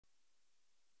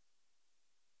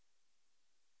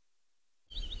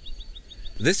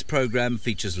This program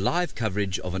features live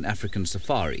coverage of an African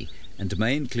safari and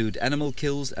may include animal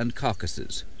kills and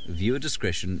carcasses. Viewer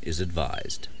discretion is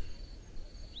advised.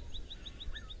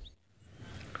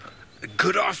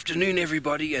 Good afternoon,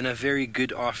 everybody, and a very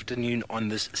good afternoon on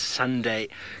this Sunday,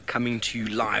 coming to you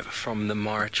live from the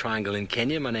Mara Triangle in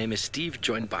Kenya. My name is Steve,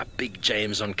 joined by Big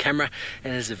James on camera,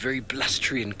 and it is a very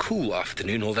blustery and cool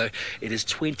afternoon, although it is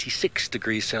 26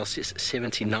 degrees Celsius,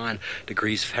 79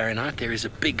 degrees Fahrenheit. There is a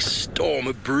big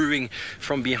storm brewing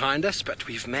from behind us, but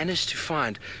we've managed to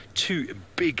find two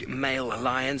big male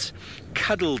lions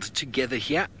cuddled together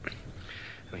here.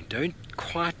 We don't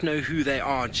quite know who they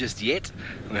are just yet.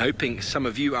 I'm hoping some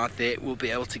of you out there will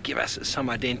be able to give us some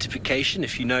identification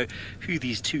if you know who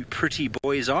these two pretty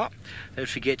boys are. Don't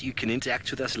forget you can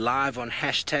interact with us live on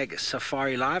hashtag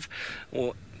Safari Live,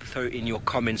 or throw in your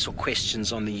comments or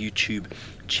questions on the YouTube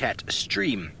chat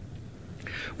stream.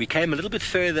 We came a little bit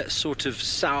further sort of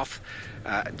south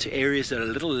to areas that are a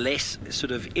little less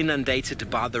sort of inundated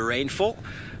by the rainfall.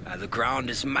 The ground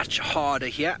is much harder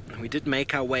here. We did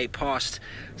make our way past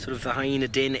sort of the hyena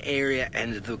den area,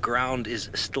 and the ground is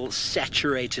still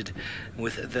saturated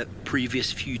with the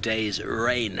previous few days'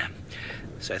 rain.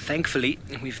 So thankfully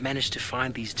we've managed to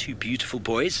find these two beautiful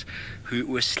boys who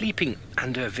were sleeping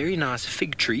under a very nice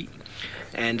fig tree,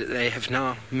 and they have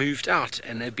now moved out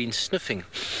and they've been sniffing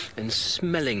and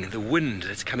smelling the wind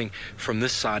that's coming from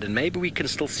this side, and maybe we can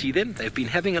still see them. They've been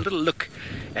having a little look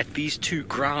at these two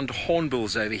ground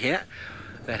hornbills over here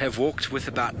that have walked with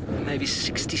about maybe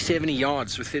 60-70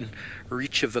 yards within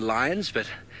reach of the lions, but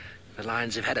the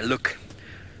lions have had a look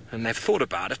and they've thought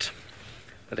about it,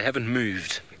 but they haven't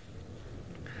moved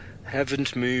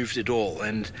at all.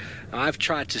 And I've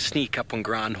tried to sneak up on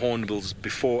ground hornbills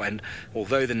before, and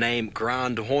although the name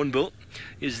ground hornbill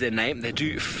is their name, they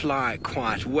do fly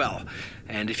quite well,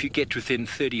 and if you get within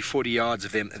 30-40 yards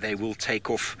of them, they will take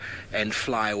off and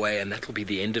fly away, and that will be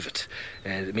the end of it.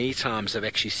 And many times I've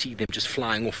actually seen them just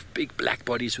flying off, big black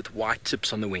bodies with white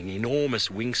tips on the wing, enormous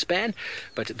wingspan,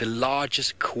 but the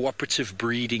largest cooperative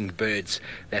breeding birds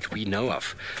that we know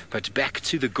of. But back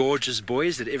to the gorgeous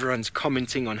boys that everyone's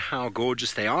commenting on how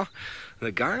gorgeous they are.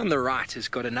 The guy on the right has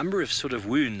got a number of sort of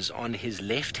wounds on his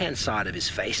left-hand side of his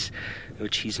face,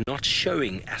 which he's not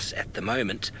showing us at the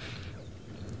moment.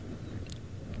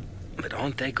 But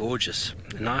aren't they gorgeous?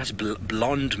 A nice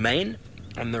blonde mane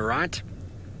on the right.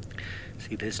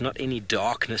 See, there's not any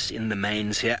darkness in the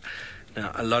manes here.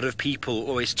 Now, a lot of people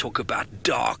always talk about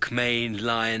dark maned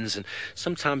lions, and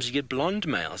sometimes you get blonde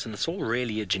males, and it's all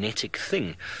really a genetic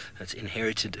thing that's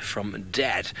inherited from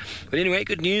dad. But anyway,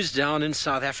 good news down in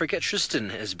South Africa. Tristan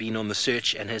has been on the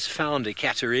search and has found a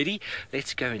cat already.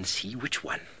 Let's go and see which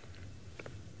one.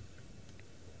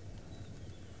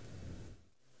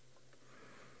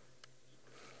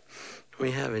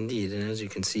 We have indeed, and as you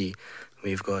can see,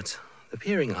 we've got the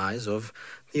peering eyes of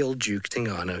the old Duke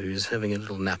Tingana, who's having a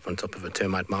little nap on top of a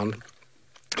termite mound.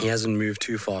 He hasn't moved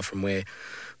too far from where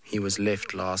he was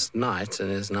left last night, and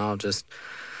is now just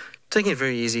taking it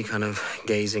very easy, kind of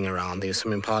gazing around. There's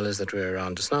some impalas that were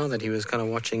around just now that he was kind of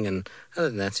watching, and other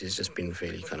than that, he's just been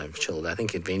fairly kind of chilled. I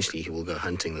think eventually he will go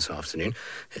hunting this afternoon.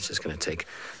 It's just going to take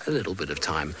a little bit of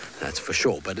time, that's for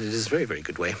sure, but it is a very, very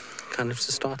good way kind of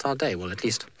to start our day. Well, at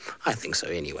least I think so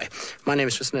anyway. My name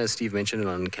is Tristan, as Steve mentioned,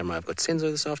 and on camera I've got Senzo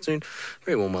this afternoon.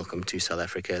 Very warm welcome to South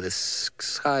Africa. The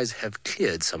skies have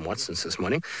cleared somewhat since this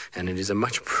morning, and it is a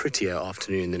much prettier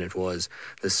afternoon than it was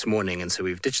this morning, and so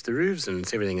we've ditched the roofs and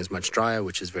everything is much drier,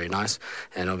 which is very nice.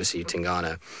 And obviously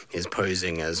Tingana is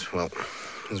posing as well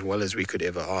as we could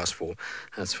ever ask for,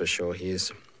 that's for sure.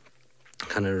 He's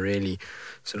kind of really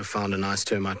sort of found a nice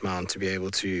termite mound to be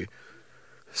able to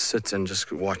sit and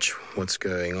just watch what's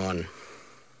going on.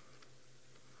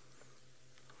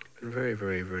 Very,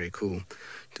 very, very cool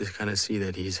to kind of see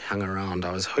that he's hung around.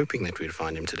 I was hoping that we'd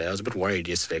find him today. I was a bit worried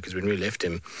yesterday because when we left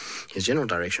him, his general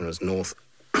direction was north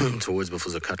towards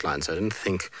Buffalo's cut line, so I didn't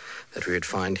think that we would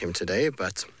find him today,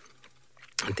 but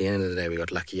at the end of the day we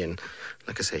got lucky, and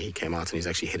like I say, he came out and he's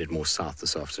actually headed more south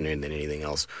this afternoon than anything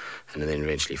else, and then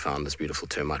eventually found this beautiful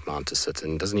termite mound to sit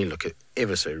in. Doesn't he look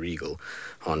ever so regal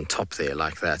on top there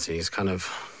like that? And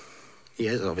he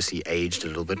has obviously aged a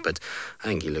little bit, but I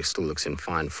think he still looks in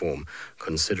fine form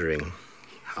considering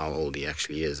how old he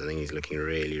actually is. I think he's looking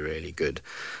really, really good.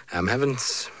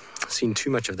 Haven't seen too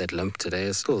much of that limp today.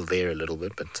 It's still there a little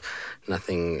bit, but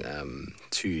nothing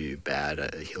too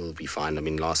bad. He'll be fine. I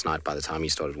mean, last night by the time he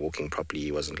started walking properly,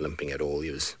 he wasn't limping at all.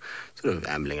 He was sort of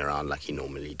ambling around like he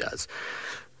normally does.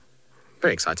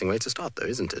 Very exciting way to start though,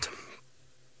 isn't it?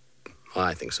 Well,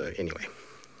 I think so anyway.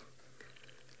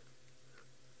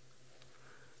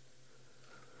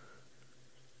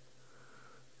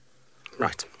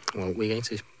 Well, we're going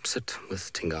to sit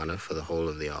with Tingana for the whole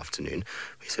of the afternoon.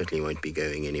 We certainly won't be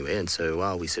going anywhere. And so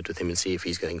while we sit with him and see if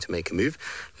he's going to make a move,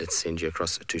 let's send you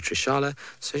across to Trishala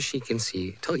so she can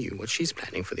tell you what she's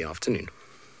planning for the afternoon.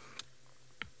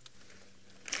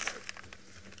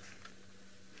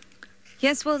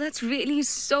 Yes, well, that's really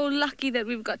so lucky that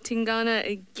we've got Tingana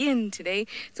again today.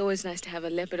 It's always nice to have a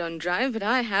leopard on drive, but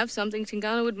I have something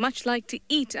Tingana would much like to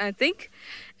eat, I think.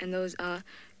 And those are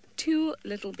 2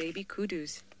 little baby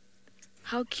kudus.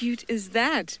 How cute is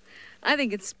that? I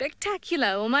think it's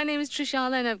spectacular. Well, my name is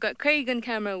Trishala and I've got Craig on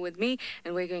camera with me,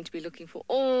 and we're going to be looking for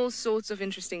all sorts of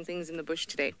interesting things in the bush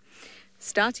today.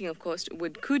 Starting, of course,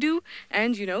 with kudu,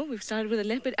 and, we've started with a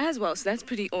leopard as well, so that's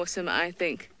pretty awesome, I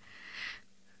think.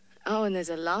 Oh, and there's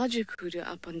a larger kudu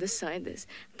up on this side. There's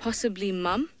possibly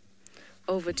mum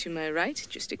over to my right.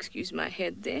 Just excuse my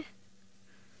head there.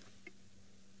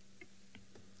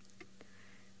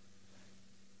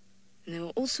 And there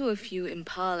were also a few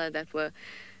impala that were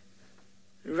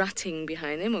rutting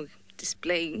behind them, or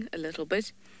displaying a little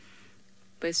bit.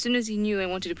 But as soon as he knew I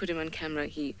wanted to put him on camera,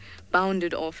 he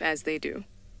bounded off as they do.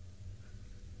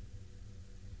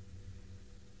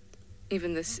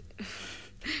 Even this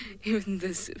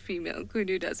female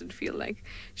kudu doesn't feel like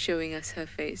showing us her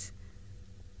face.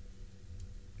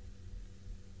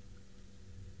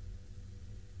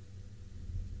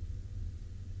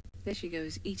 There she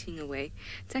goes, eating away.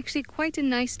 It's actually quite a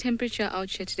nice temperature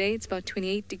out here today. It's about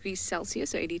 28 degrees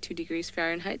Celsius, or 82 degrees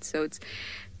Fahrenheit, so it's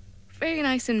very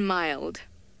nice and mild,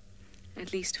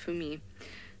 at least for me.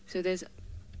 So there's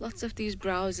lots of these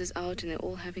browsers out, and they're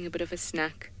all having a bit of a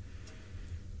snack.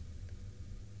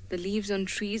 The leaves on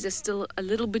trees are still a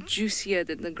little bit juicier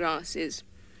than the grass is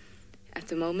at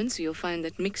the moment, so you'll find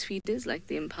that mixed feeders, like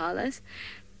the impalas,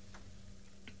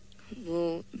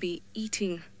 will be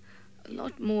eating a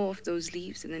lot more of those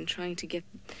leaves and then trying to get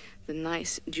the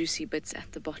nice juicy bits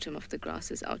at the bottom of the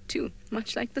grasses out too,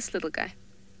 much like this little guy.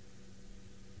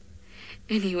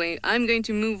 Anyway, I'm going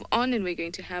to move on, and we're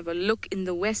going to have a look in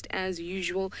the west as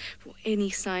usual for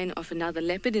any sign of another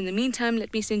leopard. In the meantime,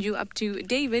 let me send you up to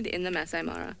David in the Maasai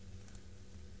Mara.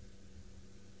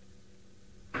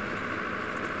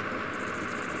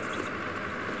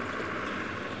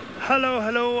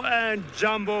 Hello, and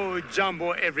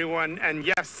jumbo, everyone. And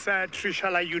yes,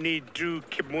 Trishala, you need to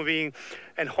keep moving,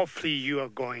 and hopefully you are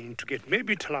going to get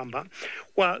maybe Talamba.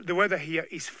 Well, the weather here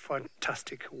is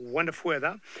fantastic, wonderful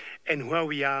weather. And where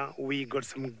we are, we got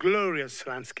some glorious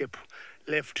landscape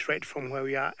left, right from where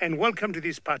we are. And welcome to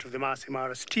this part of the Maasai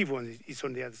Mara. Steve is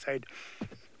on the other side.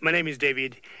 My name is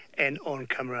David, and on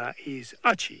camera is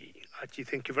Archie. Archie,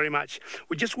 thank you very much.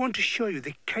 We just want to show you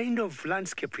the kind of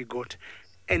landscape we got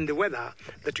and the weather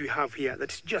that we have here.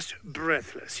 That's just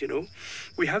breathless,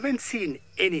 We haven't seen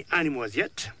any animals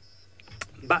yet,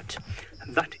 but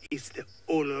that is the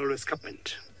Ololo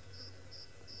escarpment.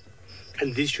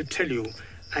 And this should tell you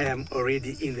I am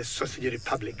already in the Sausage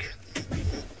Republic.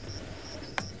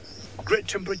 Great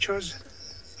temperatures,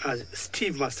 as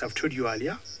Steve must have told you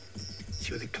earlier.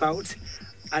 See the clouds.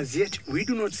 As yet, we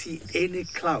do not see any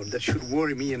cloud that should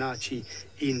worry me and Archie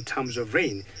in terms of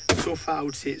rain. So far, I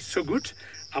would say so good.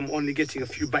 I'm only getting a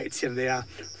few bites here and there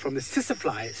from the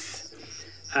sisaflies.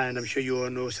 And I'm sure you all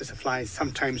know sisaflies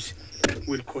sometimes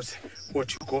will cause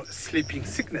what you call sleeping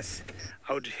sickness.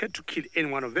 I would hate to kill any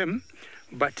one of them,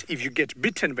 but if you get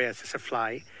bitten by a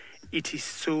sisafly, it is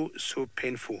so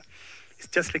painful. It's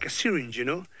just like a syringe,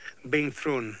 being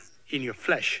thrown in your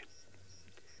flesh.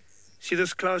 See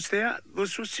those clouds there?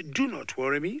 Those do not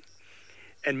worry me.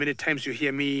 And many times you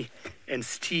hear me and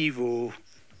Steve or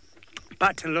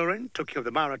Pat and Lauren talking of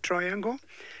the Mara Triangle.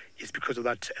 It's because of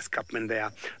that escarpment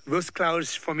there. Those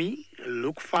clouds for me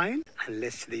look fine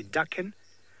unless they darken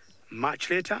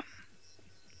much later.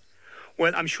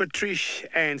 Well, I'm sure Trish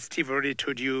and Steve already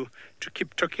told you to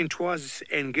keep talking to us,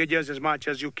 engage us as much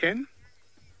as you can.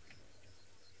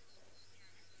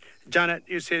 Janet,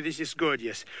 you say this is good,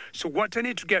 yes. So what I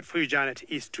need to get for you, Janet,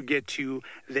 is to get you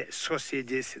the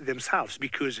sausages themselves,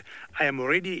 because I am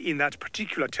already in that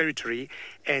particular territory,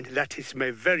 and that is my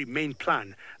very main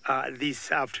plan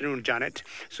this afternoon, Janet.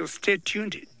 So stay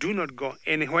tuned. Do not go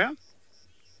anywhere,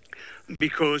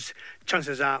 because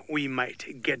chances are we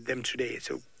might get them today.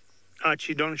 So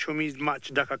Archie, don't show me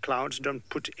much darker clouds. Don't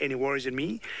put any worries in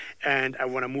me. And I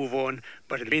want to move on.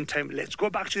 But in the meantime, let's go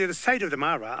back to the other side of the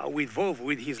Mara with Vov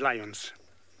with his lions.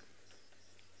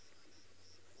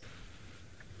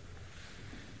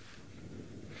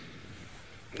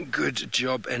 Good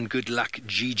job and good luck,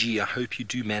 Gigi. I hope you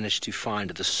do manage to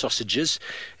find the sausages.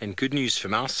 And good news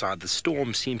from our side, the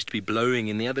storm seems to be blowing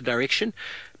in the other direction.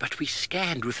 But we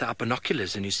scanned with our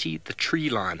binoculars and you see the tree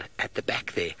line at the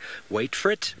back there. Wait for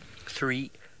it.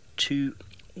 3, 2,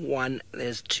 1.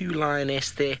 There's 2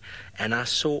 lioness there. And I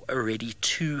saw already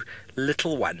 2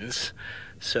 little ones.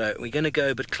 So we're going to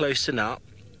go a bit closer now.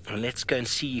 And let's go and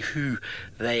see who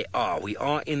they are. We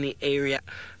are in the area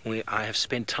where I have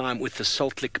spent time with the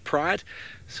Salt Lick Pride,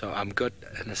 so I've got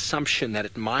an assumption that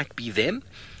it might be them.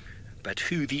 But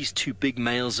who these 2 big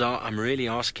males are, I'm really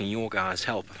asking your guys'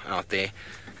 help out there.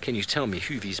 Can you tell me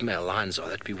who these male lions are?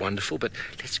 That'd be wonderful. But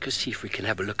let's go see if we can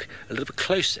have a look a little bit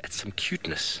closer at some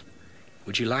cuteness.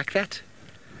 Would you like that?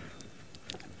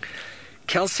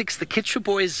 Cal6, the Kichwa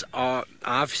boys are,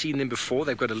 I've seen them before,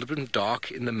 they've got a little bit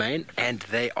dark in the mane, and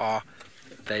they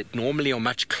normally are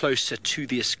much closer to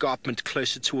the escarpment,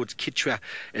 closer towards Kichwa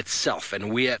itself,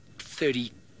 and we're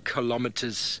 30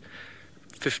 kilometers,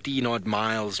 15 odd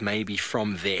miles maybe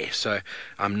from there, so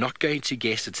I'm not going to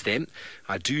guess it's them.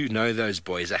 I do know those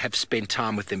boys, I have spent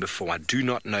time with them before, I do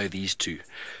not know these 2,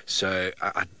 so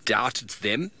I doubt it's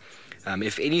them.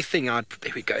 If anything, there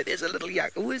we go, there's a little young,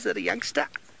 oh, is it a youngster?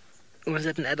 Or is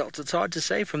it an adult? It's hard to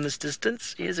say from this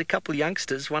distance. Here's a couple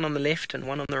youngsters, one on the left and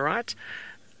one on the right.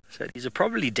 So these are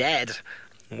probably dad.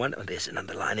 There's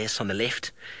another lioness on the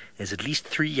left. There's at least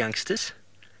 3 youngsters.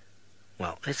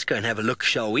 Well, let's go and have a look,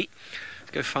 shall we?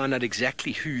 Let's go find out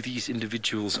exactly who these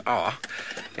individuals are.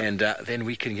 And then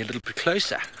we can get a little bit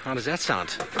closer. How does that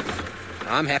sound?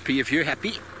 I'm happy if you're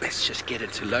happy. Let's just get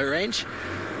into low range.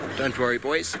 Don't worry,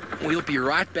 boys. We'll be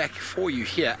right back for you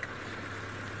here.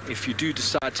 If you do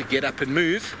decide to get up and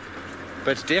move,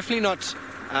 but definitely not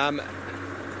the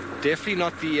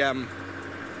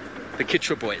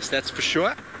Kichwa boys, that's for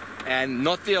sure, and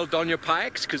not the Eldonio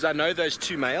Payaks, because I know those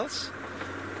 2 males.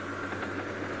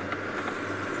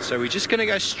 So we're just going to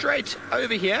go straight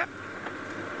over here.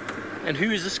 And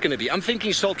who is this going to be? I'm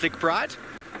thinking Salt Lick Pride.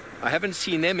 I haven't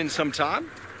seen them in some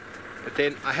time, but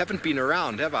then I haven't been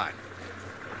around, have I?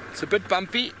 It's a bit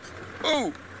bumpy.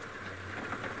 Oh!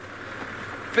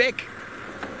 Beck,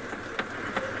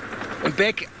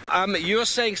 you're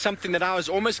saying something that I was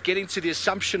almost getting to the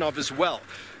assumption of as well.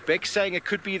 Beck saying it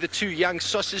could be the 2 young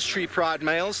sausage tree pride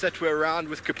males that were around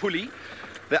with Kapuli.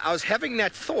 That I was having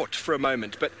that thought for a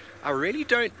moment, but I really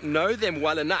don't know them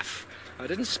well enough. I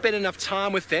didn't spend enough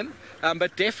time with them,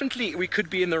 but definitely we could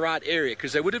be in the right area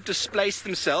because they would have displaced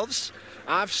themselves.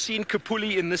 I've seen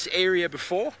Kapuli in this area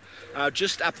before,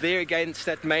 just up there against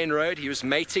that main road. He was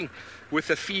mating with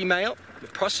a female.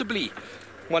 Possibly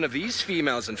one of these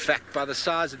females, in fact, by the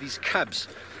size of these cubs.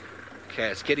 Okay,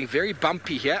 it's getting very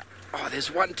bumpy here. Oh,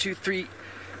 there's 1, 2, 3.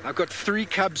 I've got 3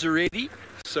 cubs already.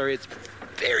 So it's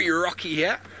very rocky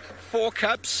here. 4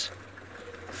 cubs,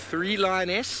 3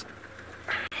 lioness.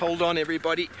 Hold on,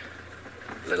 everybody.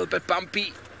 A little bit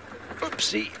bumpy.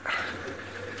 Oopsie.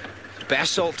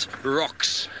 Basalt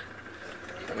rocks.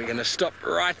 We're going to stop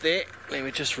right there. Let me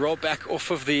just roll back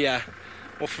off of the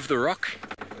rock.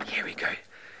 Here we go.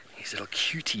 These little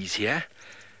cuties here.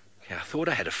 Yeah, I thought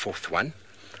I had a 4th one.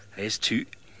 There's 2.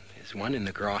 There's 1 in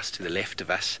the grass to the left of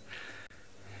us.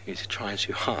 He's trying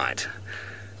to hide.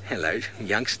 Hello,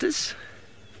 youngsters.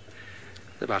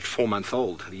 They're about 4 months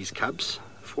old, these cubs.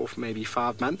 4, maybe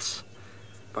 5 months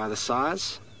by the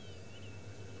size.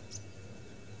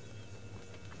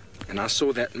 And I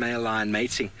saw that male lion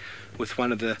mating with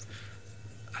one of the,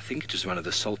 I think it was one of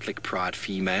the Salt Lick Pride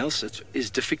females. It is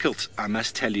difficult, I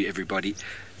must tell you, everybody.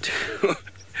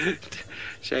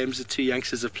 James, the 2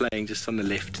 youngsters are playing just on the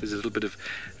left. There's a little bit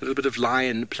of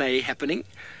lion play happening.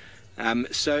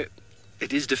 So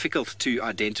it is difficult to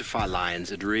identify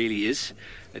lions. It really is.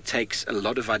 It takes a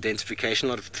lot of identification,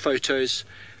 a lot of photos,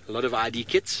 a lot of ID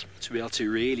kits to be able to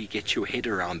really get your head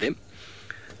around them.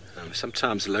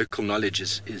 Sometimes local knowledge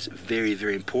is very,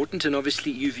 very important, and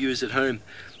obviously you viewers at home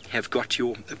have got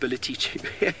your ability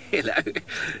to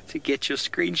to get your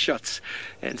screenshots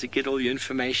and to get all your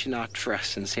information out for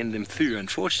us and send them through.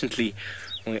 Unfortunately,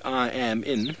 where I am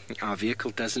in, our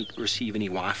vehicle doesn't receive any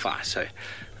Wi-Fi, so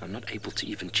I'm not able to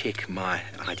even check my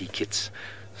ID kits.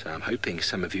 So I'm hoping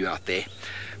some of you out there,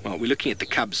 well, we're looking at the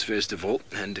cubs first of all,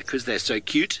 and because they're so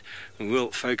cute, we will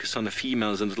focus on the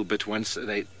females a little bit once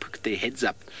they put their heads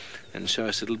up and show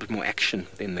us a little bit more action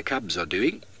than the cubs are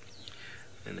doing.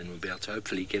 And then we'll be able to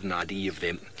hopefully get an idea of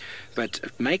them. But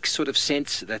it makes sort of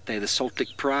sense that they're the Salt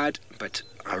Lick Pride, but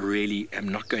I really am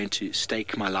not going to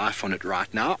stake my life on it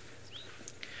right now.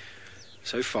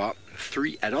 So far,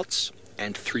 3 adults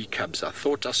and 3 cubs. I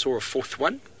thought I saw a 4th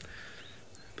one,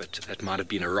 but that might have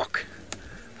been a rock.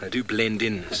 They do blend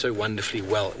in so wonderfully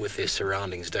well with their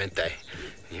surroundings, don't they?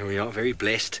 And here we are, very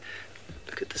blessed.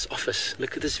 Look at this office,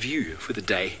 look at this view for the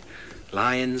day.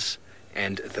 Lions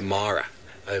and the Mara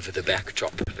over the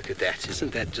backdrop. Look at that.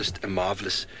 Isn't that just a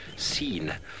marvelous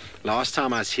scene? Last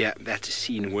time I was here, that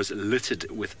scene was littered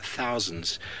with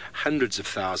thousands, hundreds of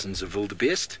thousands of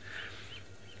wildebeest.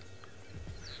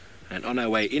 And on our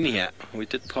way in here, we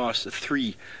did pass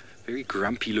 3 very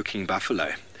grumpy looking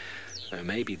buffalo. So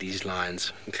maybe these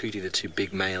lions, including the 2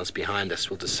 big males behind us,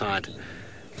 will decide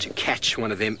to catch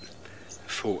one of them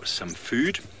for some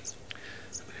food.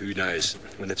 Who knows?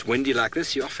 When it's windy like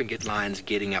this, you often get lions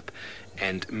getting up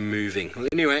and moving. Well,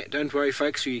 anyway, don't worry,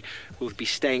 folks. We will be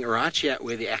staying right here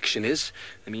where the action is.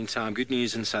 In the meantime, good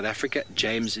news in South Africa.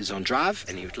 James is on drive,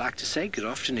 and he would like to say good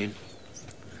afternoon.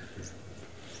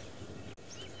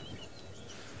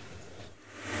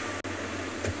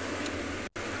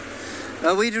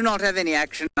 We do not have any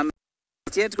action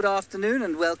yet. Good afternoon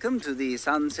and welcome to the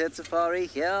Sunset Safari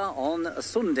here on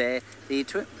Sunday, the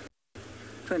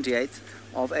 28th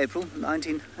of April, not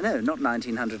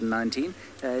 1919,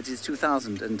 it is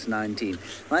 2019.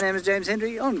 My name is James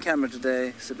Hendry. On camera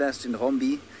today, Sébastien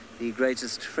Rombi, the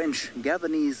greatest French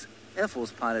Gabonese Air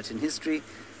Force pilot in history,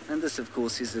 and this, of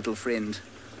course, his little friend,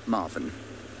 Marvin.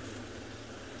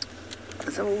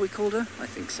 Is that what we called her? I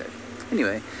think so.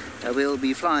 Anyway, we'll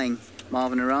be flying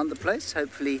Marvin around the place,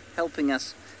 hopefully helping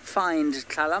us find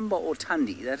Kalamba or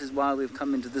Tandi. That is why we've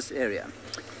come into this area.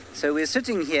 So we're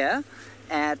sitting here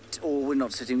we're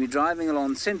not sitting, we're driving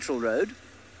along Central Road,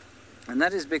 and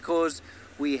that is because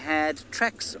we had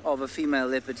tracks of a female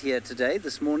leopard here today,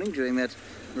 this morning, during that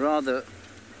rather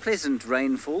pleasant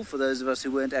rainfall for those of us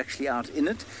who weren't actually out in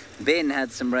it. Ben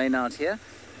had some rain out here,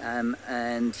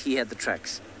 and he had the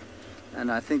tracks.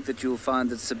 And I think that you'll find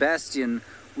that Sebastian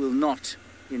will not,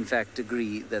 in fact,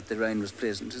 agree that the rain was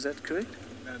pleasant. Is that correct?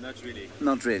 No, not really.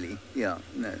 Not really, yeah,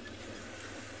 no.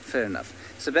 Fair enough.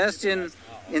 Sebastian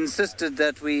insisted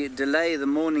that we delay the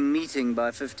morning meeting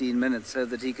by 15 minutes so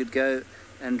that he could go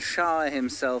and shower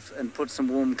himself and put some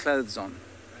warm clothes on.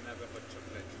 And have a hot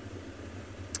chocolate.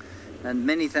 And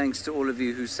many thanks to all of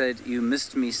you who said you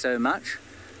missed me so much.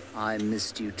 I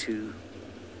missed you too.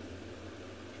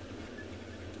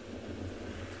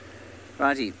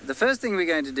 Righty, the first thing we're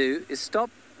going to do is stop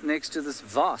next to this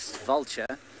vast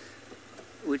vulture,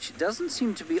 which doesn't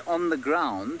seem to be on the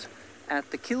ground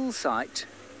at the kill site.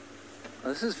 Oh,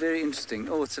 this is very interesting.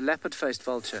 Oh, it's a leopard-faced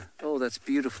vulture. Oh, that's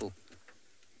beautiful.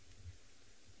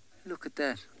 Look at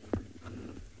that.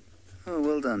 Oh,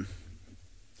 well done.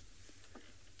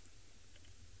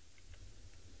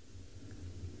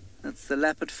 That's the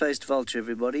leopard-faced vulture,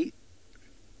 everybody.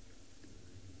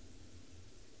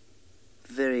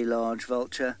 Very large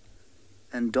vulture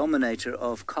and dominator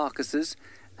of carcasses.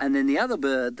 And then the other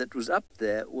bird that was up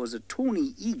there was a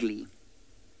tawny eagly.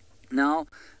 Now,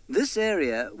 this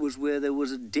area was where there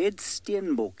was a dead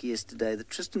steenbok yesterday that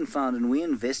Tristan found, and we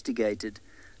investigated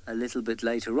a little bit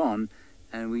later on,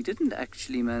 and we didn't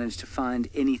actually manage to find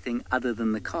anything other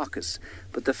than the carcass.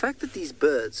 But the fact that these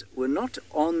birds were not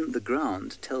on the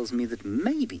ground tells me that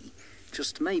maybe,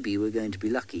 just maybe, we're going to be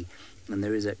lucky. And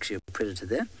there is actually a predator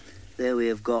there. There we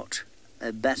have got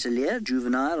a batelier,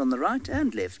 juvenile, on the right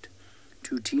and left.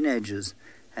 2 teenagers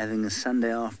having a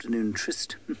Sunday afternoon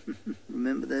tryst.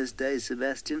 Remember those days,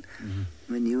 Sebastian?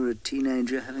 Mm-hmm. When you were a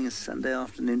teenager having a Sunday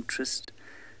afternoon tryst?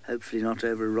 Hopefully not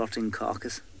over a rotting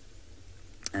carcass.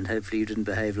 And hopefully you didn't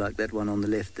behave like that one on the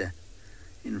left there,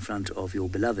 in front of your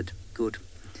beloved. Good.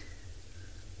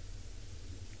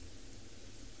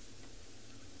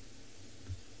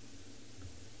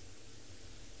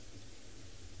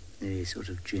 Very sort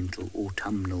of gentle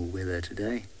autumnal weather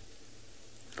today.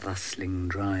 Rustling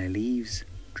dry leaves,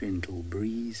 gentle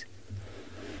breeze,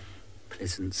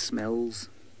 pleasant smells.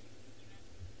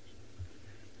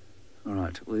 All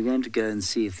right, we're going to go and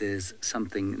see if there's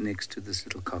something next to this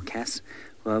little carcass.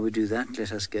 While we do that,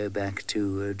 let us go back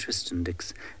to Tristan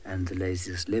Dix and the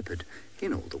laziest leopard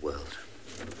in all the world.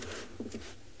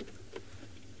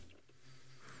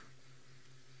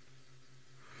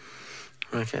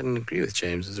 I can agree with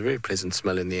James. There's a very pleasant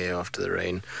smell in the air after the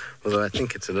rain, although I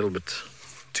think it's a little bit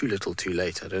too little too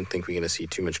late. I don't think we're going to see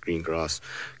too much green grass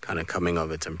kind of coming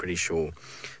of it. I'm pretty sure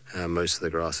most of the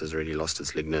grass has already lost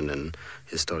its lignin and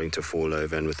is starting to fall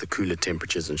over, and with the cooler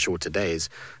temperatures and shorter days,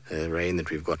 the rain that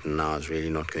we've gotten now is really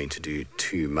not going to do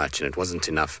too much, and it wasn't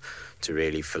enough to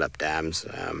really fill up dams.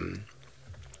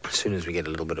 As soon as we get a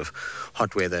little bit of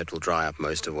hot weather, it will dry up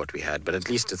most of what we had, but at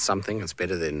least it's something. It's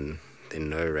better than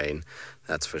no rain,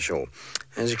 that's for sure.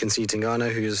 As you can see,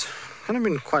 Tingana, who's kind of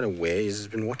been quite aware. He's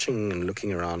been watching and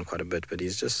looking around quite a bit, but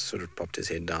he's just sort of popped his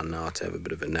head down now to have a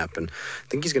bit of a nap. And I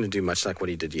think he's going to do much like what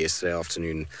he did yesterday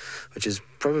afternoon, which is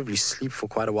probably sleep for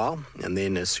quite a while. And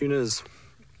then as soon as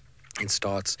it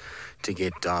starts to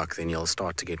get dark, then he'll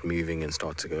start to get moving and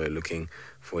start to go looking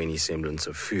for any semblance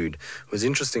of food. It was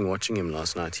interesting watching him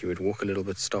last night. He would walk a little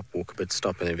bit, stop, walk a bit,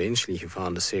 stop, and eventually he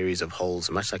found a series of holes,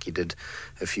 much like he did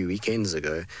a few weekends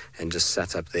ago, and just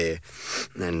sat up there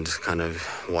and kind of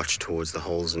watched towards the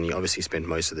holes. And he obviously spent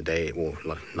most of the day or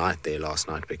night there last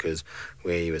night, because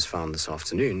where he was found this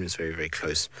afternoon was very, very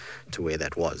close to where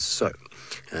that was. So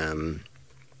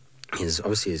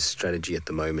his strategy at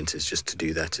the moment is just to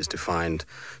do that, is to find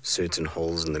certain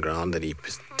holes in the ground that he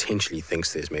potentially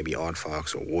thinks there's maybe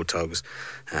aardvarks or warthogs,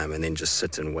 and then just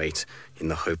sit and wait in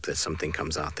the hope that something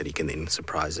comes out that he can then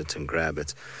surprise it and grab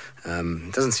it.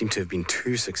 It doesn't seem to have been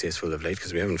too successful of late,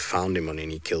 because we haven't found him on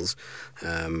any kills,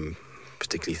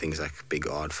 particularly things like big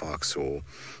aardvarks or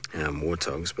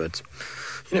warthogs, but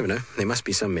you never know. There must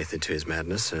be some method to his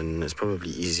madness, and it's probably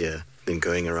easier than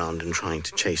going around and trying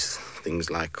to chase things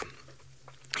like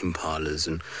impalas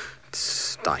and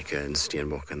Steiker and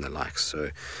Steenbok and the likes.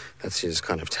 So that's his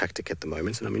kind of tactic at the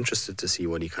moment, and I'm interested to see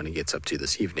what he kind of gets up to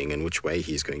this evening and which way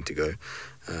he's going to go.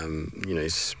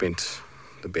 He's spent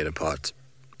the better part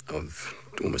of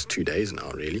almost 2 days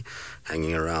now, really,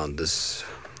 hanging around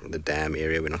the dam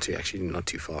area. We're not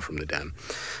too far from the dam,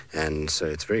 and so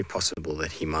it's very possible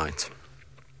that he might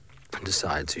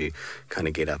decide to kind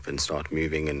of get up and start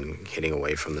moving and heading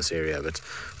away from this area, but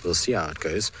we'll see how it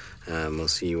goes. We'll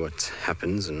see what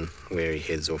happens and where he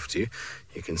heads off to.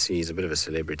 You can see he's a bit of a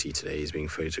celebrity today. He's being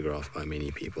photographed by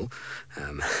many people,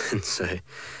 and so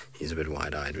he's a bit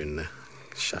wide-eyed when the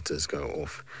shutters go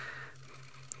off.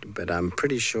 But I'm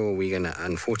pretty sure we're going to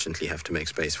unfortunately have to make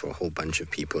space for a whole bunch of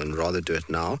people, and rather do it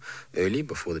now, early,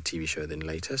 before the TV show than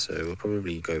later. So we'll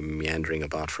probably go meandering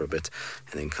about for a bit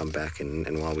and then come back. And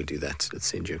while we do that, let's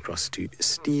send you across to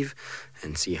Steve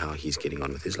and see how he's getting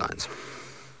on with his lines.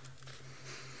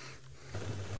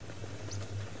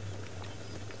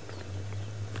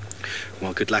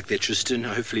 Well, good luck there, Tristan.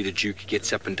 Hopefully the Duke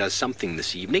gets up and does something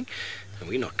this evening. And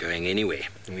we're not going anywhere.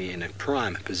 We're in a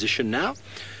prime position now.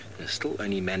 Still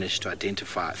only managed to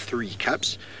identify 3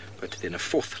 cubs, but then a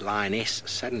 4th lioness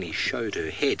suddenly showed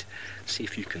her head. See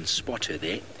if you can spot her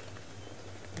there.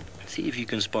 See if you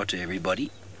can spot her, everybody.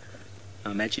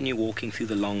 Now imagine you're walking through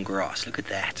the long grass. Look at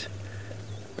that.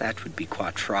 That would be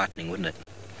quite frightening, wouldn't it?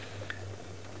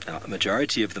 Now, a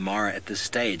majority of the Mara at this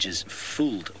stage is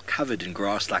filled or covered in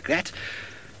grass like that,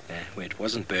 where it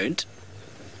wasn't burnt.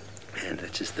 And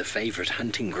it is the favourite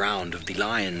hunting ground of the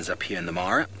lions up here in the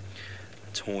Mara.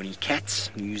 Tawny cats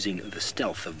using the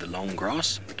stealth of the long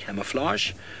grass, the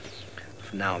camouflage.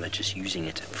 For now they're just using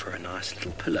it for a nice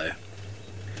little pillow.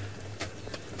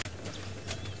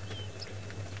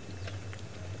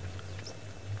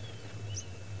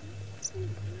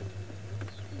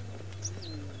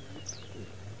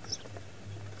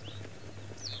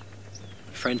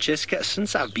 Francesca,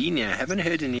 since I've been here, I haven't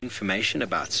heard any information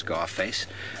about Scarface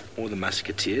or the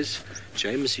Musketeers.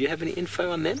 James, do you have any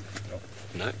info on them?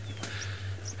 No.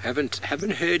 Haven't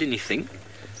heard anything.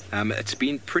 It's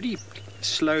been pretty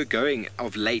slow going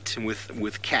of late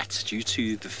with cats, due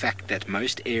to the fact that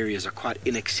most areas are quite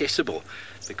inaccessible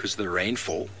because of the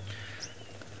rainfall.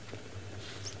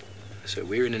 So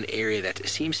we're in an area that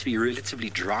seems to be relatively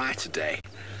dry today,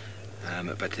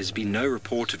 but there's been no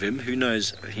report of him. Who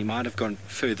knows, he might have gone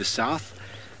further south.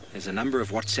 There's a number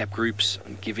of WhatsApp groups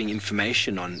giving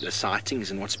information on the sightings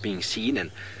and what's being seen,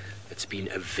 and it's been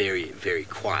a very, very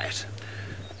quiet.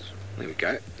 There we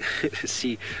go.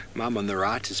 See, Mum on the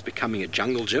right is becoming a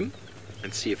jungle gym,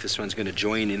 and see if this one's going to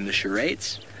join in the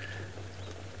charades.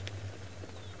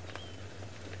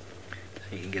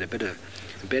 So you can get a better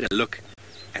look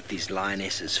at these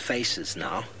lionesses' faces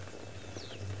now.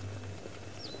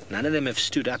 None of them have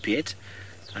stood up yet.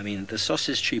 I mean, the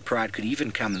sausage tree pride could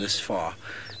even come this far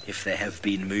if they have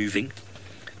been moving.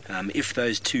 If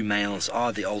those 2 males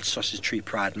are the old sausage tree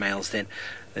pride males, then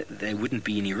there wouldn't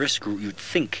be any risk, you'd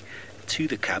think, to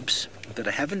the cubs, but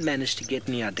I haven't managed to get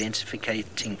any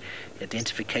identification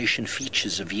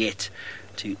features of yet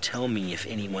to tell me if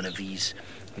any one of these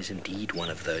is indeed one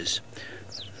of those.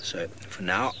 So for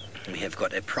now, we have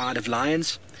got a pride of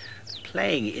lions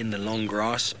playing in the long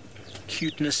grass.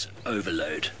 Cuteness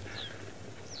overload.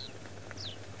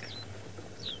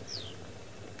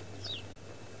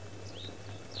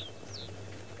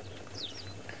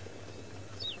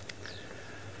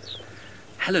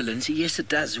 Hello, Lindsay. Yes, it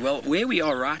does. Well, where we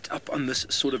are right up on this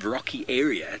sort of rocky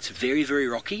area, it's very, very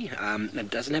rocky.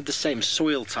 It doesn't have the same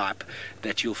soil type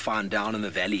that you'll find down in the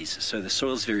valleys. So the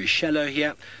soil's very shallow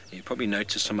here. You probably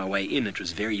noticed on my way in it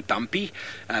was very bumpy.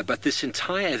 But this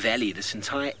entire valley, this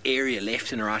entire area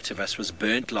left and right of us was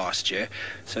burnt last year.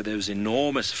 So there was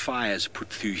enormous fires put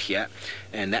through here.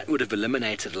 And that would have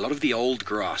eliminated a lot of the old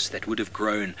grass that would have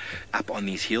grown up on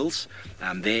these hills.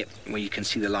 There, where you can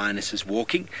see the lionesses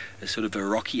walking, there's sort of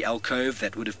a rocky alcove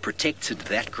that would have protected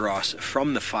that grass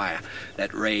from the fire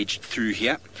that raged through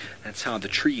here. That's how the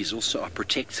trees also are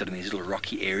protected in these little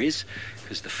rocky areas,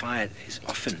 because the fire is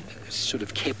often sort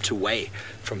of kept away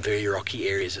from very rocky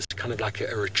areas. It's kind of like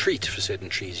a retreat for certain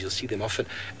trees. You'll see them often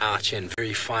out here in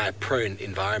very fire-prone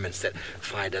environments that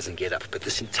fire doesn't get up. But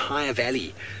this entire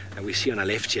valley that we see on our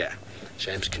left here,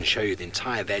 James can show you the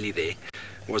entire valley there,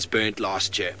 was burnt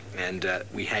last year, and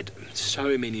we had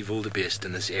so many wildebeest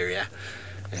in this area,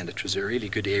 and it was a really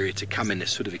good area to come in and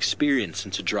sort of experience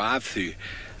and to drive through.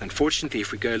 Unfortunately,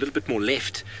 if we go a little bit more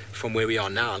left from where we are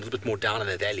now, a little bit more down in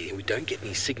the valley, we don't get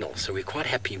any signal. So we're quite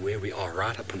happy where we are,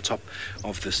 right up on top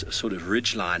of this sort of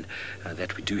ridge line,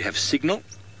 that we do have signal.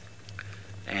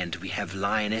 And we have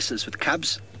lionesses with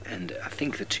cubs, and I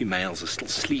think the two males are still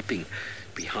sleeping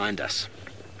behind us.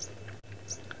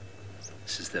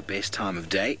 This is the best time of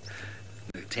day.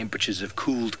 The temperatures have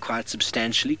cooled quite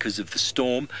substantially because of the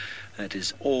storm that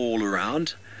is all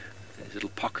around. There's little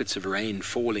pockets of rain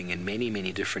falling in many,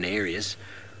 many different areas.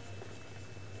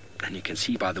 And you can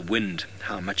see by the wind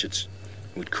how much it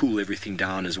would cool everything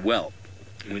down as well.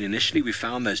 When initially we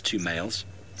found those two males,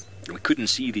 we couldn't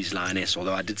see these lionesses,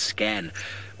 although I did scan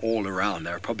all around.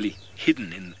 They were probably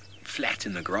hidden flat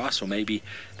in the grass, or maybe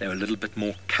they were a little bit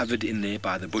more covered in there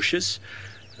by the bushes,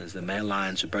 as the male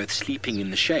lions were both sleeping in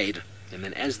the shade. And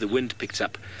then as the wind picked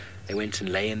up, they went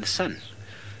and lay in the sun,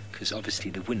 because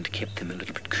obviously the wind kept them a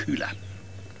little bit cooler.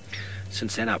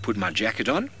 Since then I put my jacket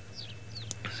on,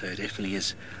 so it definitely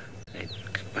is a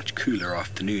much cooler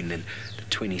afternoon than the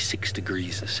 26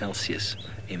 degrees Celsius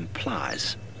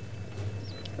implies.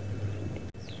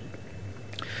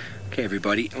 Okay,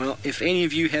 everybody, well, if any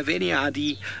of you have any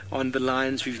idea on the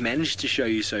lions we've managed to show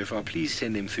you so far, please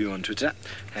send them through on Twitter,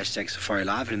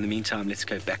 #SafariLive. And in the meantime, let's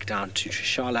go back down to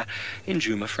Trishala in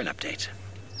Djuma for an update.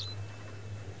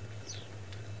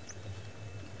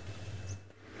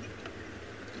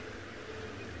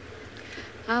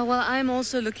 Well, I'm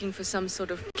also looking for some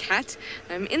sort of cat.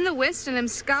 I'm in the west and I'm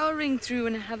scouring through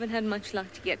and I haven't had much luck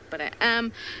yet, but I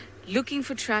am looking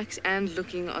for tracks and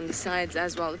looking on the sides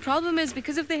as well. The problem is,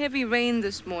 because of the heavy rain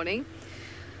this morning,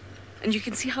 and you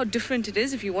can see how different it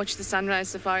is if you watch the sunrise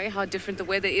safari, how different the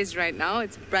weather is right now.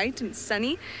 It's bright and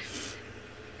sunny.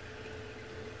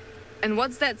 And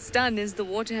what that's done is the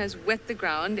water has wet the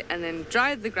ground and then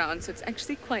dried the ground, so it's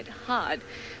actually quite hard.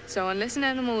 So unless an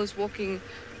animal is walking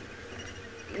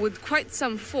with quite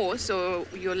some force, or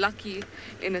you're lucky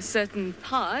in a certain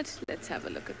part, let's have a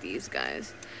look at these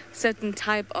guys, certain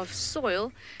type of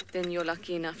soil, then you're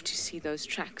lucky enough to see those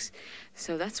tracks.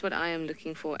 So that's what I am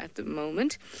looking for at the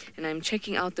moment, and I'm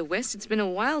checking out the west. It's been a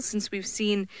while since we've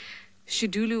seen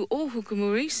Shidulu or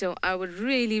Hukumuri, so I would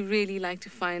really, really like to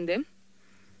find them.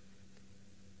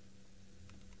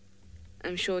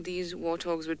 I'm sure these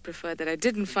warthogs would prefer that I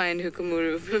didn't find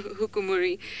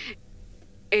Hukumuri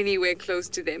anywhere close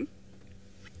to them.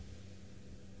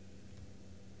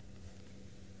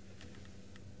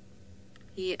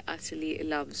 He utterly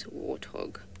loves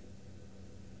warthog.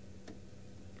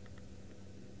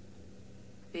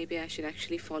 Maybe I should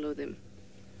actually follow them.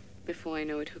 Before I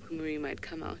know it, Hukumuri might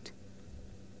come out.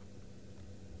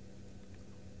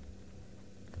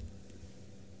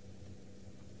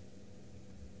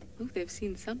 Oh, they've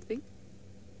seen something.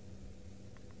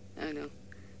 Oh no.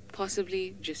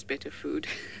 Possibly just better food.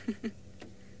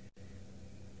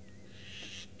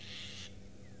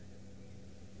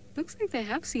 Looks like they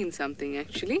have seen something,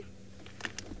 actually.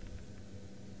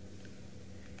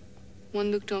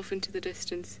 One looked off into the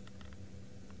distance.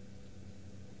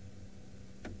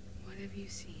 What have you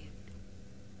seen?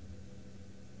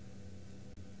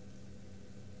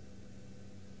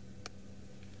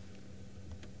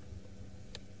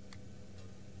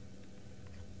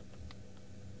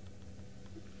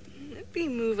 Let me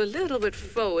move a little bit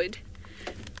forward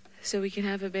so we can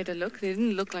have a better look. They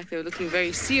didn't look like they were looking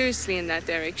very seriously in that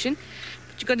direction.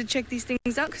 But you got to check these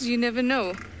things out because you never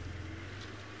know.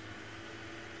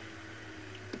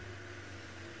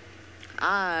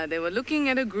 Ah, they were looking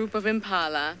at a group of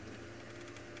impala.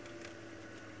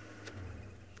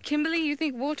 Kimberly, you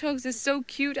think warthogs are so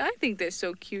cute? I think they're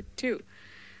so cute too.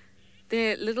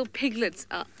 Their little piglets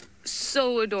are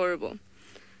so adorable.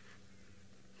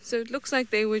 So it looks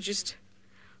like they were just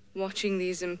watching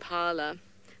these impala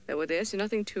that were there, so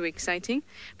nothing too exciting,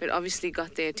 but obviously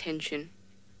got their attention.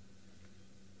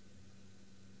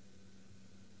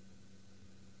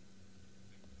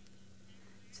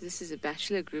 So this is a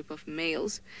bachelor group of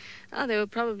males. They were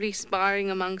probably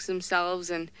sparring amongst themselves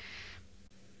and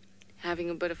having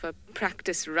a bit of a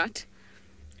practice rut,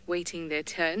 waiting their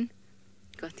turn.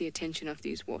 Got the attention of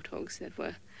these warthogs that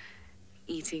were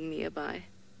eating nearby.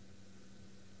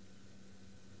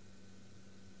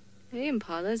 Hey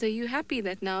impalas, are you happy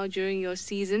that now during your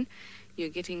season you're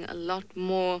getting a lot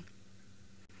more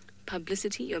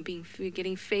publicity? You're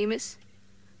getting famous?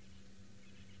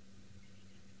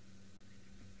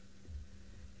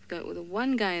 Got the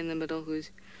one guy in the middle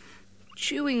who's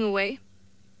chewing away.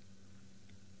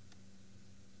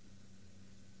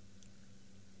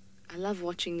 I love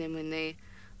watching them when they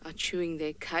are chewing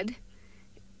their cud,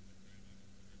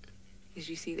 as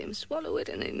you see them swallow it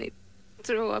and then they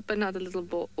throw up another little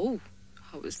ball. Oh,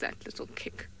 how was that little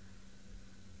kick?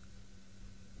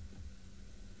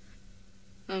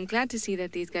 I'm glad to see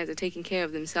that these guys are taking care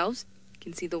of themselves. You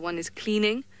can see the one is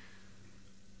cleaning.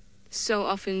 So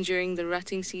often during the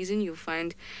rutting season, you'll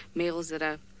find males that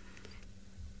are...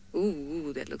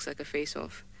 Ooh, that looks like a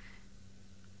face-off.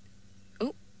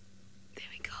 Oh, there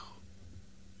we go.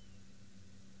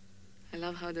 I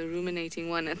love how the ruminating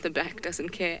one at the back doesn't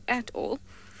care at all.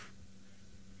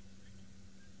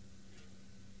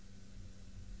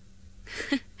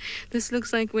 This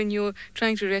looks like when you're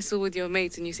trying to wrestle with your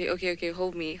mates and you say, okay,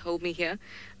 hold me here.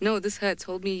 No, this hurts,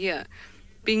 hold me here.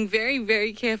 Being very,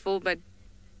 very careful, but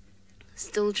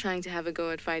still trying to have a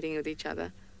go at fighting with each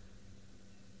other.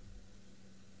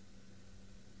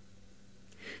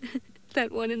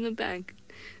 That one in the back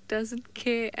doesn't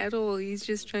care at all. He's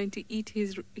just trying to eat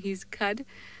his cud.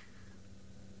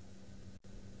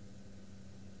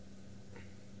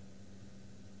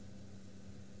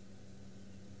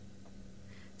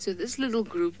 So this little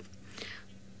group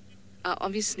are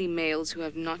obviously males who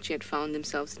have not yet found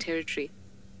themselves territory.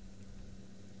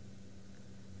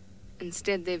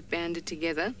 Instead, they've banded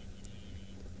together.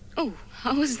 Oh,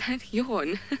 how was that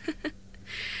yawn?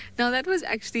 Now, that was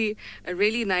actually a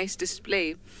really nice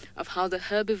display of how the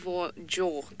herbivore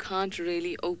jaw can't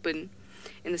really open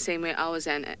in the same way ours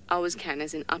can,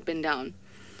 as in up and down.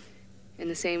 In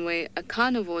the same way, a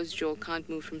carnivore's jaw can't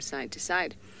move from side to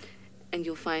side. And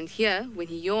you'll find here, when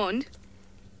he yawned,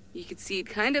 you could see it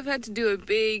kind of had to do a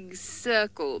big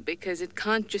circle because it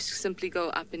can't just simply go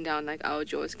up and down like our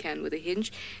jaws can with a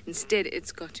hinge. Instead,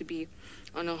 it's got to be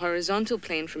on a horizontal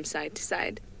plane from side to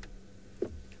side.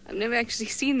 I've never actually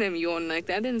seen them yawn like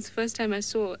that, and it's the first time I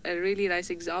saw a really nice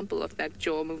example of that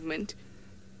jaw movement.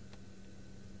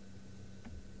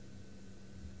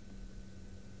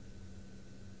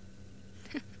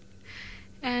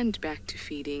 And back to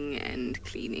feeding and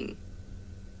cleaning.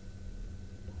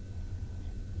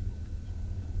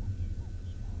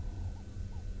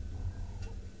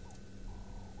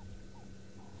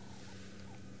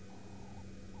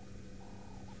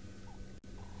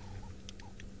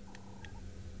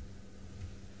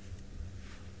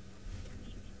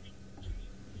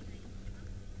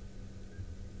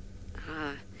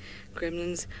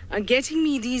 Gremlins are getting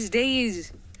me these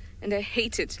days, and I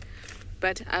hate it.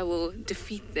 But I will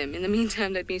defeat them. In the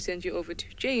meantime, let me send you over to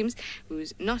James,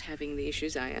 who's not having the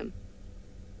issues I am.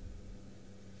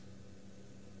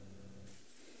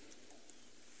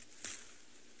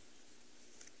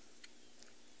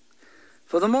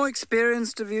 For the more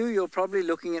experienced of you, you're probably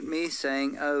looking at me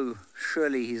saying, oh,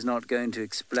 surely he's not going to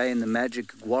explain the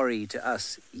magic worry to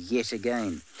us yet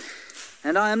again.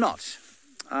 And I am not.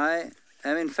 I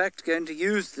am in fact going to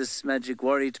use this magic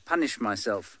worry to punish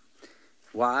myself.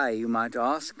 Why, you might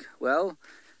ask? Well,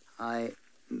 I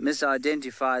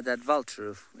misidentified that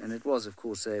vulture, and it was, of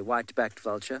course, a white-backed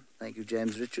vulture. Thank you,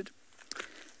 James Richard.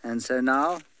 And so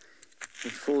now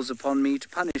it falls upon me to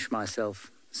punish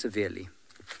myself severely.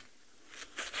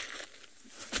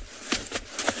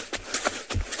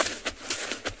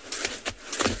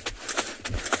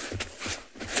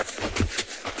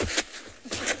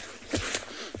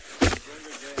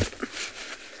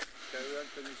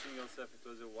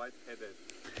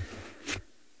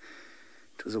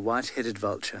 It was a white-headed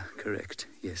vulture, correct,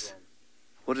 yes.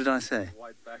 What did I say?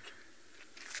 White back.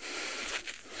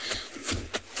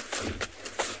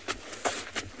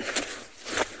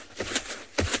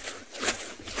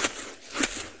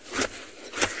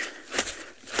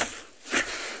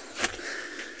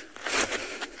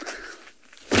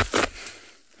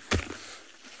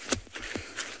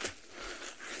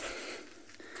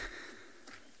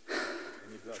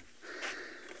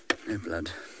 No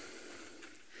blood.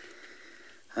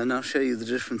 And I'll show you the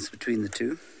difference between the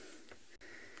two.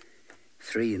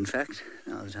 3, in fact,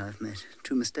 now that I've made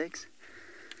 2 mistakes.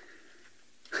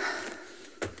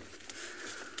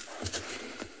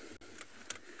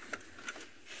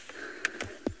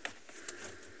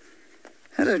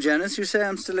 Hello, Janice. You say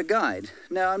I'm still a guide.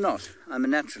 No, I'm not. I'm a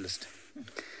naturalist.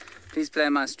 Please play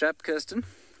my strap, Kirsten.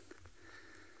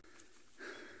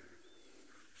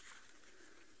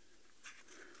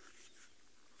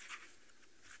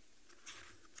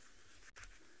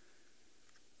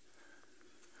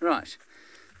 Right.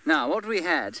 Now, what we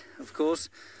had, of course,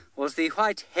 was the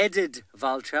white-headed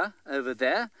vulture over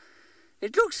there.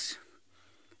 It looks,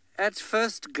 at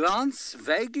first glance,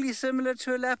 vaguely similar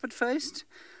to a lappet-faced,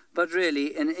 but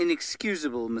really an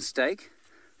inexcusable mistake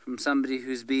from somebody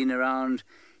who's been around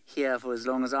here for as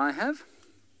long as I have.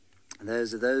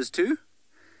 Those are those two.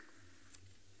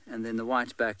 And then the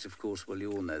white-backed, of course, well,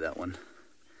 you all know that one.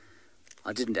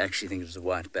 I didn't actually think it was a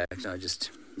white-backed, I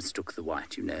just mistook the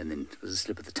white, you know, and then it was a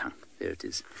slip of the tongue. There it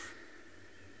is.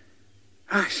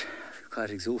 Right, I feel quite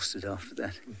exhausted after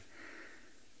that.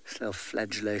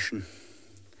 Self-flagellation.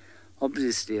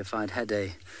 Obviously, if I'd had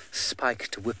a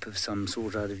spiked whip of some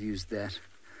sort, I'd have used that.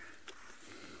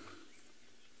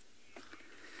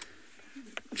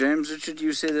 James Richard,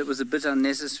 you said it was a bit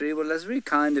unnecessary. Well, that's very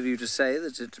kind of you to say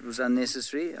that it was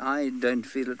unnecessary. I don't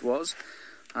feel it was.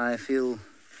 I feel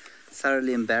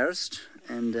thoroughly embarrassed,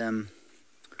 and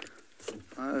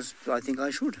I think I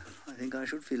should. I think I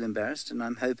should feel embarrassed, and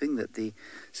I'm hoping that the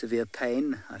severe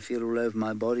pain I feel all over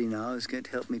my body now is going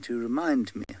to help me to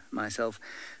remind myself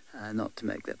not to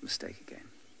make that mistake again.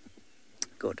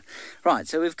 Good. Right,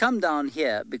 so we've come down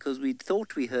here because we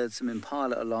thought we heard some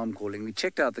impala alarm calling. We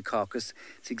checked out the carcass.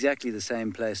 It's exactly the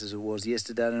same place as it was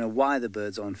yesterday. I don't know why the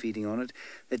birds aren't feeding on it.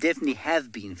 They definitely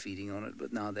have been feeding on it,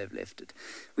 but now they've left it.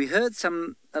 We heard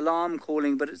some alarm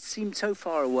calling, but it seemed so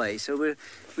far away. So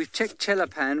we've checked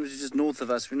Chelapan, which is just north of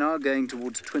us. We're now going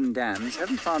towards Twin Dams.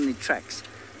 Haven't found any tracks,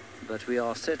 but we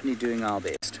are certainly doing our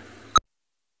best.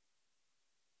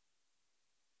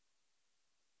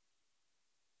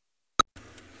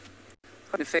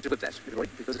 Quite an effective with that,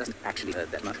 because it doesn't actually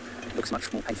hurt that much. It looks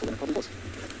much more painful than it probably was.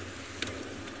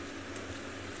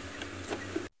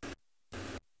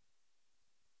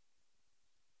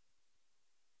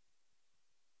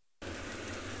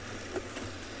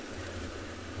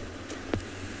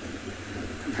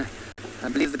 I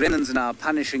believe the gremlins are now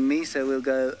punishing me, so we'll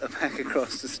go back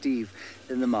across to Steve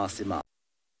in the Maasai Mara.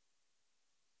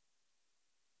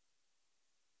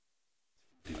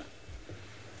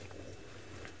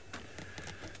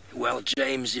 Well,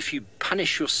 James, if you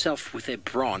punish yourself with a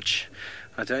branch,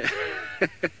 I don't...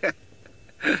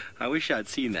 I wish I'd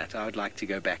seen that. I would like to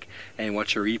go back and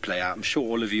watch a replay. I'm sure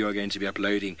all of you are going to be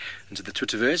uploading into the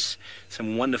Twitterverse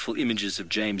some wonderful images of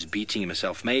James beating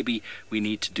himself. Maybe we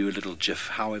need to do a little GIF,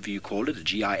 however you call it, a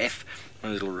GIF, a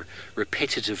little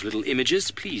repetitive little images.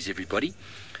 Please, everybody,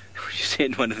 would you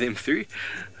send one of them through?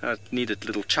 I need a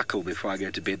little chuckle before I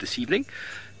go to bed this evening.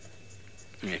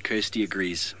 Yeah, Kirsty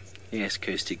agrees. Yes,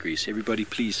 Kirsty agrees. Everybody,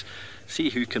 please see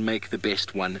who can make the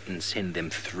best one and send them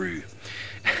through.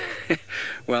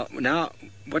 Well, now,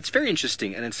 what's very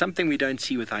interesting, and it's something we don't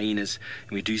see with hyenas,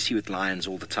 and we do see with lions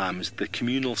all the time, is the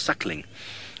communal suckling.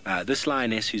 This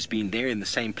lioness who's been there in the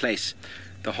same place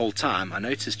the whole time, I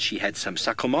noticed she had some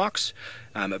suckle marks,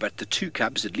 but the 2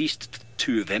 cubs, at least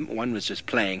 2 of them, one was just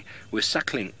playing, were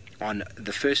suckling on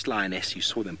the first lioness you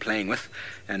saw them playing with,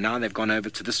 and now they've gone over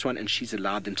to this one and she's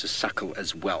allowed them to suckle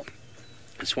as well.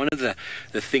 It's one of the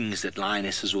things that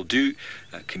lionesses will do,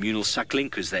 communal suckling,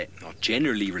 because they're not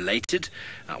generally related.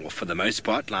 Well, for the most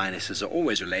part, lionesses are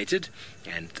always related,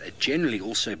 and generally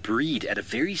also breed at a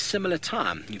very similar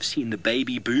time. You've seen the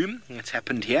baby boom that's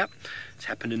happened here. It's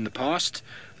happened in the past.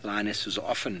 Lionesses are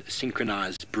often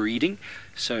synchronized breeding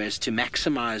so as to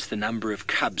maximize the number of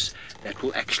cubs that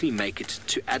will actually make it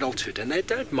to adulthood. And they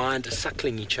don't mind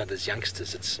suckling each other's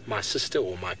youngsters. It's my sister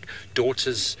or my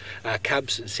daughter's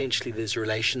cubs. Essentially, there's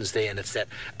relations there, and it's that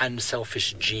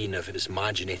unselfish gene of it is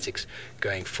my genetics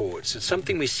going forward. So it's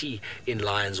something we see in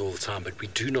lions all the time, but we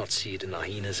do not see it in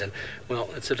hyenas. And,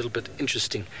 well, it's a little bit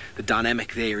interesting, the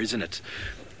dynamic there, isn't it?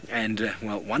 And,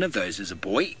 well, one of those is a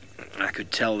boy. I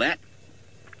could tell that.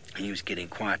 He was getting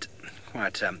quite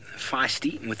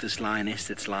feisty with this lioness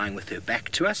that's lying with her back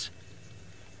to us.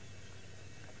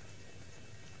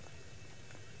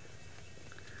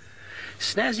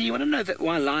 Snazzy, you want to know that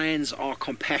why lions are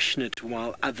compassionate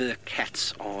while other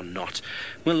cats are not?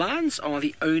 Well, lions are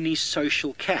the only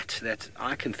social cat that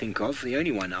I can think of, the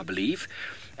only one, I believe,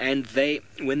 And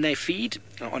when they feed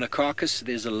on a carcass,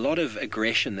 there's a lot of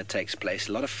aggression that takes place,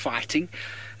 a lot of fighting.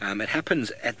 It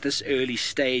happens at this early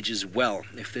stage as well.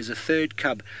 If there's a third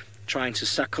cub trying to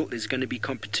suckle, there's going to be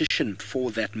competition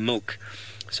for that milk.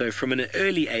 So from an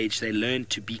early age, they learn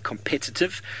to be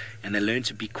competitive, and they learn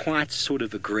to be quite sort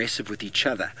of aggressive with each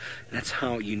other. And that's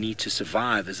how you need to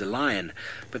survive as a lion.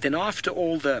 But then after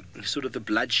all the sort of the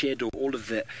bloodshed, or all of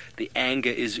the anger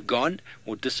is gone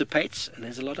or dissipates, and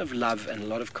there's a lot of love and a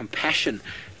lot of compassion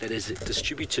that is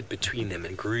distributed between them,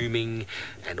 and grooming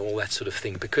and all that sort of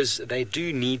thing, because they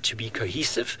do need to be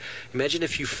cohesive. Imagine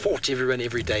if you fought everyone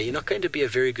every day. You're not going to be a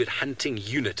very good hunting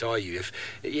unit, are you? If,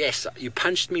 yes, you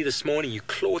punched me this morning, you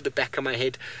clawed the back of my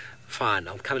head, fine,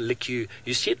 I'll come and lick you.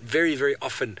 You see it very, very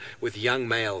often with young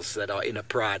males that are in a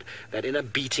pride, that end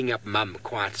up beating up mum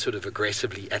quite sort of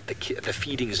aggressively at the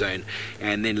feeding zone,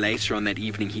 and then later on that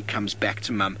evening he comes back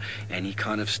to mum and he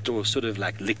kind of sort of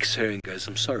like licks her and goes,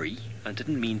 "I'm sorry, I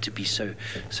didn't mean to be so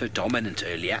dominant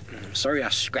earlier. I'm sorry I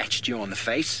scratched you on the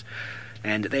face."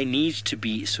 And they need to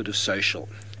be sort of social.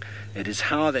 It is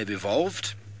how they've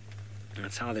evolved.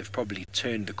 That's how they've probably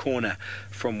turned the corner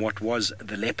from what was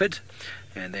the leopard,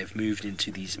 and they've moved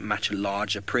into these much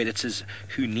larger predators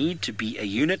who need to be a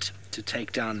unit to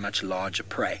take down much larger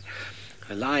prey.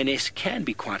 A lioness can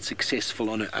be quite successful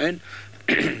on her own,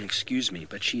 excuse me,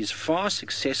 but she is far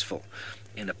successful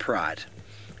in a pride,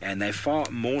 and they're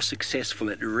far more successful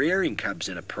at rearing cubs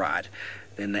in a pride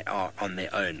than they are on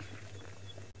their own.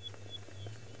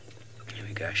 Here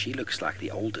we go. She looks like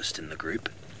the oldest in the group.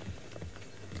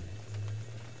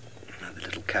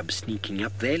 Little cub sneaking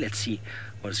up there. Let's see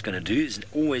what it's going to do. It's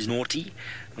always naughty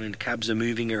when cubs are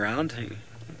moving around. I'm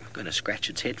going to scratch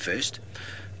its head first.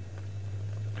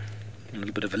 A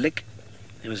little bit of a lick.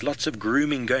 There was lots of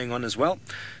grooming going on as well.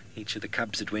 Each of the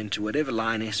cubs that went to whatever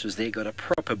lioness was there got a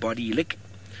proper body lick.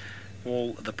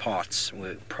 All the parts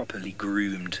were properly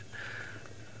groomed.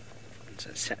 So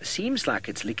it seems like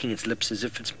it's licking its lips as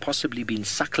if it's possibly been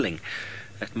suckling.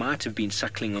 That might have been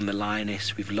suckling on the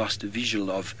lioness we've lost a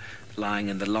visual of lying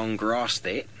in the long grass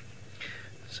there.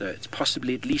 So it's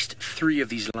possibly at least 3 of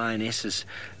these lionesses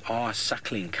are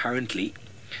suckling currently.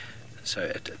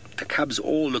 So the cubs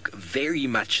all look very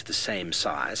much the same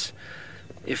size.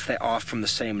 If they are from the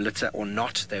same litter or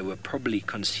not, they were probably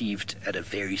conceived at a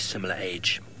very similar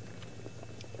age.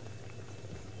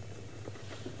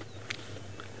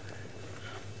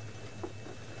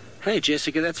 Hey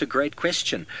Jessica, that's a great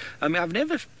question. I mean, I've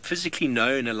never physically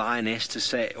known a lioness to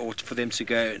say, or for them to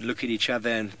go and look at each other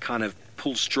and kind of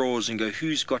pull straws and go,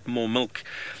 who's got more milk?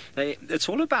 It's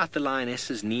all about the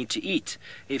lioness's need to eat.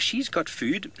 If she's got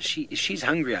food, if she's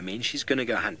hungry, she's going to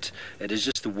go hunt. It is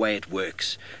just the way it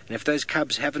works. And if those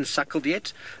cubs haven't suckled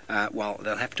yet, well,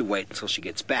 they'll have to wait until she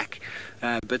gets back.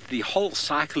 But the whole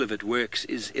cycle of it works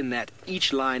is in that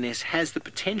each lioness has the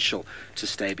potential to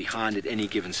stay behind at any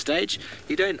given stage.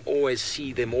 You don't always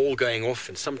see them all going off,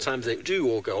 and sometimes they do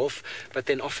all go off, but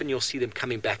then often you'll see them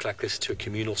coming back like this to a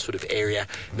communal sort of area.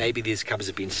 Maybe these cubs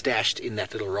have been stashed in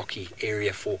that little rocky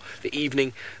area for the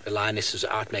evening. The lionesses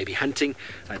are out maybe hunting.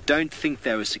 I don't think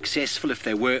they were successful. If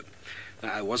they were,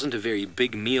 it wasn't a very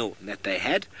big meal that they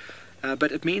had.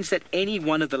 But it means that any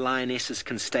one of the lionesses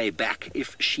can stay back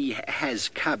if she has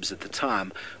cubs at the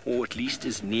time, or at least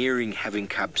is nearing having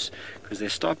cubs, because they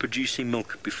start producing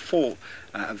milk before,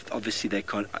 obviously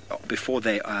before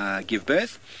they give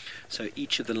birth. So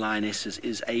each of the lionesses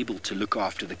is able to look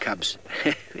after the cubs.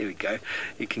 There we go.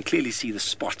 You can clearly see the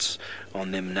spots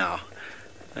on them now.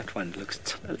 That one looks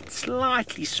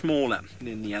slightly smaller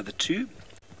than the other two,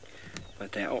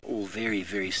 but they are all very,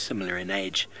 very similar in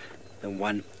age. The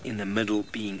one in the middle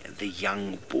being the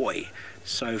young boy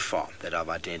so far that I've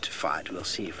identified. We'll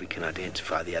see if we can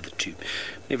identify the other two.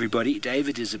 Everybody,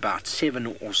 David is about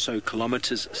 7 or so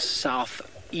kilometers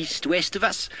southeast-west of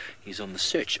us. He's on the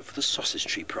search for the sausage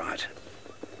tree pride.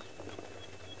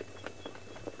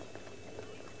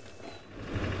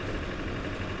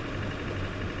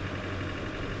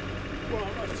 Well,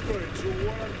 that's good. So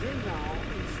what I'm doing now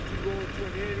is to go to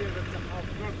an area that I have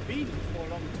not been for a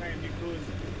long time, because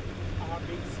I have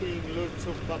been seeing lots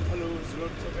of buffaloes,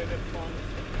 lots of elephants,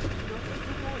 lots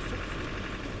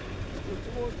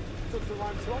of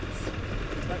antelopes,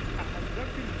 but I have not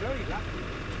been very lucky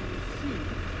to see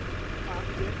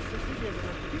the Sicilian, and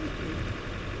I'm thinking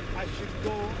I should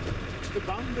go to the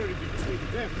boundary between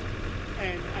them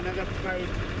and another pride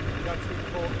that we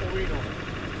call Owino.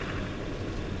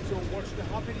 So what's the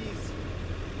happen is,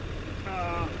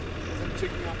 as I'm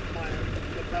checking up my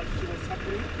laptop, see what's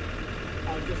happening,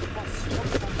 I'll just pass some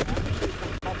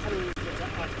buffaloes that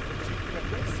are at a particular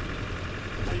place.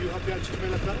 Are you happy I'll check my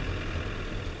laptop?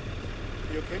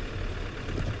 You okay?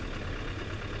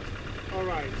 All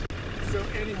right. So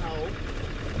anyhow,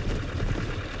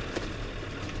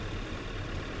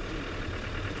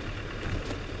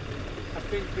 I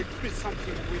think there could be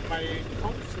something with my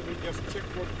account, so we just check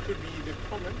what could be the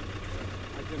problem.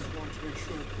 I just want to make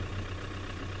sure.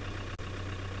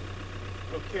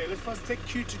 Okay, let's first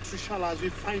take you to Trishula as we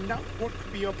find out what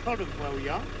could be your problem where we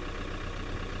are.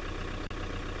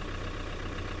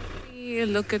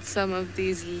 Look at some of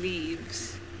these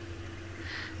leaves.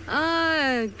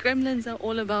 Gremlins are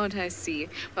all about, I see.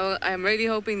 Well, I'm really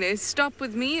hoping they stop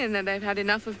with me and that I've had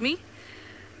enough of me.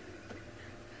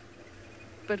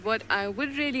 But what I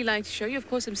would really like to show you, of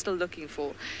course, I'm still looking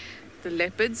for the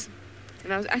leopards.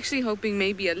 And I was actually hoping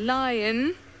maybe a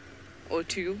lion or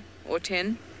 2 or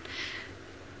 10.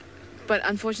 But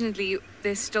unfortunately,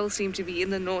 they still seem to be in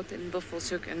the north in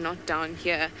Buffelshoek and not down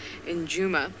here in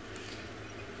Djuma.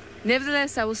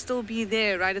 Nevertheless, I will still be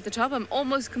there right at the top. I'm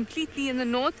almost completely in the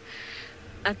north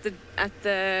at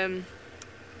the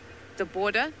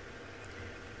border.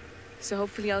 So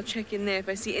hopefully I'll check in there. If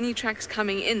I see any tracks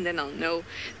coming in, then I'll know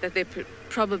that they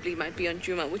probably might be on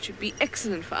Djuma, which would be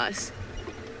excellent for us.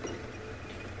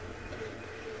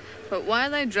 But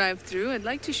while I drive through, I'd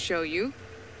like to show you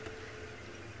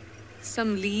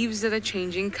some leaves that are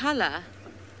changing color.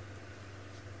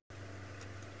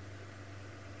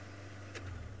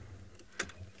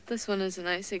 This one is a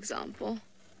nice example.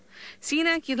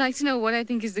 Seenak, you'd like to know what I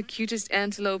think is the cutest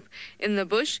antelope in the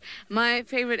bush? My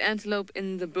favorite antelope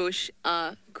in the bush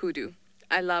are kudu.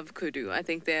 I love kudu. I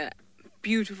think they're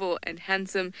beautiful and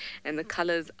handsome, and the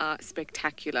colors are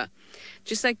spectacular.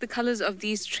 Just like the colors of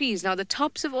these trees. Now, the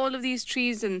tops of all of these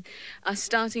trees are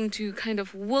starting to kind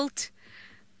of wilt,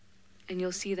 and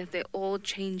you'll see that they're all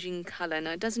changing color.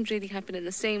 Now, it doesn't really happen in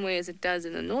the same way as it does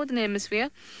in the northern hemisphere,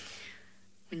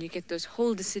 when you get those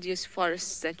whole deciduous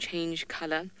forests that change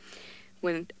color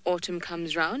when autumn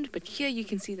comes round. But here you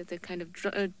can see that they're kind of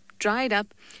dried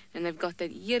up, and they've got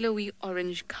that yellowy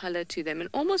orange color to them. And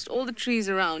almost all the trees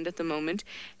around at the moment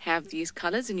have these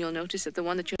colors, and you'll notice that the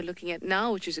one that you're looking at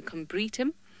now, which is a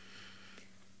combretum,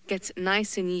 gets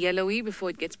nice and yellowy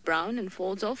before it gets brown and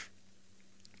falls off.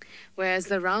 Whereas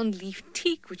the round leaf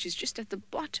teak, which is just at the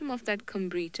bottom of that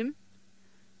combretum,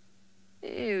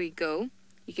 there we go.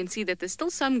 You can see that there's still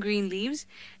some green leaves,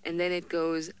 and then it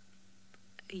goes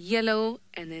yellow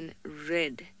and then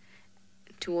red.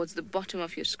 Towards the bottom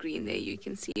of your screen there, you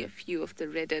can see a few of the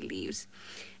redder leaves.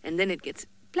 And then it gets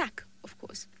black, of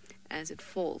course, as it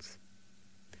falls.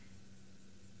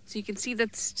 So you can see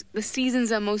that the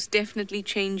seasons are most definitely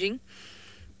changing.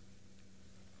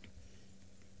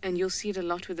 And you'll see it a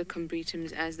lot with the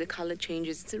combretums as the color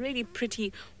changes. It's a really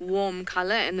pretty warm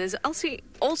color, and there's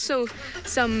also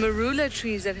some marula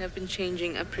trees that have been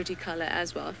changing a pretty color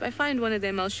as well. If I find one of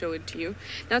them, I'll show it to you.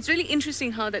 Now, it's really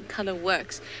interesting how that color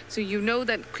works. So you know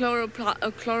that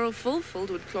chlorophyll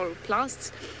filled with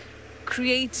chloroplasts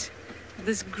create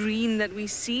this green that we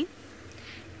see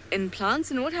in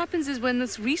plants. And what happens is when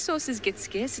this resources get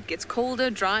scarce, it gets colder,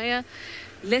 drier,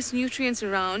 less nutrients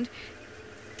around,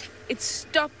 it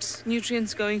stops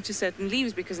nutrients going to certain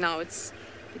leaves because now it's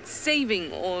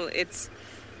saving all its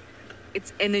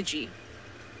energy.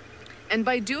 And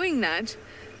by doing that,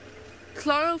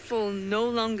 chlorophyll no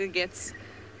longer gets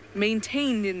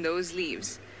maintained in those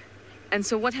leaves. And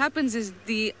so what happens is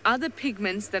the other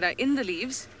pigments that are in the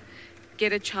leaves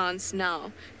get a chance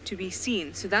now to be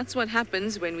seen. So that's what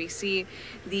happens when we see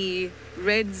the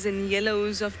reds and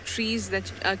yellows of trees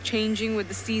that are changing with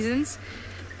the seasons.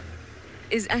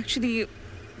 Is actually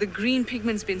the green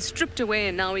pigment's been stripped away,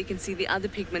 and now we can see the other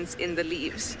pigments in the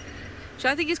leaves. So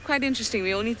I think it's quite interesting.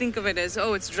 We only think of it as,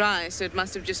 oh, it's dry, so it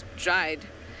must have just dried,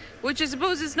 which I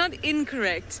suppose is not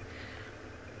incorrect,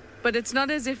 but it's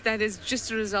not as if that is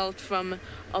just a result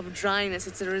of dryness.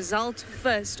 It's a result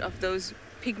first of those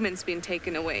pigments being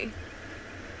taken away.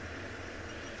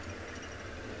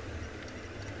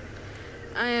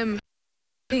 I am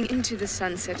heading into the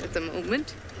sunset at the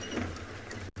moment.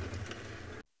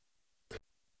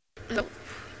 Oh,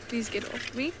 please get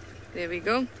off me. There we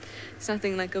go. It's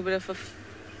nothing like a bit of a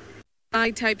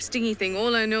fly-type stingy thing.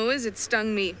 All I know is it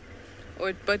stung me, or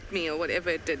it bit me, or whatever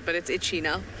it did, but it's itchy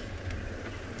now.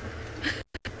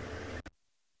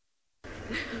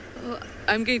 Oh,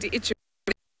 I'm going to itch you.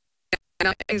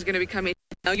 Now things going to become itchy.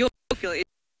 Now you'll feel itchy.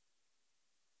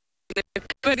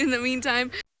 But in the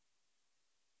meantime,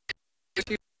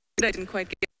 I didn't quite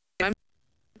get it.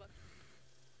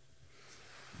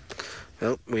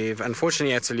 Well, we've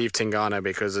unfortunately had to leave Tingana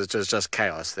because it's just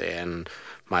chaos there, and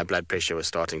my blood pressure was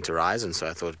starting to rise, and so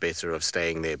I thought better of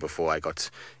staying there before I got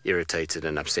irritated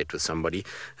and upset with somebody.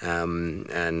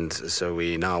 And so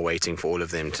we're now waiting for all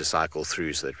of them to cycle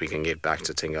through so that we can get back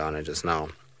to Tingana just now.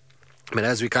 But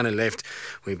as we kind of left,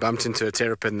 we bumped into a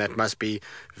terrapin that must be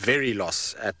very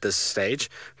lost at this stage,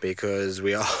 because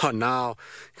we are now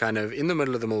kind of in the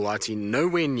middle of the Mulwati,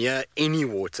 nowhere near any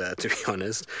water, to be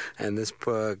honest. And this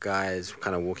poor guy is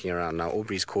kind of walking around now.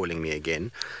 Aubrey's calling me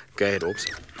again. Go ahead, Aubs.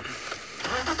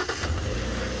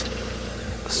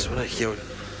 That's what I hear.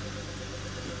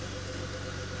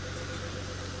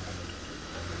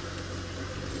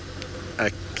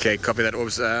 Okay, copy that,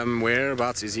 Aubs.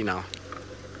 Whereabouts is he now?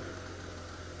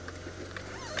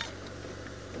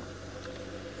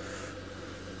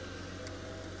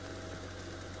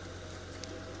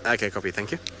 Okay, copy,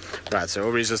 thank you. Right, so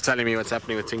Aubrey's just telling me what's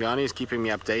happening with Tingana. He's keeping me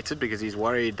updated because he's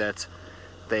worried that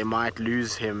they might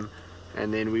lose him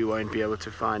and then we won't be able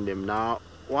to find him. Now,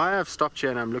 why I've stopped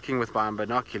here and I'm looking with my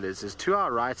binoculars is to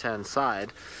our right-hand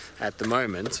side at the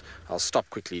moment. I'll stop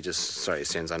quickly, just, sorry,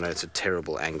 Sens, I know it's a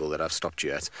terrible angle that I've stopped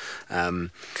you at.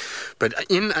 But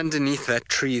in underneath that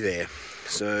tree there,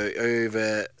 so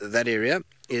over that area,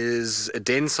 is a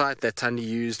den site that Thandi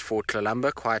used for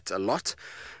Tlalamba quite a lot.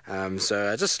 So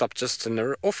I just stopped just in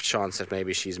the off chance that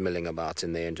maybe she's milling about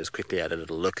in there and just quickly had a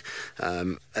little look.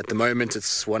 At the moment,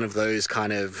 it's one of those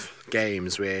kind of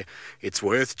games where it's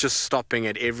worth just stopping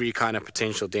at every kind of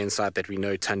potential den site that we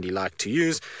know Thandi like to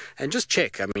use and just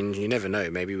check. I mean, you never know.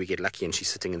 Maybe we get lucky and she's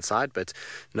sitting inside, but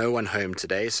no one home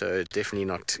today, so definitely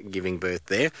not giving birth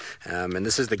there. And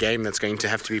this is the game that's going to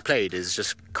have to be played, is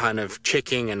just kind of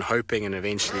checking and hoping, and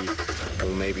eventually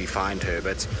we'll maybe find her.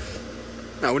 But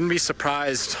I wouldn't be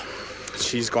surprised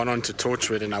she's gone on to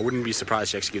Torchwood, and I wouldn't be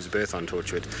surprised she actually gives birth on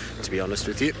Torchwood, to be honest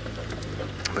with you.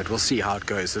 But we'll see how it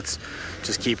goes. Let's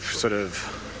just keep sort of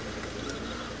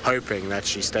hoping that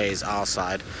she stays our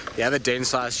side. The other den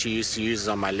size she used to use is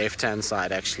on my left-hand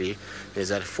side, actually. There's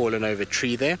that fallen over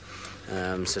tree there.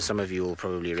 So some of you will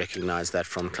probably recognize that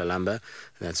from Tlalamba.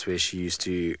 That's where she used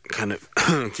to kind of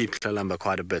keep Tlalamba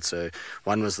quite a bit. So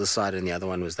one was this side and the other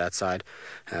one was that side.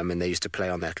 And they used to play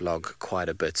on that log quite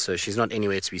a bit. So she's not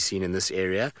anywhere to be seen in this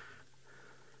area.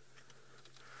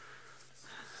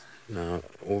 Now,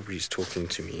 Aubrey's talking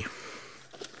to me.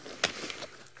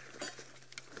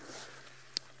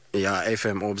 Yeah,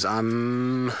 FM Orbs.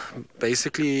 I'm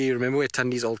basically, remember where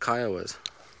Thandi's old kaya was?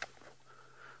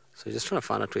 So just trying to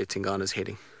find out where Tingana's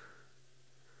heading.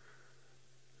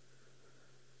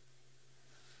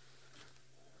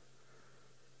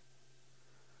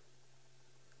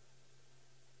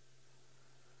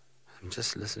 I'm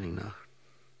just listening now.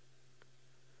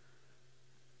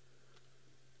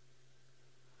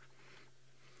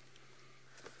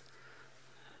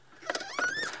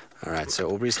 Alright, so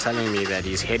Aubrey's telling me that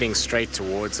he's heading straight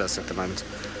towards us at the moment.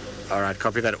 Alright,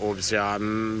 copy that, Orbs. Yeah,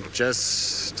 I'm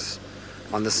just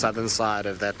on the southern side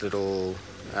of that little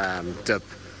dip,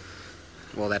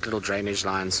 well, that little drainage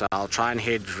line. So I'll try and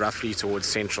head roughly towards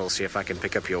central, see if I can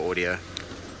pick up your audio.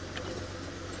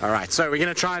 Alright, so we're going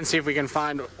to try and see if we can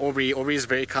find Aubrey. Aubrey is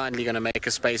very kindly going to make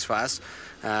a space for us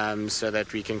so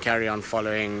that we can carry on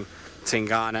following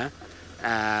Tingana.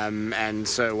 And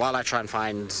so while I try and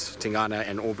find Tingana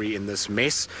and Aubrey in this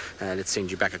mess, let's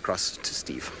send you back across to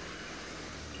Steve.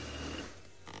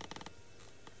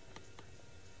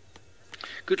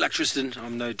 Good luck, Tristan.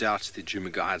 I'm no doubt the Djuma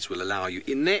guides will allow you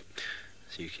in there,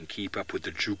 so you can keep up with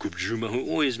the Duke of Djuma, who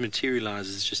always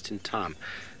materializes just in time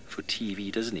for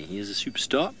TV, doesn't he? He is a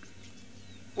superstar.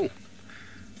 Oh,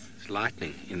 there's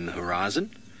lightning in the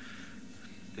horizon.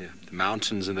 Yeah, the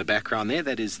mountains in the background there,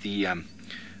 that is the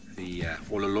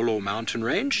Olololo mountain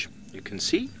range, you can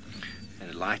see.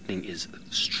 And the lightning is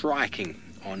striking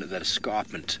on that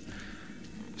escarpment.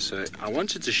 So I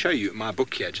wanted to show you my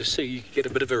book here, just so you get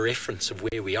a bit of a reference of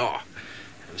where we are.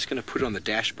 I'm just going to put it on the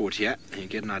dashboard here, and you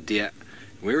get an idea.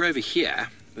 We're over here.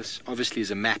 This obviously is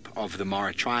a map of the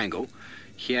Mara Triangle.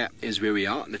 Here is where we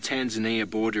are. The Tanzania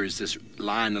border is this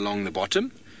line along the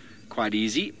bottom. Quite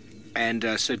easy. And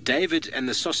so David and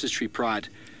the Sausage Tree Pride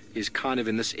is kind of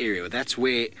in this area. That's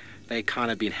where they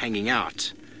kind of been hanging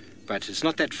out. But it's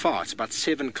not that far. It's about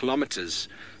 7 kilometers.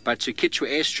 But to Kitchwa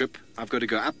airstrip, I've got to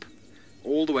go up,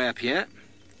 all the way up here.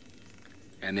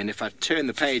 And then if I turn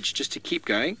the page just to keep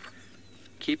going,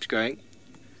 keeps going.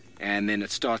 And then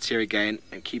it starts here again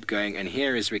and keep going. And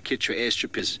here is where Kitchwa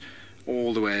airstrip is,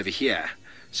 all the way over here.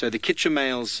 So the Kitchwa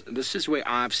males, this is where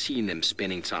I've seen them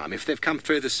spending time. If they've come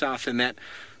further south than that,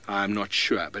 I'm not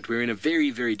sure. But we're in a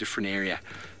very, very different area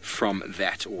from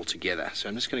that altogether. So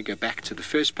I'm just going to go back to the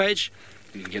first page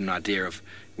You can get an idea of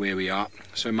where we are.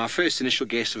 So my first initial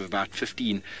guess of about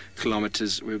 15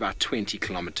 kilometers, we're about 20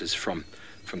 kilometers from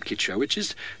Kitcho, which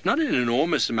is not an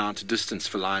enormous amount of distance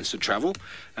for lions to travel,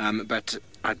 but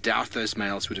I doubt those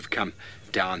males would have come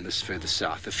down this further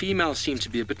south. The females seem to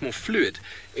be a bit more fluid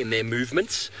in their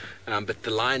movements, but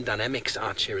the lion dynamics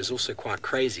out here is also quite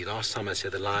crazy. Last time I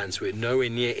said the lions were nowhere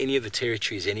near any of the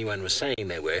territories anyone was saying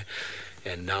they were,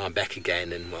 and now I'm back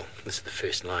again, and well, this is the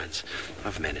first lions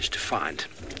I've managed to find,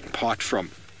 apart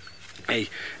from a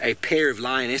pair of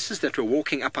lionesses that were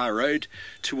walking up our road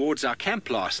towards our camp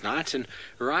last night, and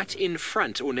right in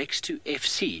front or next to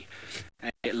FC,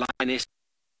 a lioness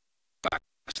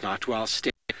last night while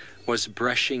Steph was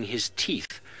brushing his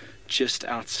teeth just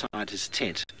outside his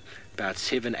tent. About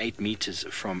 7-8 meters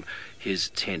from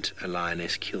his tent, a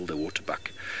lioness killed a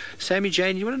waterbuck. Sammy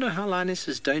Jane, you want to know how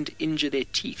lionesses don't injure their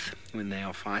teeth when they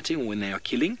are fighting or when they are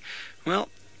killing? Well,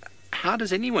 how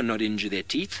does anyone not injure their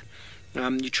teeth?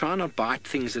 You try not bite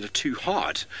things that are too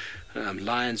hard.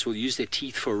 Lions will use their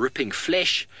teeth for ripping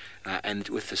flesh, and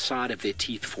with the side of their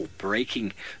teeth for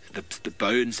breaking the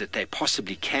bones that they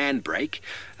possibly can break.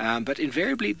 But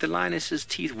invariably, the lioness's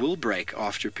teeth will break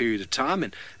after a period of time,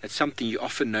 and that's something you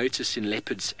often notice in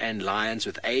leopards and lions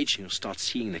with age. You'll start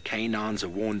seeing the canines are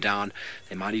worn down.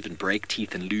 They might even break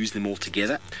teeth and lose them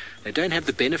altogether. They don't have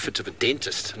the benefit of a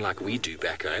dentist like we do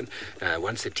back home.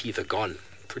 Once their teeth are gone,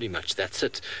 pretty much that's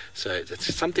it. So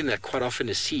that's something that quite often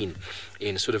is seen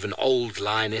in sort of an old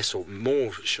lioness, or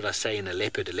more, should I say, in a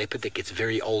leopard that gets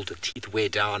very old, the teeth wear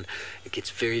down, it gets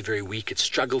very, very weak, it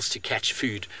struggles to catch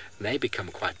food, and they become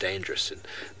quite dangerous. And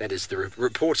that is the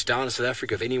reports down in South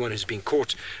Africa of anyone who's been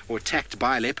caught or attacked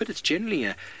by a leopard. It's generally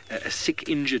a sick,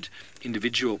 injured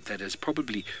individual that has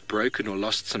probably broken or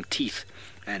lost some teeth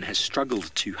and has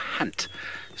struggled to hunt.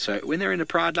 So when they're in a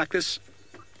pride like this,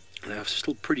 they're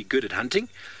still pretty good at hunting,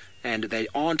 and they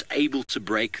aren't able to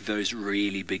break those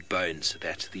really big bones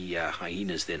that the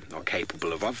hyenas then are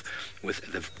capable of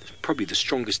with probably the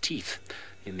strongest teeth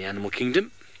in the animal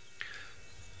kingdom.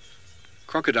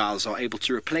 Crocodiles are able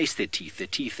to replace their teeth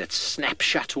that snap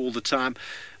shut all the time.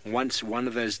 Once one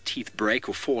of those teeth break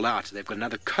or fall out, they've got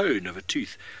another cone of a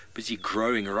tooth busy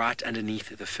growing right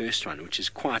underneath the first one, which is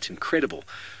quite incredible.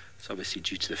 It's obviously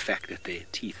due to the fact that their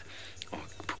teeth are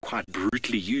quite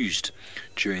brutally used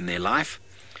during their life.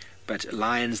 But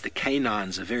lions, the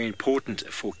canines, are very important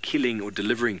for killing or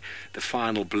delivering the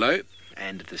final blow,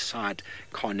 and the side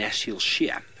carnassial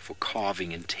shear for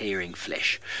carving and tearing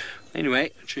flesh.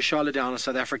 Anyway, Trishala down in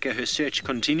South Africa, her search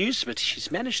continues, but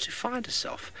she's managed to find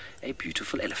herself a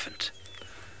beautiful elephant.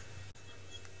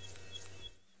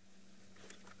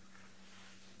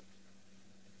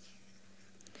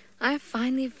 I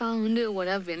finally found what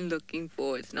I've been looking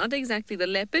for. It's not exactly the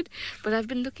leopard, but I've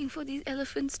been looking for these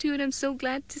elephants too, and I'm so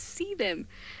glad to see them.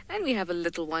 And we have a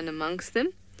little one amongst them.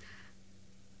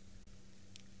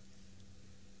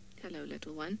 Hello,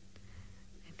 little one.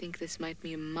 I think this might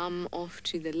be a mum off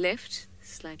to the left,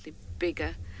 slightly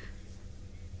bigger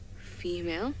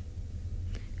female.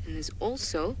 And there's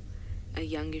also a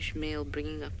youngish male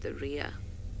bringing up the rear.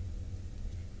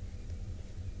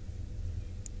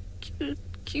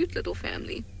 Cute little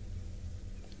family.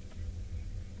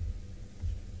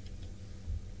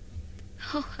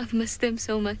 Oh, I've missed them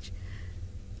so much.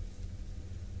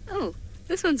 Oh,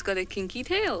 this one's got a kinky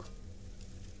tail.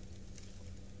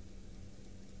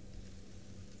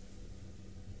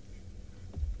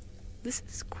 This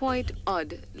is quite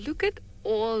odd. Look at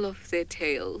all of their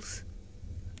tails.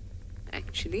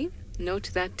 Actually,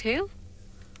 note that tail.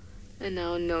 And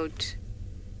now note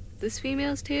this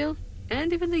female's tail.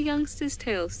 And even the youngster's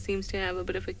tail seems to have a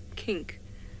bit of a kink.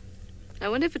 I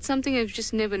wonder if it's something I've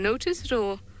just never noticed,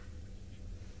 or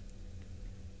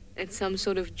it's some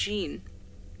sort of gene.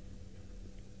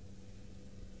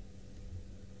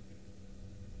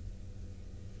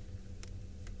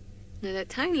 Now that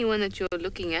tiny one that you're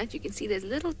looking at, you can see there's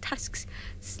little tusks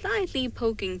slightly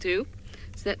poking through.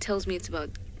 So that tells me it's about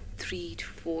 3 to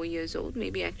 4 years old,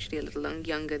 maybe actually a little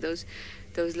younger. Those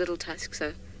little tusks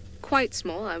are quite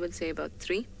small, I would say about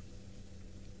 3.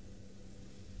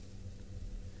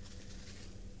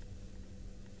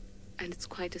 And it's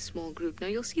quite a small group. Now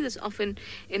you'll see this often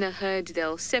in a herd.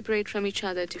 They'll separate from each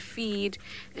other to feed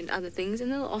and other things,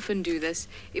 and they'll often do this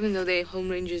even though their home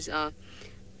ranges are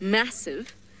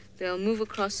massive. They'll move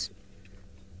across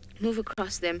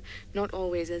them, not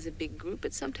always as a big group,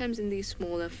 but sometimes in these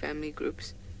smaller family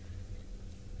groups.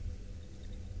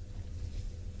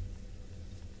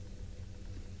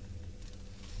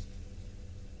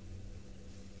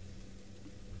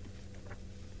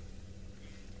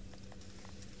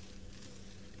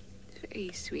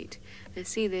 Very sweet. I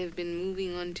see they've been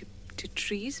moving on to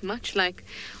trees, much like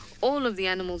all of the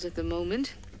animals at the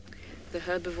moment. The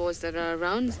herbivores that are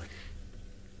around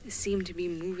seem to be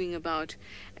moving about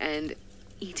and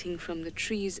eating from the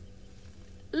trees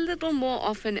a little more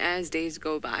often as days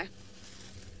go by.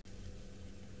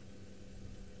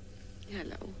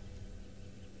 Hello.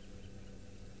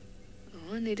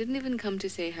 Oh, and they didn't even come to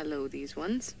say hello, these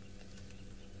ones.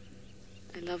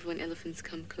 I love when elephants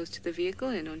come close to the vehicle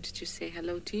and don't just say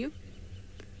hello to you.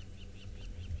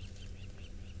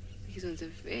 These ones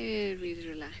are very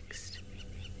relaxed.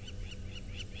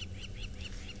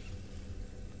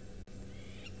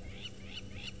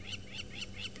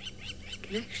 I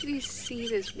can actually see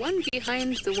there's one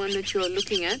behind the one that you're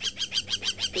looking at.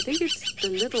 I think it's the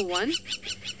little one.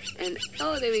 And,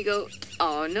 oh, there we go.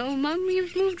 Oh, no, Mum,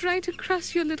 you've moved right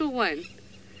across your little one.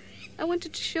 I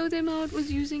wanted to show them how it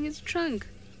was using its trunk.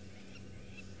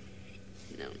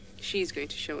 No, she's going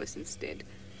to show us instead.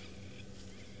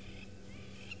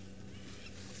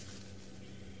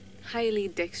 Highly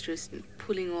dexterous in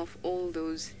pulling off all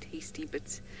those tasty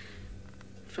bits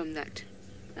from that.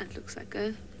 That looks like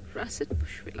a russet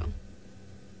bush willow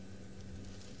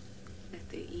that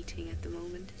they're eating at the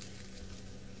moment.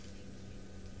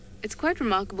 It's quite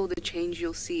remarkable the change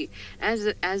you'll see as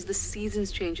the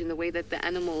seasons change, in the way that the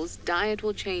animals' diet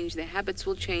will change, their habits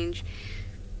will change.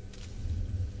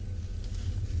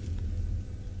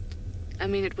 I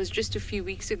mean, it was just a few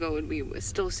weeks ago and we were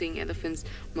still seeing elephants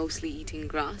mostly eating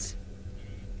grass.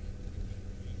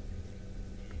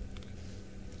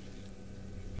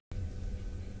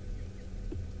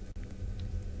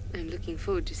 I'm looking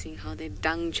forward to seeing how their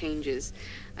dung changes.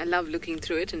 I love looking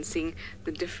through it and seeing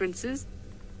the differences.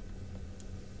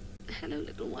 Hello,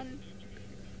 little one.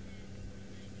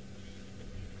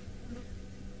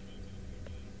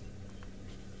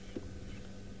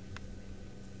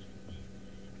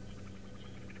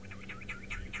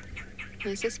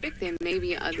 I suspect there may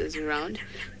be others around,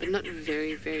 but not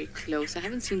very, very close. I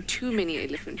haven't seen too many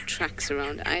elephant tracks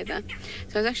around either.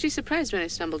 So I was actually surprised when I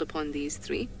stumbled upon these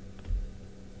three.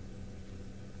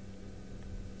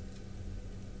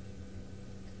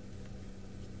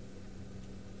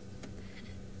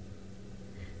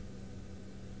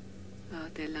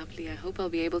 They're lovely. I hope I'll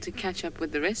be able to catch up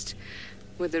with the rest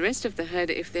of the herd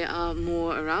if there are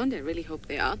more around. I really hope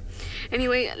there are.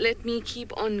 Anyway, let me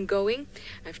keep on going.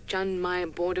 I've done my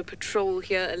border patrol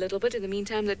here a little bit. In the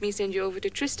meantime, let me send you over to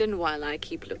Tristan while I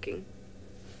keep looking.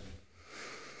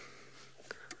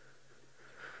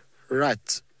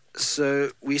 Right.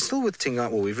 So we're still with Tingana.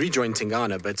 Well, we've rejoined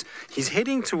Tingana, but he's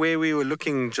heading to where we were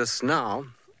looking just now.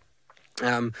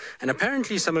 And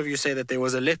apparently some of you say that there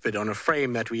was a leopard on a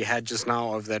frame that we had just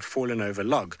now of that fallen over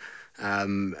log.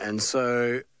 And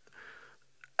so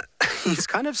he's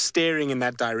kind of staring in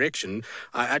that direction.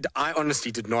 I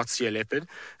honestly did not see a leopard,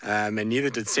 and neither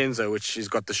did Senzo, which has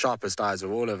got the sharpest eyes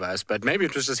of all of us. But maybe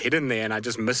it was just hidden there and I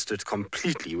just missed it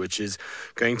completely, which is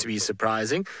going to be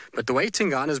surprising. But the way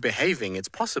Tingana's behaving, it's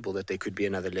possible that there could be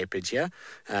another leopard here,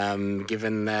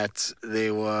 given that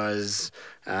there was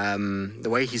the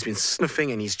way he's been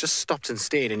sniffing, and he's just stopped and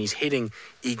stared, and he's heading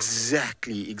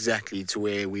exactly to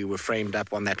where we were framed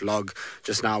up on that log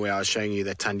just now, where I was showing you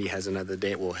that Tundi has another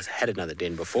den, or has had another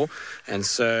den before. And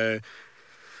so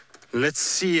let's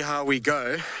see how we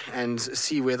go and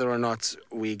see whether or not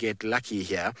we get lucky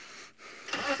here.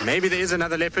 Maybe there is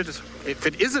another leopard. If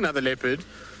it is another leopard,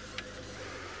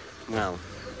 well,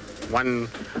 one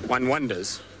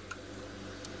wonders,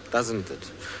 doesn't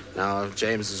it? Now,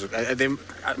 James is... I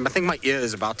think my ear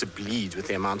is about to bleed with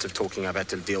the amount of talking I've had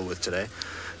to deal with today.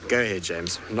 Go ahead,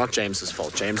 James. Not James's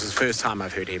fault. James is the first time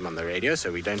I've heard him on the radio,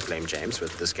 so we don't blame James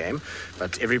with this game.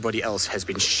 But everybody else has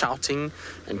been shouting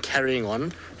and carrying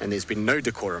on, and there's been no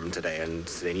decorum today, and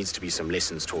there needs to be some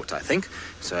lessons taught, I think.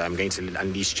 So I'm going to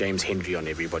unleash James Hendry on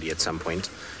everybody at some point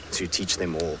to teach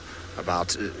them all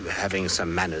about having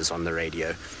some manners on the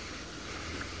radio.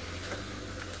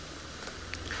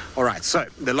 All right, so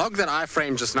the log that I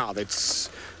framed just now, that's...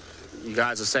 you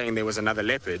guys are saying there was another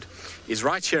leopard, is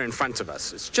right here in front of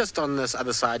us. It's just on this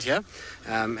other side here.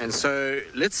 And so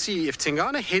let's see if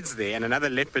Tingana heads there and another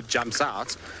leopard jumps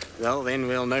out, well, then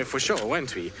we'll know for sure,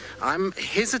 won't we? I'm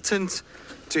hesitant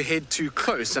to head too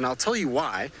close, and I'll tell you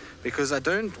why. Because I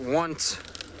don't want...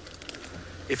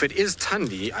 if it is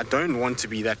Tundi, I don't want to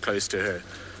be that close to her.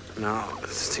 Now,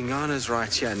 Tingana's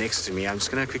right here next to me. I'm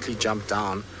just going to quickly jump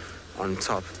down on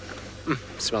top.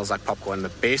 Smells like popcorn. The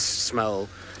best smell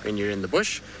when you're in the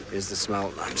bush is the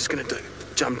smell. I'm just going to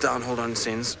jump down. Hold on,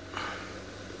 Sens.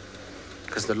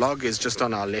 Because the log is just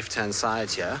on our left-hand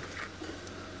side here.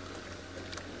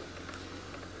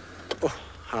 Oh,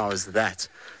 How is that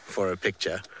for a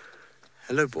picture?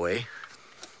 Hello, boy.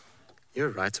 You're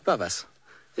right above us.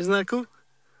 Isn't that cool?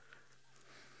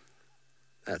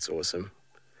 That's awesome.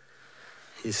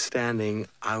 He's standing,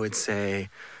 I would say,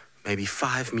 maybe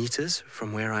 5 meters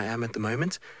from where I am at the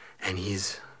moment, and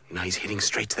he's heading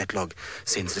straight to that log.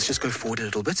 Sense, let's just go forward a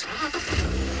little bit.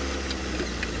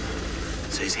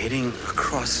 So he's heading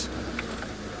across.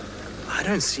 I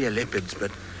don't see a leopard,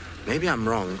 but maybe I'm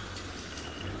wrong.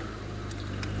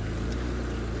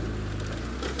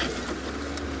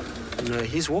 No,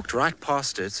 he's walked right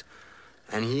past it,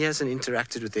 and he hasn't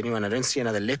interacted with anyone. I don't see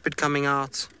another leopard coming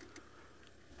out.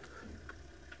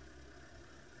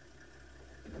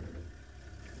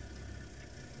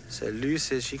 So Lou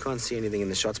says she can't see anything in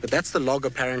the shots, but that's the log.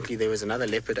 Apparently there was another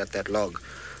leopard at that log.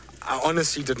 I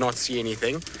honestly did not see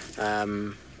anything.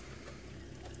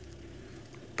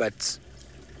 But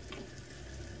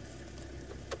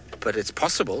it's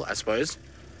possible, I suppose.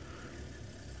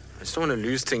 I just don't want to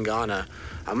lose Tingana.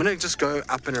 I'm going to just go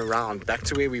up and around, back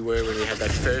to where we were when we had that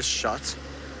first shot.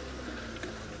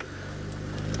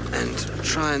 And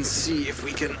try and see if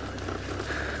we can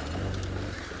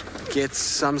get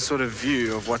some sort of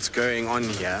view of what's going on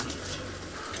here.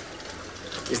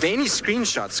 Is there any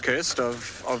screenshots, Kirst,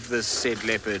 of this said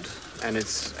leopard? And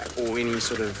it's, or any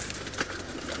sort of...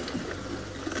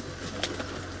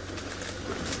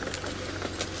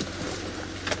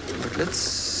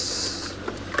 Let's...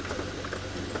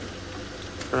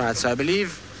 Right, so I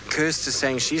believe Kirst is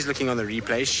saying she's looking on the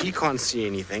replay. She can't see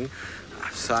anything.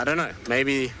 So I don't know,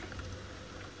 maybe...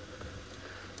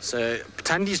 So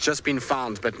Tandi's just been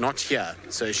found, but not here.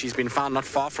 So she's been found not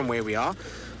far from where we are.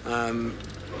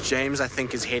 James, I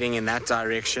think, is heading in that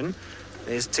direction.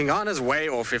 There's Tingana's way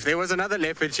off. If there was another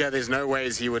leopard here, there's no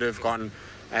ways he would have gone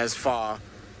as far.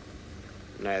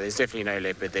 No, there's definitely no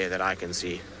leopard there that I can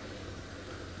see.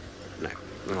 No.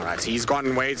 All right, he's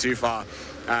gone way too far.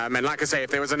 And like I say, if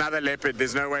there was another leopard,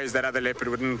 there's no ways that other leopard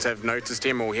wouldn't have noticed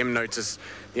him or him notice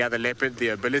the other leopard. The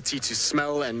ability to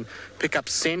smell and pick up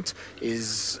scent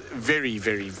is very,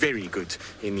 very, very good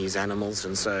in these animals.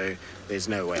 And so there's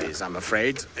no ways, I'm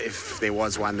afraid, if there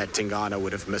was one, that Tingana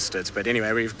would have missed it. But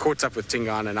anyway, we've caught up with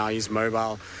Tingana now. He's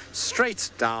mobile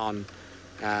straight down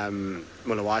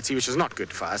Mulawati, which is not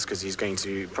good for us because he's going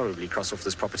to probably cross off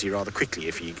this property rather quickly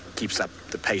if he keeps up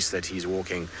the pace that he's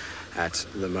walking at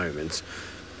the moment.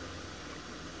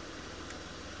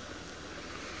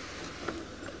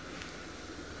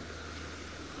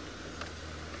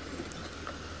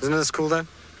 Isn't this cool though?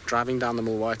 Driving down the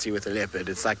Mulawati with a leopard.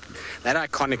 It's like that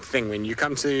iconic thing when you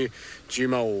come to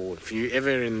Djuma, or if you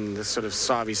ever in the sort of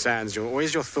Savi Sands,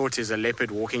 your thought is a leopard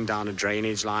walking down a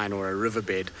drainage line or a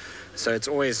riverbed. So it's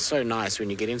always so nice when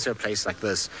you get into a place like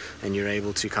this and you're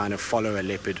able to kind of follow a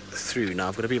leopard through. Now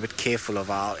I've got to be a bit careful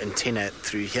of our antenna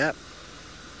through here.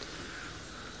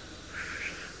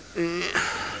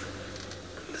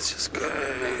 Let's just go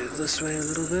this way a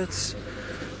little bit.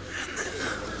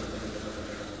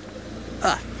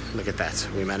 Look at that.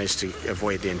 We managed to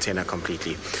avoid the antenna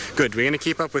completely. Good. We're going to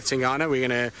keep up with Tingana. We're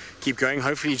going to keep going.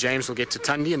 Hopefully James will get to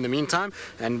Tundi in the meantime.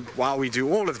 And while we do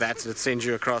all of that, let's send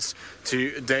you across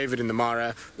to David in the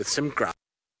Mara with some ground.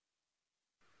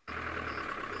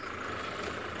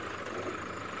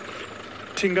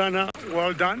 Tingana,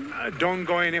 well done. Don't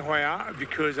go anywhere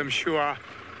because I'm sure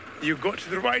you got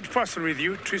the right person with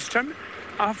you, Tristan.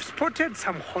 I've spotted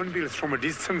some hornbills from a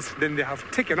distance, then they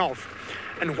have taken off.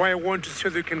 And why I want to see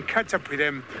whether we can catch up with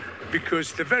them,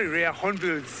 because the very rare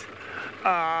hornbills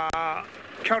are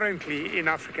currently in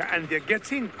Africa and they're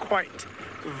getting quite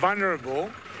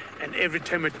vulnerable. And every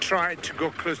time I try to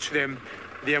go close to them,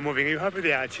 they are moving. Are you happy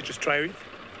there, Archie? Just try it.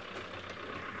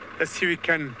 Let's see if we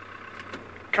can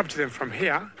capture them from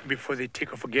here before they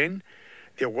take off again.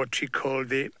 They're what we call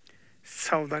the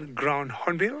southern ground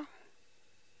hornbill.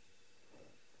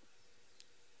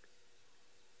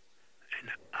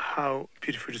 How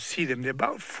beautiful to see them. There are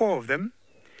about 4 of them,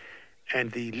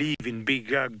 and they live in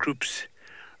big groups.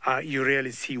 You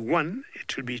rarely see one.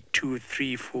 It will be 2,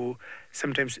 3, 4,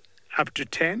 sometimes up to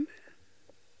 10.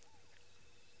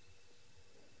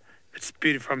 It's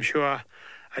beautiful. I'm sure.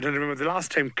 I don't remember the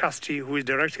last time Casti, who is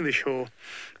directing the show,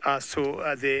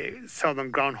 saw the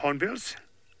southern ground hornbills.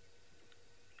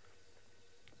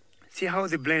 See how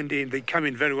they blend in. They come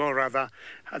in very well, rather.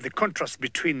 The contrast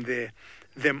between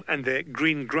them and the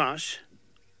green grass.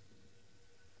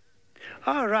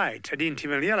 All right, I didn't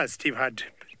even realize Steve had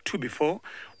 2 before.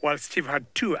 While Steve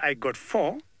had 2, I got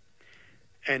 4.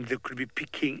 And they could be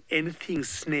picking anything,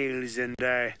 snails and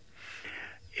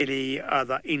any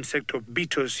other insect or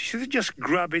beetles. You should just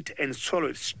grab it and swallow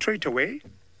it straight away.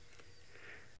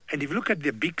 And if you look at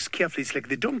their beaks carefully, it's like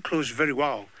they don't close very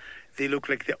well. They look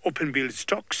like they're open-billed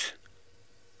stalks,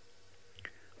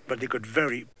 but they got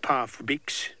very powerful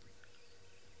beaks.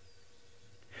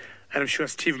 And I'm sure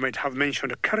Steve might have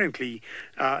mentioned that currently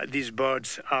these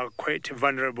birds are quite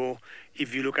vulnerable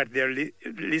if you look at their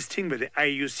listing with the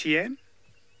IUCN.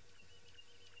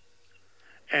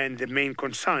 And the main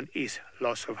concern is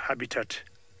loss of habitat.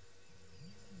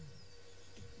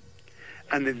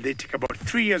 And then they take about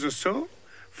 3 years or so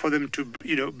for them to,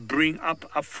 bring up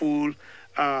a full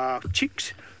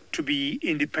chicks to be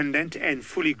independent and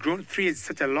fully grown. 3 years is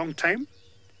such a long time.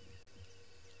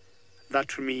 That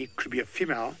to me could be a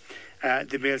female.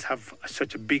 The males have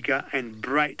such a bigger and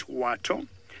bright wattle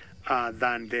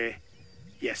than the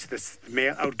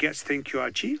male. I would guess. Thank you,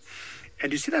 Archie.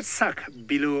 And you see that sac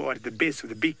below or at the base of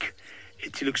the beak?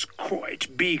 It looks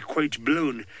quite big, quite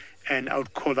blown, and I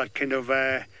would call that kind of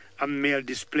a male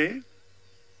display.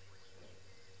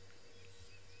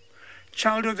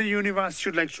 Child of the universe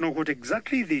should like to know what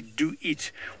exactly they do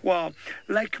eat. Well,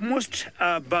 like most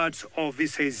birds of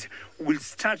this size, we'll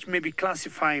start maybe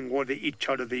classifying what they eat,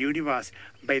 child of the universe,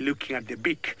 by looking at the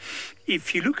beak.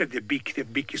 If you look at the beak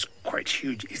is quite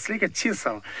huge. It's like a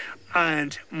chisel.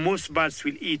 And most birds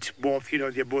will eat both,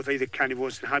 they're both either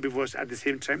carnivores and herbivores at the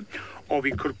same time, or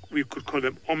we could call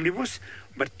them omnivores.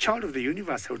 But child of the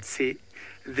universe, I would say,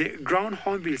 the ground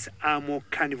hornbills are more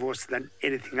carnivores than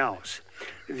anything else.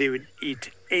 They would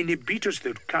eat any beetles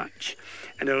they would catch.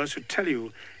 And I'll also tell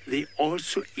you, they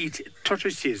also eat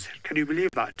tortoises. Can you believe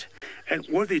that? And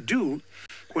what they do,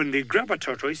 when they grab a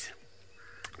tortoise,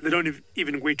 they don't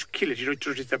even wait to kill it.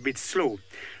 Tortoises are a bit slow.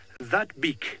 That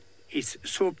beak is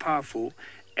so powerful,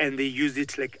 and they use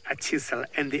it like a chisel,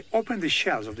 and they open the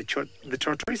shells of the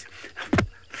tortoise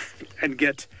and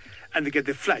they get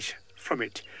the flesh from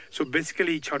it. So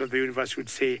basically, child of the universe would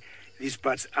say these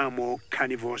birds are more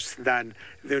carnivores than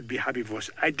they would be herbivores.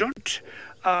 I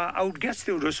would guess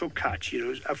they would also catch,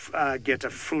 get a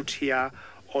fruit here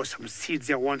or some seeds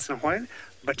here once in a while,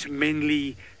 but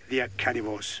mainly they are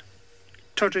carnivores.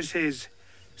 Tortoises,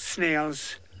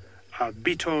 snails,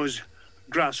 beetles,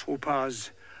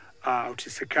 grasshoppers,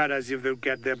 cicadas if they'll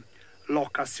get them,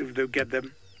 locusts if they'll get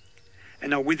them.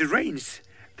 And now with the rains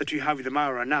that we have in the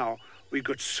Mara now, we've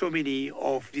got so many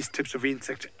of these types of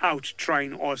insects out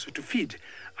trying also to feed.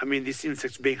 I mean, these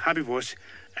insects being herbivores,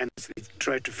 and they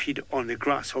try to feed on the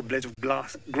grass or blades of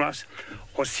grass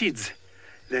or seeds,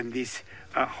 then these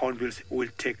hornbills will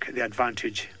take the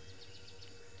advantage.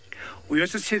 We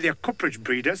also say they are cooperative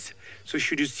breeders. So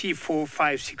should you see 4,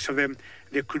 5, 6 of them,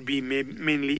 there could be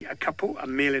mainly a couple, a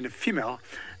male and a female,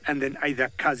 and then either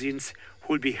cousins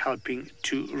who will be helping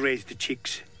to raise the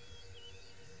chicks.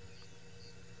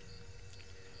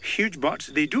 Huge birds.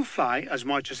 They do fly as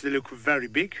much as they look very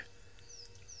big.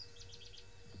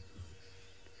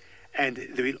 And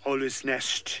they will always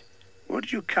nest. What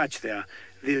do you catch there?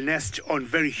 They'll nest on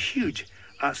very huge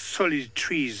solid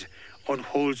trees, on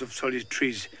holes of solid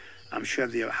trees. I'm sure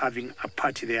they are having a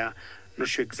party there. Not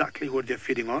sure exactly what they're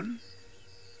feeding on.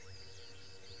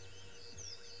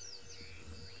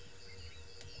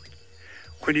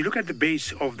 When you look at the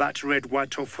base of that red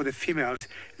wattle for the females,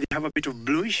 they have a bit of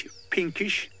bluish,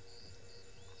 pinkish.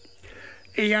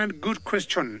 Ian, good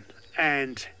question.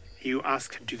 And you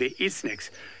asked, do they eat snakes?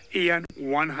 Ian,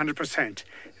 100%.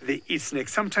 They eat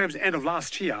snakes. Sometimes end of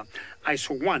last year, I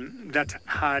saw one that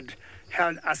had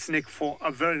held a snake for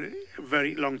a very,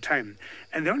 very long time.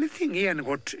 And the only thing, Ian,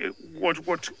 what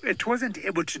it wasn't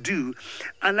able to do,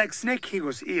 unlike snake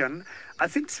eagles, Ian, I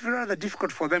think it's rather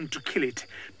difficult for them to kill it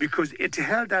because it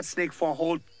held that snake for a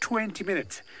whole 20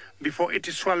 minutes before it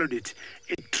swallowed it.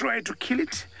 It tried to kill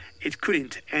it, it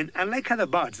couldn't. And unlike other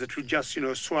birds that would just,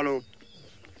 swallow,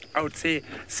 I would say,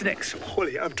 snakes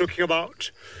wholly. I'm talking about,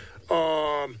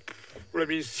 let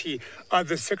me see,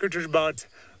 the secretary birds,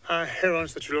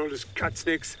 herons that will always cut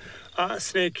snakes,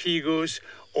 snake eagles,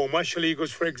 or martial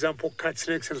eagles, for example, cut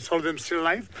snakes and swallow them still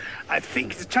alive. I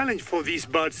think it's a challenge for these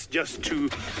birds just to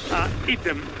eat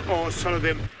them or swallow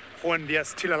them when they are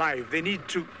still alive. They need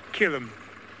to kill them.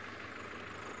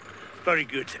 Very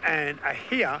good. And I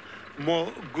hear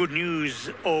more good news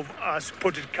of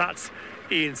spotted cats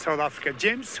in South Africa.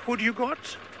 James, who do you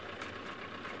got?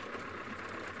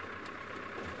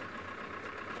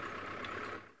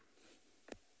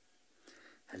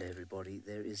 Hello everybody,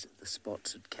 there is the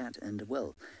spotted cat, and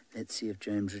well, let's see if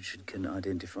James Richard can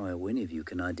identify, or any of you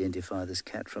can identify this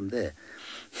cat from there.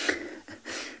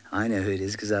 I know who it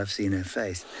is because I've seen her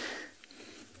face.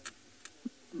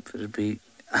 But it'd be,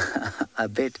 I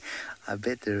bet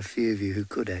there are a few of you who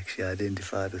could actually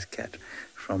identify this cat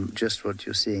from just what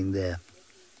you're seeing there.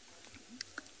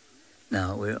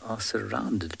 Now, we are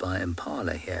surrounded by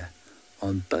impala here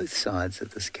on both sides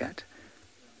of this cat.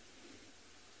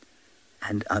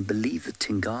 And I believe that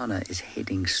Tingana is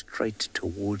heading straight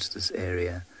towards this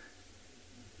area.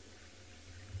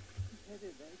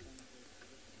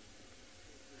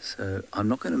 So I'm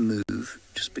not going to move,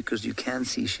 just because you can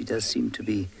see she does seem to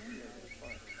be,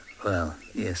 well,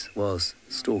 yes, was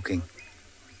stalking.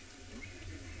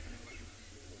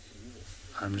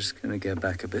 I'm just going to go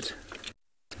back a bit.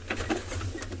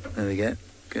 There we go.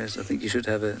 Guys, I think you should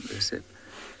have a step.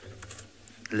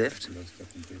 Left.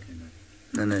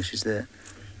 No, she's there.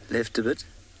 Left a bit.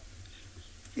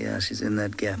 Yeah, she's in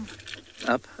that gap.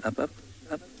 Up.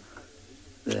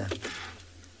 There.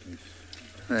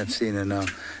 I've seen her now.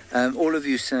 All of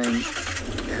you saying,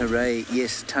 hooray,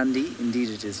 yes, Tundi. Indeed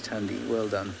it is Tundi. Well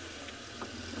done.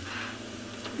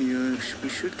 We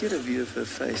should get a view of her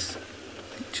face,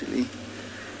 actually.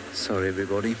 Sorry,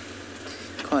 everybody.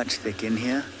 Quite thick in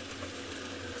here.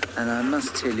 And I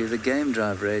must tell you, the Game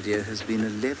Drive radio has been a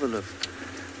level of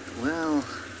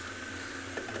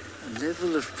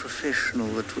professional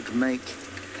that would make...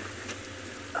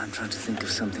 I'm trying to think of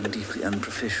something deeply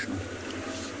unprofessional.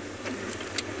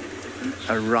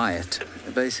 A riot.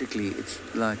 Basically, it's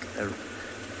like a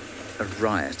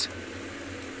riot.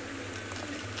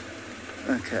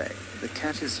 Okay, the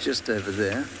cat is just over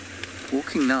there,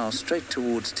 walking now straight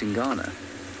towards Tingana.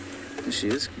 There she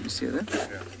is. Can you see her there?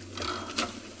 Yeah.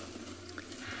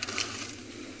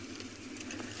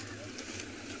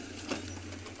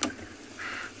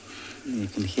 You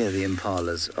can hear the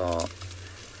impalas are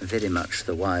very much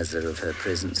the wiser of her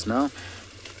presence now.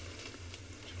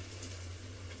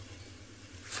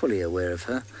 Fully aware of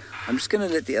her. I'm just going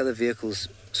to let the other vehicles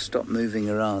stop moving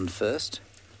around first,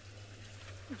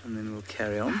 and then we'll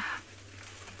carry on.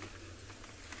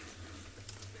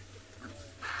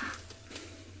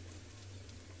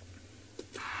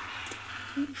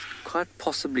 Quite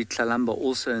possibly Tlalamba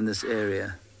also in this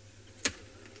area.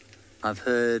 I've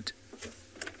heard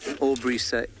Aubrey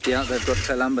say, yeah, they've got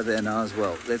Tlalamba there now as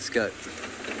well. Let's go.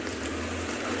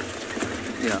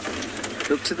 Yeah.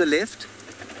 Look to the left.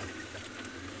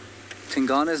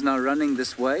 Tingana is now running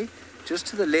this way. Just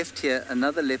to the left here,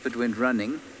 another leopard went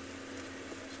running.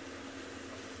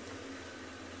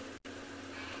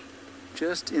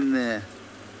 Just in there.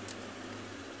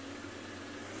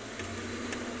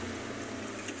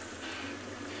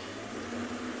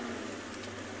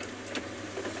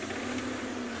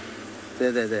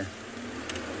 There.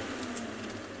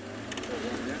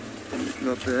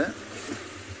 Got there.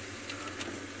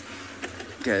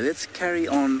 Okay, let's carry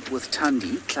on with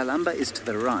Tundi. Tlalamba is to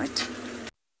the right.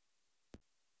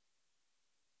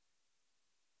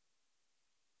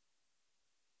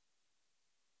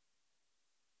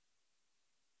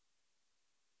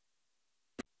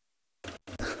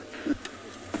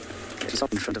 She's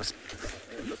up in front of us.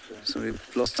 So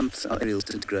we've lost some, our aerial's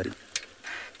disintegrated.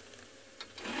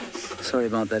 Sorry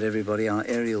about that, everybody. Our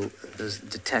aerial has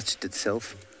detached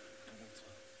itself.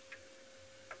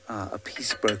 A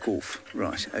piece broke off.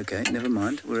 Right, okay, never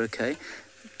mind. We're okay.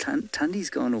 Tundi's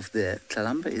gone off there.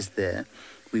 Tlalamba is there.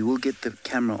 We will get the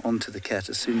camera onto the cat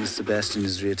as soon as Sebastian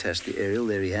has reattached the aerial.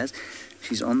 There he has.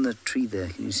 She's on the tree there.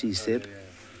 Can you see, Seb?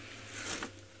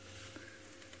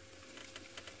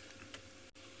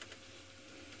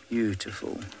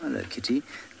 Beautiful. Hello, Kitty.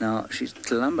 Now,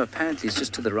 Tlalamba apparently is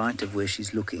just to the right of where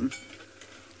she's looking.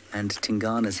 And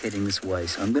Tingana's heading this way.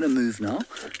 So I'm going to move now.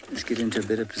 Let's get into a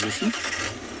better position.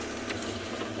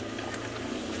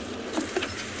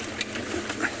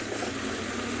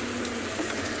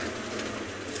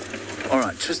 All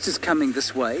right, Trist is coming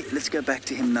this way. Let's go back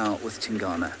to him now with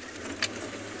Tingana.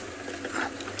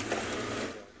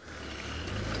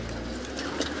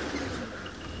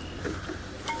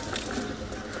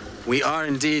 We are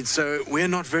indeed. So we're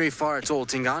not very far at all.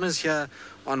 Tingana's here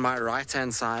on my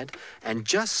right-hand side, and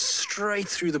just straight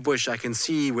through the bush I can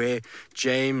see where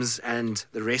James and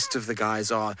the rest of the guys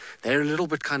are. They're a little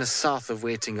bit kind of south of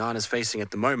where Tingana's facing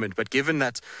at the moment, but given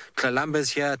that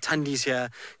Tlalamba's here, Tundi's here,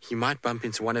 he might bump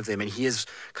into one of them, and he has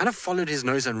kind of followed his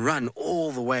nose and run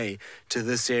all the way to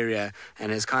this area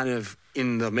and is kind of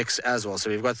in the mix as well. So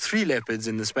we've got 3 leopards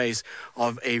in the space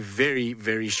of a very,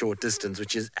 very short distance,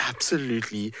 which is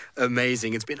absolutely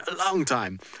amazing. It's been a long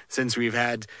time since we've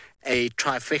had a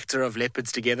trifecta of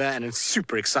leopards together, and it's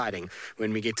super exciting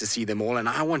when we get to see them all. And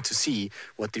I want to see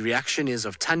what the reaction is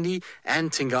of Tundi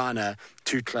and Tingana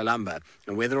to Tlalamba,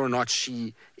 and whether or not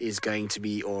she is going to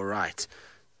be all right.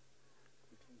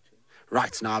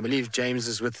 Right, now I believe James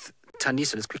is with Tundi,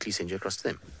 so let's quickly send you across to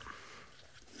them.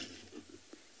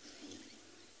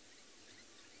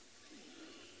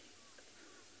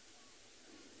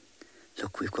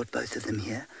 we've got both of them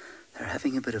here. They're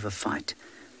having a bit of a fight.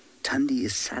 Tundi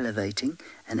is salivating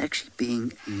and actually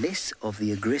being less of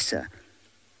the aggressor.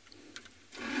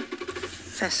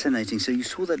 Fascinating. So you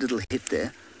saw that little hit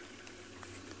there.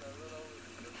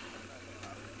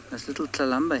 There's little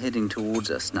Tlalamba heading towards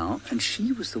us now, and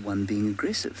she was the one being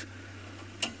aggressive.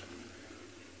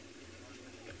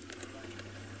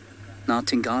 Now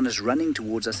Tingana's running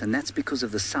towards us, and that's because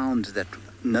of the sound that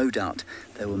no doubt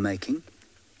they were making.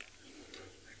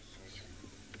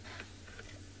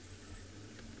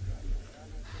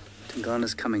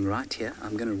 Tingana's coming right here.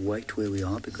 I'm going to wait where we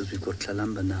are because we've got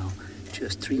Tlalamba now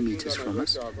just 3 meters from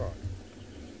us.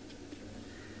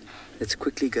 Let's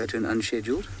quickly go to an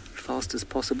unscheduled, fast as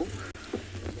possible.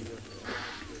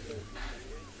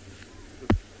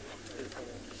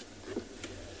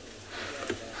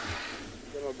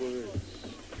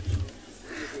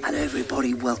 Hello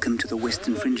everybody, welcome to the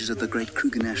western fringes of the Great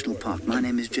Kruger National Park. My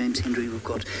name is James Hendry, we've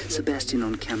got Sebastian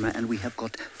on camera, and we have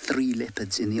got 3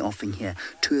 leopards in the offing here.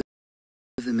 2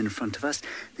 of them in front of us.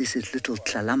 This is little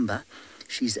Tlalamba.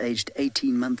 She's aged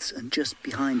 18 months, and just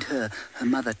behind her, her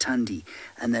mother Tundi.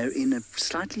 And they're in a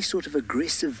slightly sort of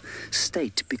aggressive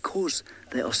state because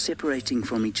they are separating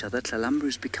from each other. Tlalamba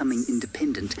is becoming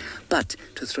independent. But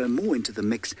to throw more into the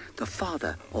mix, the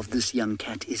father of this young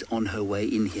cat is on her way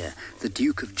in here, the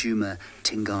Duke of Djuma,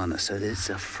 Tingana. So there's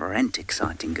a frantic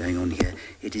sighting going on here.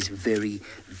 It is very,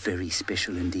 very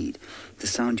special indeed. The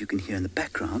sound you can hear in the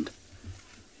background,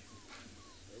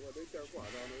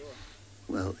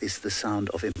 well, it's the sound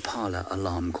of impala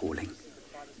alarm calling.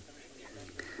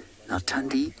 Now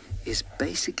Tundi is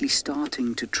basically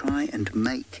starting to try and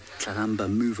make Tlalamba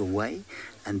move away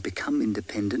and become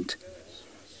independent,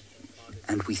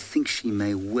 and we think she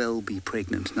may well be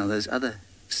pregnant. Now those other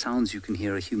sounds you can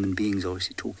hear are human beings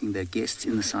obviously talking, their guests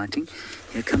in the sighting.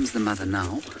 Here comes the mother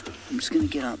now. I'm just going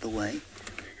to get out the way.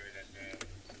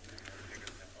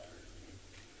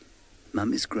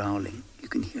 Mum is growling. You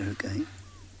can hear her going.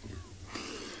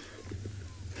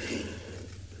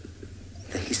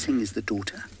 The hissing is the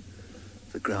daughter,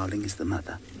 the growling is the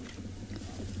mother.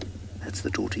 That's the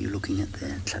daughter you're looking at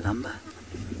there, Tlalamba.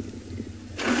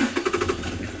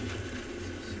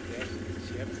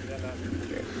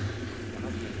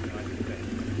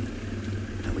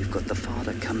 Now we've got the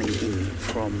father coming in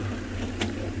from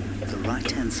the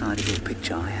right-hand side of your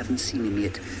picture. I haven't seen him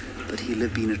yet, but he'll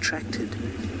have been attracted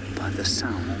by the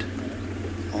sound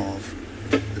of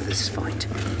this fight.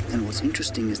 And what's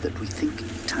interesting is that we think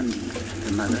Tundi,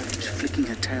 the mother, who's flicking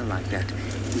her tail like that,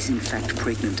 is in fact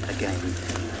pregnant again,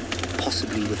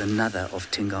 possibly with another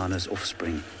of Tingana's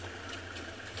offspring.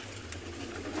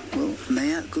 Well,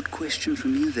 Maya, good question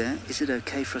from you there. Is it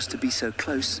okay for us to be so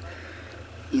close?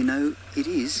 You know, it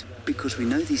is, because we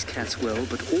know these cats well,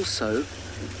 but also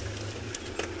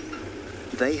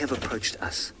they have approached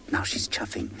us. Now she's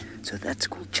chuffing, so that's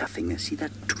called chuffing. See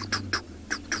that?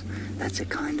 That's a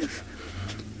kind of,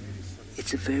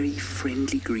 it's a very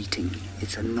friendly greeting.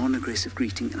 It's a non-aggressive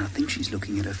greeting, and I think she's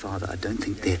looking at her father. I don't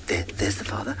think, there's the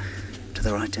father, to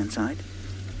the right-hand side.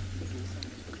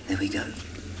 There we go.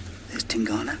 There's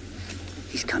Tingana.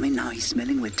 He's coming now, he's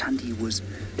smelling where Tundi was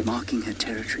marking her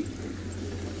territory.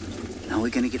 Now we're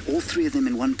going to get all 3 of them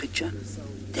in one picture.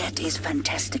 That is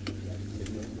fantastic.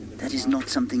 That is not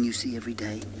something you see every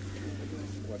day.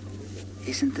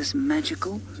 Isn't this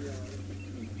magical?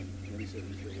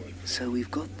 So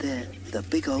we've got there the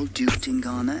big old Duke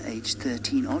Tingana, aged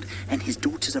 13 odd, and his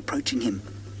daughter's approaching him.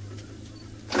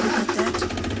 Look at that.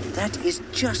 That is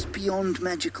just beyond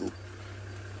magical.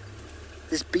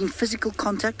 There's been physical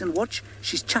contact, and watch,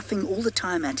 she's chuffing all the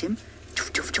time at him.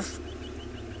 Chuff, chuff, chuff.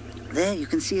 There, you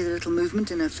can see the little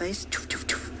movement in her face. Chuff, chuff,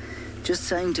 chuff. Just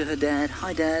saying to her dad,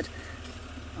 "Hi, Dad.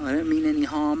 I don't mean any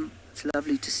harm. It's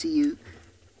lovely to see you."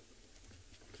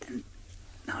 And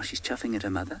now she's chuffing at her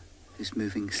mother, who's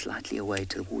moving slightly away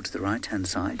towards the right-hand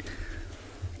side.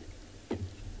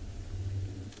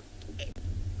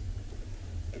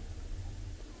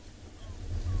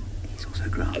 He's also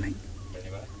growling.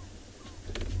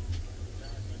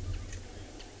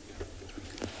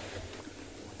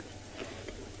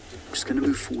 I'm just going to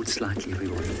move forward slightly,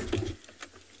 everyone.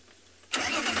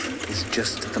 It's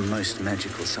just the most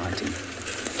magical sighting.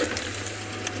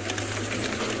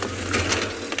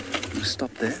 I'm going to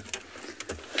stop there.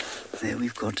 There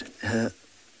we've got her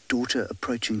daughter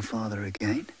approaching father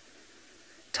again.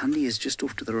 Tundi is just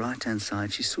off to the right-hand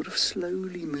side. She's sort of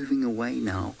slowly moving away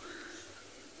now.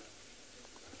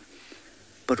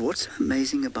 But what's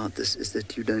amazing about this is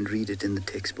that you don't read it in the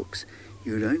textbooks.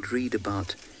 You don't read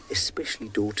about especially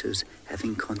daughters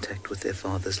having contact with their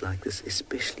fathers like this,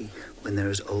 especially when they're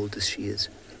as old as she is.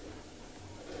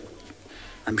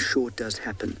 I'm sure it does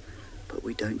happen, but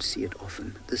we don't see it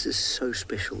often. This is so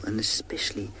special, and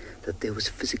especially that there was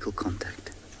physical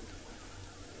contact.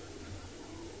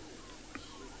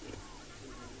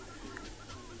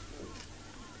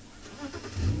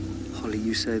 Holly,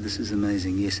 you say this is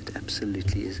amazing. Yes, it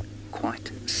absolutely is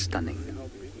quite stunning.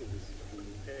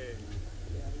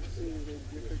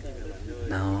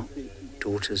 Now,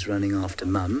 daughter's running after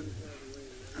mum.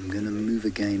 I'm going to move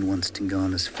again once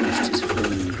Tingana's finished his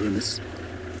flowing grimace.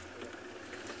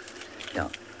 Yeah,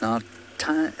 now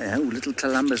little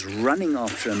Kalumba's running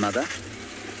after her mother.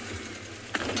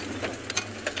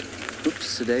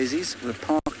 Oops, the daisies. We're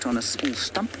parked on a small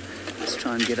stump. Let's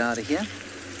try and get out of here.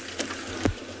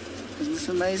 Isn't this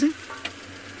amazing?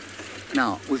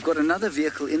 Now, we've got another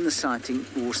vehicle in the sighting,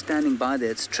 or standing by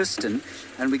there. It's Tristan,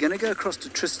 and we're going to go across to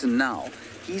Tristan now.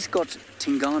 He's got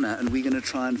Tingana, and we're going to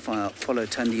try and follow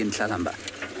Thandi and Kalamba.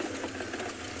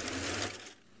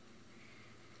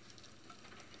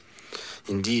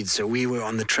 Indeed, so we were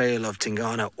on the trail of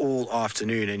Tingana all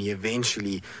afternoon, and he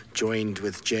eventually joined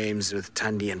with James, with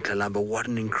Thandi and Kalamba. What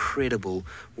an incredible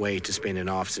way to spend an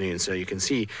afternoon. So you can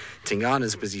see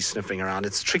Tingana's busy sniffing around.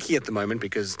 It's tricky at the moment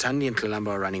because Thandi and Kalamba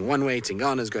are running one way,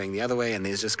 Tingana's going the other way, and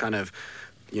there's just kind of,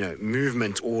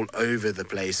 movement all over the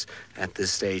place at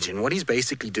this stage. And what he's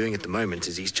basically doing at the moment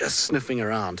is he's just sniffing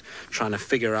around, trying to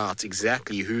figure out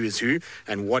exactly who is who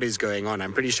and what is going on.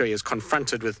 I'm pretty sure he is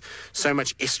confronted with so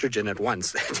much estrogen at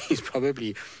once that he's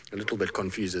probably a little bit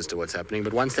confused as to what's happening.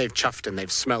 But once they've chuffed and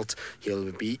they've smelt,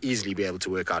 he'll easily be able to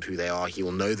work out who they are. He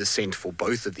will know the scent for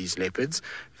both of these leopards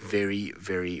very,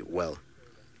 very well.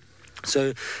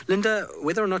 So, Linda,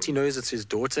 whether or not he knows it's his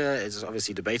daughter is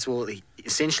obviously debatable.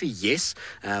 Essentially, yes.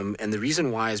 And the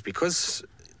reason why is because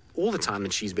all the time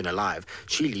that she's been alive,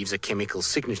 she leaves a chemical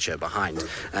signature behind,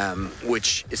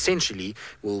 which essentially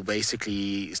will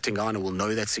Tingana will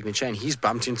know that signature, and he's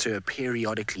bumped into her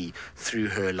periodically through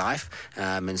her life.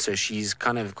 And so he's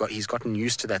gotten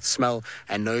used to that smell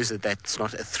and knows that that's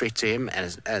not a threat to him,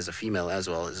 and as a female as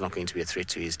well, is not going to be a threat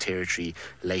to his territory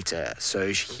later. So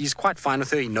he's quite fine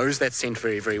with her. He knows that scent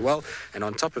very, very well. And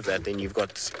on top of that, then you've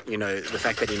got, the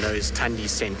fact that he knows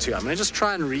Thandi's scent too. I'm going to just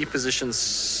try and reposition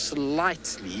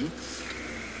slightly.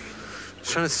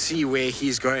 Trying to see where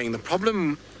he's going. The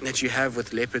problem that you have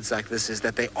with leopards like this is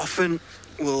that they often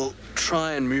will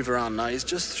try and move around. Now he's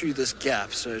just through this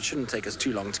gap, so it shouldn't take us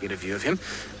too long to get a view of him.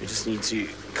 We just need to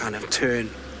kind of turn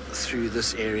through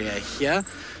this area here.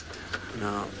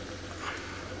 Now,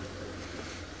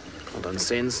 hold on,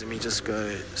 Sens, let me just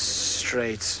go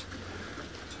straight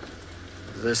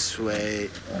this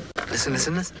way. Listen.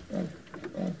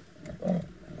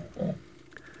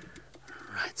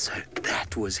 Right, so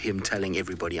that was him telling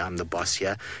everybody, I'm the boss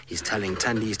here. He's telling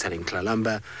Thandi, he's telling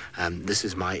Kalamba, this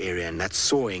is my area, and that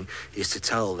sawing is to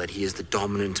tell that he is the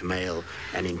dominant male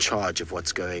and in charge of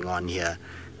what's going on here.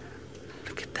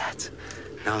 Look at that.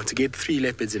 Now, to get 3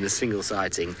 leopards in a single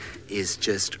sighting is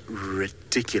just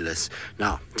ridiculous.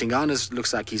 Now, Tingana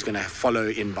looks like he's going to follow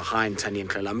in behind Thandi and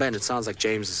Kalamba, and it sounds like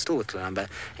James is still with Kalamba,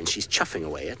 and she's chuffing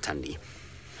away at Thandi.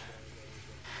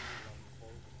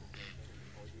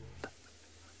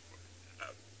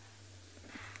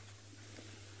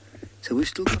 So we've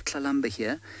still got Kalamba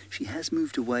here. She has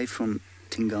moved away from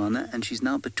Tingana, and she's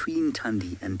now between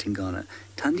Thandi and Tingana.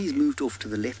 Thandi's moved off to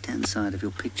the left-hand side of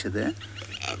your picture there.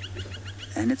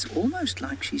 And it's almost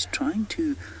like she's trying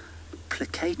to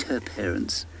placate her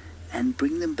parents and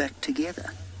bring them back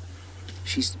together.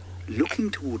 She's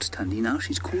looking towards Thandi. Now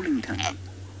she's calling Thandi.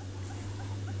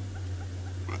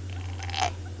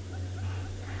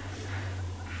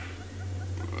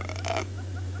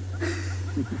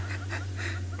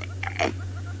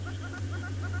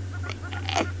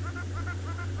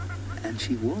 And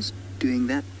she was doing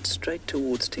that straight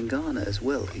towards Tingana as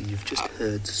well, who you've just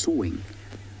heard sawing.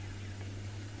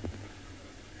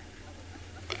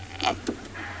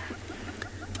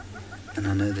 And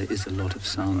I know there is a lot of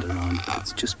sound around, but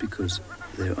it's just because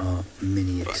there are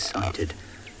many excited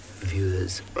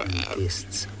viewers and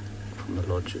guests from the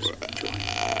lodges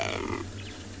joining.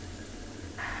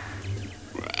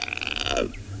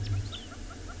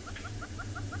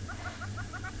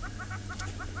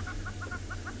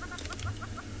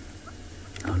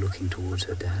 Now looking towards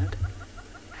her dad.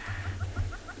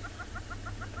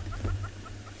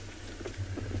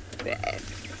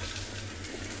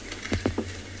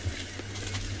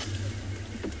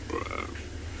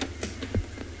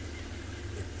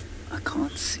 I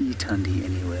can't see Thandi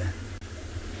anywhere.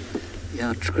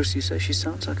 Yeah, Chris, you say she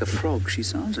sounds like a frog. She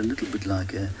sounds a little bit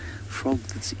like a frog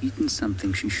that's eaten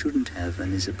something she shouldn't have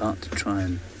and is about to try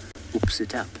and oops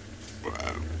it up.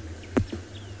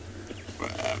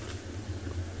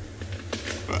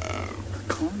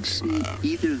 can't see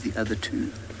either of the other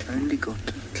two. Only got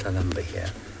Tlalamba here.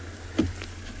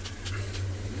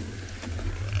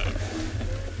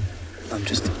 I'm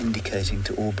just indicating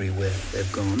to Aubrey where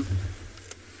they've gone.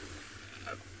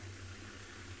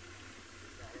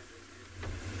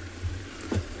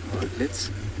 Right,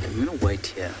 I'm going to wait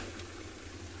here.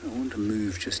 I don't want to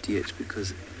move just yet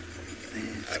because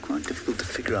it's quite difficult to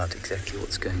figure out exactly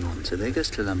what's going on. So there goes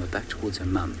Tlalamba back towards her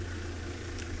mum.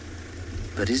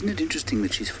 But isn't it interesting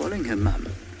that she's following her mum,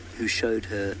 who showed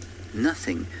her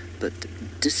nothing but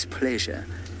displeasure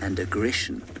and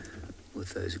aggression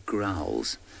with those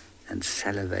growls and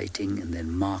salivating and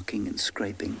then marking and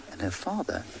scraping, and her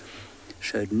father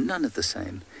showed none of the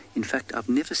same. In fact, I've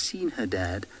never seen her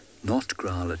dad not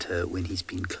growl at her when he's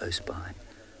been close by.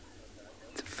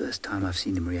 It's the first time I've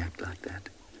seen him react like that.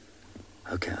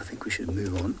 Okay, I think we should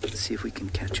move on. Let's see if we can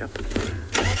catch up.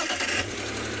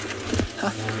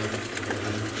 Huh.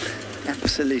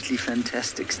 Absolutely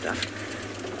fantastic stuff.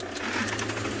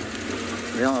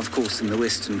 We are, of course, in the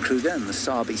Western Kruger and the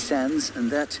Sabi Sands, and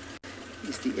that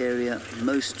is the area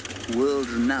most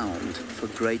world-renowned for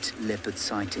great leopard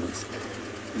sightings.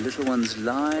 The little ones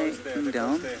lying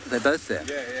down. They're both there?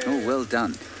 Oh, well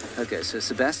done. Okay, so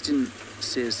Sebastian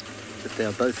says that they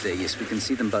are both there. Yes, we can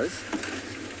see them both.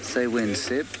 Say when,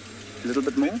 Seb. A little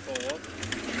bit more.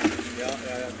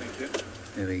 Thank you.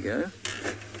 There we go.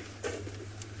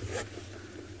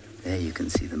 There you can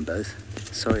see them both.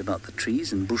 Sorry about the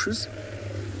trees and bushes.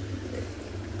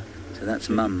 So that's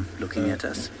Mum looking at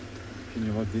us. Can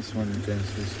you hold this one,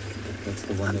 James? That's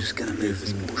the one. I'm just going to move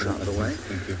this bush out of the way.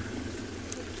 Thank you.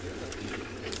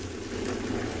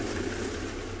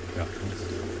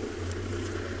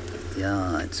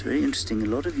 Yeah, it's very interesting. A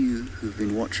lot of you who've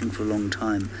been watching for a long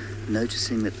time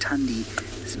noticing that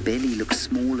Tandi's belly looks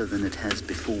smaller than it has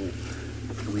before.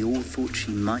 We all thought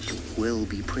she might well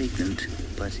be pregnant,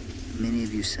 but many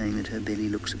of you saying that her belly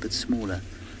looks a bit smaller.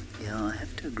 Yeah, I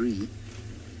have to agree.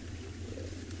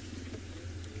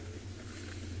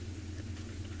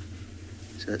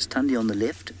 So that's Tandi on the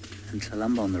left and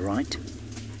Tlalamba on the right.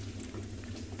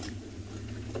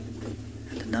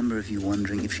 And a number of you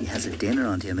wondering if she has a den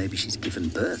around here. Maybe she's given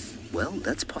birth. Well,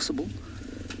 that's possible.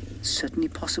 Certainly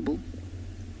possible.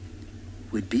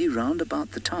 We'd be round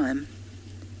about the time.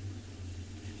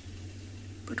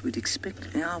 But we'd expect...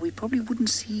 Yeah, we probably wouldn't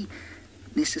see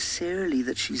necessarily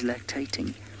that she's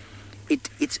lactating.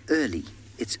 It's early.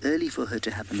 It's early for her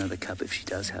to have another cub if she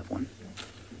does have one.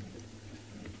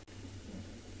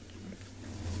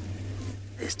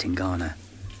 There's Tingana.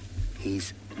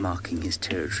 He's marking his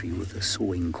territory with a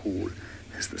sawing call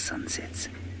as the sun sets.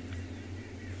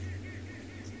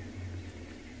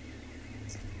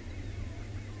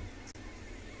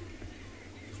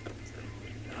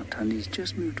 Now Tandi's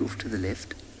just moved off to the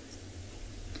left.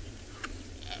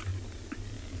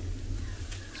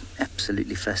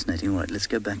 Absolutely fascinating. All right, let's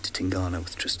go back to Tingana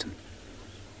with Tristan.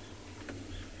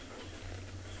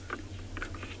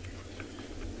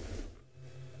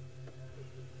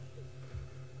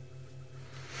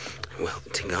 Well,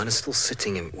 Tingana's still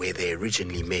sitting where they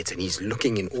originally met, and he's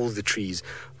looking in all the trees,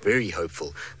 very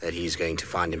hopeful that he's going to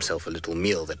find himself a little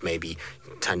meal that maybe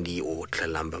Tandi or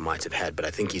Tlalamba might have had, but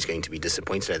I think he's going to be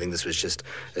disappointed. I think this was just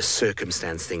a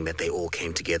circumstance thing that they all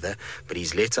came together, but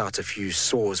he's let out a few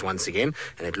saws once again,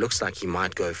 and it looks like he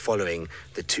might go following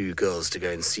the two girls to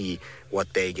go and see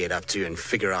what they get up to and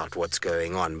figure out what's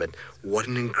going on. But what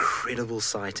an incredible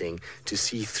sighting. To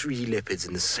see 3 leopards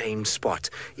in the same spot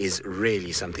is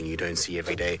really something you don't see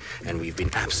every day, and we've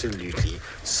been absolutely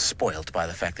spoiled by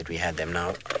the fact that we had them. Now,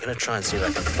 I'm going to try and see if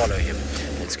I can follow him.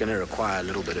 It's going to require a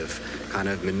little bit of kind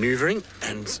of maneuvering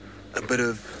and a bit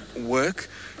of work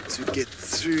to get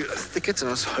through a thicket, and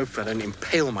I just hope I don't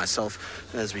impale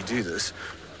myself as we do this.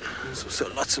 So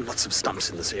lots and lots of stumps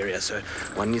in this area, so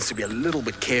one needs to be a little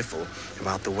bit careful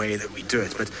about the way that we do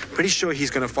it. But pretty sure he's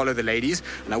going to follow the ladies,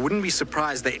 and I wouldn't be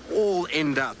surprised they all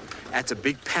end up at a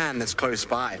big pan that's close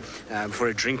by for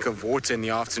a drink of water in the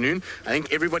afternoon. I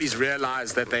think everybody's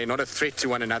realized that they're not a threat to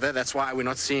one another. That's why we're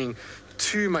not seeing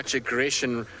too much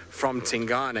aggression from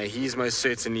Tingana. He's most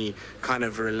certainly kind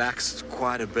of relaxed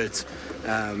quite a bit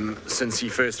since he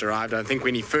first arrived. I think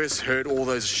when he first heard all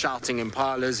those shouting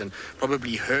impalas and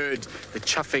probably heard the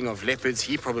chuffing of leopards,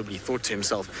 he probably thought to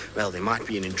himself, well, there might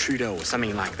be an intruder or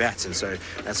something like that, and so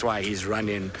that's why he's run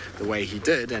in the way he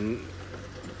did. And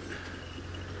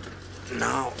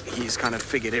now he's kind of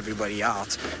figured everybody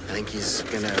out. I think he's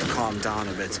going to calm down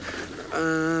a bit.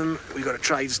 We've got to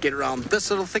try just get around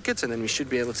this little thicket, and then we should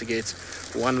be able to get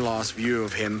one last view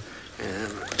of him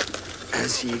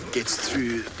as he gets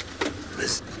through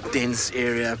this dense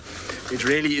area. It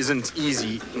really isn't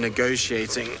easy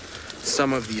negotiating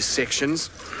some of these sections.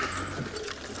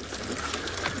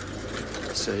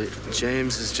 So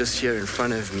James is just here in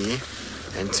front of me,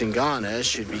 and Tingana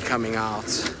should be coming out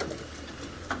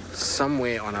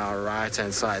somewhere on our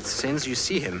right-hand side. Sens, you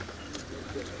see him?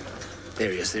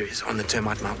 There he is, on the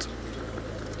termite mount.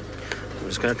 I'm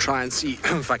just going to try and see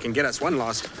if I can get us one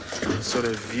last sort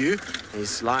of view.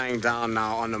 He's lying down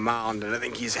now on the mound, and I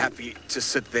think he's happy to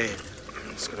sit there.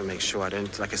 I'm just going to make sure I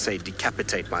don't, like I say,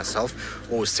 decapitate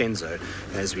myself or Senzo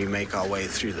as we make our way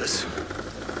through this.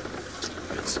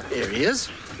 But there he is,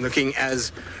 looking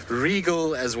as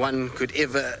regal as one could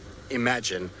ever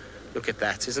imagine. Look at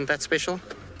that, isn't that special?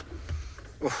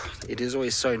 Oh, it is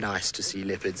always so nice to see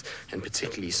leopards, and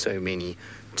particularly so many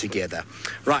together.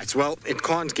 Right, well, it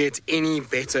can't get any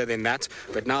better than that,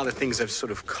 but now that things have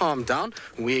sort of calmed down,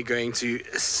 we're going to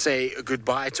say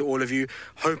goodbye to all of you.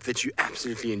 Hope that you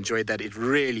absolutely enjoyed that. It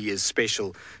really is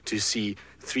special to see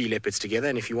 3 leopards together,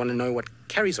 and if you want to know what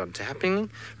carries on to happening,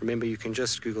 remember you can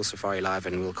just Google Safari Live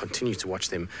and we'll continue to watch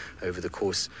them over the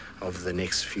course of the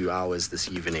next few hours this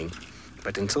evening.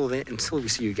 But until then, until we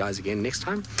see you guys again next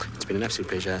time, it's been an absolute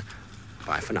pleasure.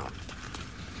 Bye for now.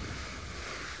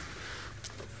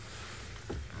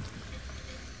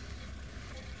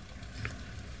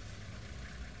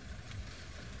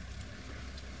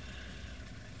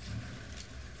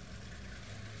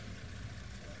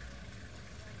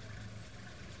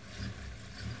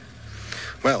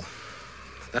 Well,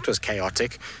 that was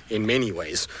chaotic in many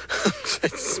ways.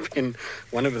 It's been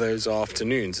one of those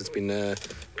afternoons. It's been a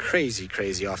crazy,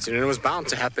 crazy afternoon. It was bound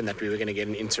to happen that we were going to get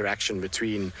an interaction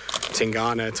between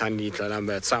Tingana, Thandi,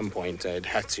 Tlalamba at some point. It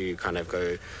had to kind of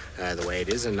go the way it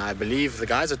is. And I believe the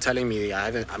guys are telling me,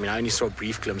 I only saw a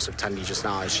brief glimpse of Thandi just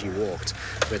now as she walked,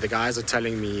 but the guys are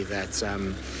telling me that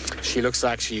she looks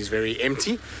like she's very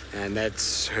empty and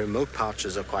that her milk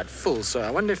pouches are quite full. So I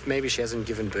wonder if maybe she hasn't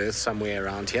given birth somewhere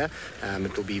around here.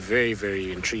 It will be very,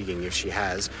 very intriguing if she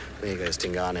has. There goes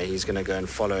Tingana. He's going to go and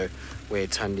follow where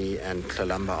Thandi and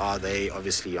Tlalamba are. They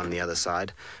obviously on the other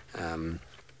side.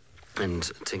 And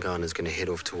Tingana is going to head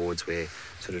off towards where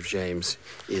sort of James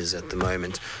is at the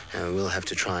moment. We'll have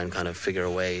to try and kind of figure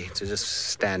a way to just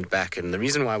stand back. And the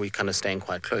reason why we kind of staying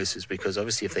quite close is because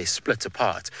obviously if they split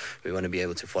apart, we want to be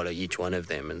able to follow each one of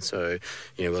them. And so,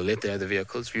 you know, we'll let the other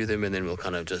vehicles view them and then we'll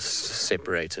kind of just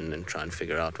separate and try and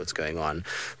figure out what's going on.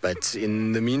 But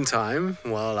in the meantime,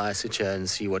 while I sit here and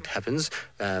see what happens,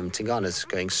 Tingana's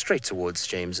going straight towards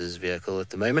James's vehicle at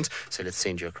the moment. So let's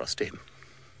send you across to him.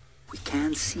 We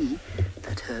can see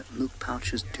that her milk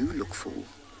pouches do look full.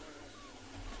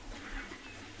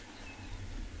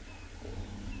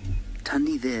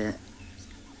 Thandi there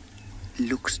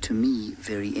looks to me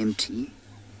very empty,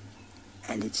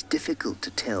 and it's difficult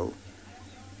to tell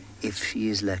if she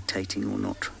is lactating or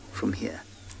not from here.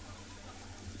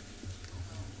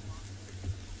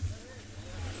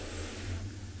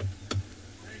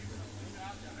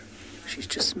 She's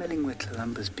just smelling where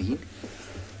Tlalamba's been.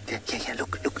 Yeah,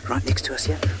 look, right next to us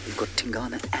here. We've got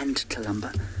Tingana and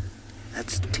Tlalamba.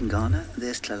 That's Tingana,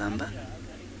 there's Tlalamba.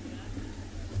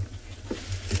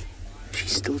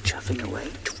 She's still chuffing away.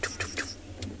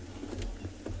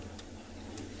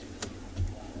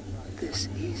 This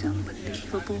is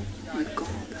unbelievable. We've got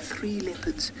 3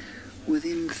 leopards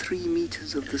within 3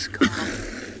 meters of this car.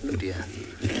 Oh dear.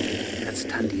 That's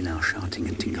Thandi now shouting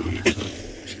at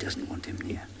Tingana. She doesn't want him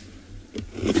near.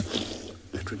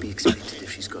 That would be expected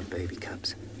if she's got baby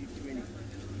cubs.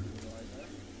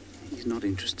 He's not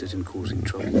interested in causing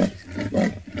trouble.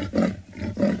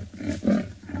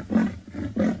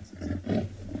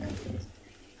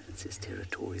 That's his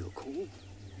territorial call. You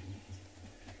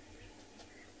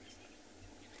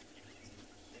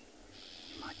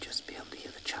might just be able to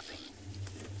hear the chuffing.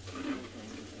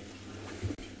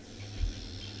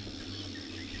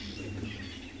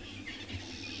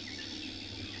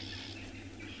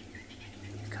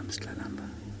 Tlalamba.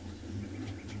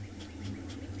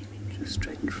 Just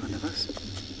straight in front of us.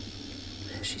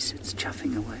 There she sits,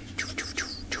 chuffing away. Choof, choof,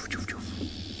 choof, choof, choof, choof.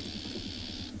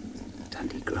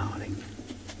 Thandi growling.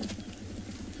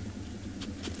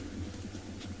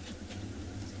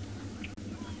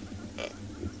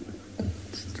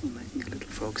 Still making a little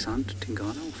frog sound to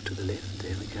Tingana off to the left.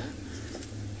 There we go.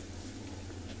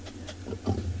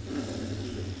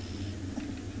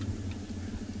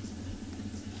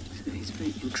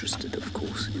 Interested, of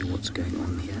course, in what's going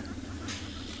on here.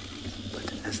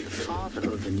 But as the father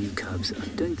of the new cubs, I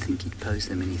don't think he'd pose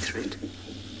them any threat.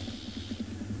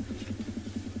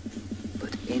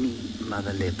 But any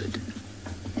mother leopard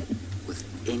with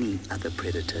any other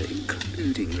predator,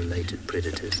 including related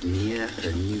predators, near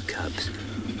her new cubs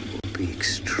will be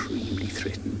extremely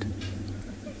threatened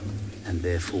and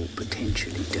therefore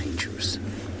potentially dangerous.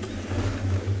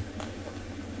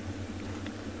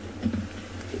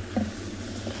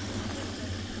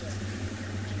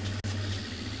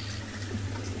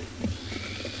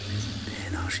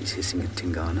 There now she's hissing at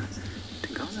Tingana.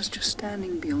 Tingana's just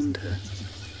standing beyond her.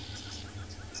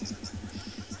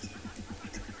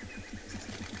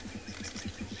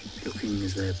 Looking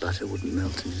as though butter wouldn't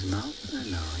melt in his mouth. Oh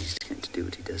no, he's going to do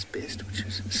what he does best, which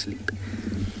is sleep.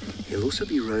 He'll also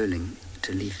be rolling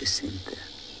to leave his scent there.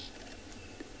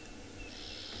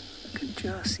 You can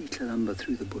just see Kalamba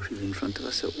through the bushes in front of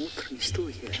us, so all three still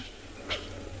here.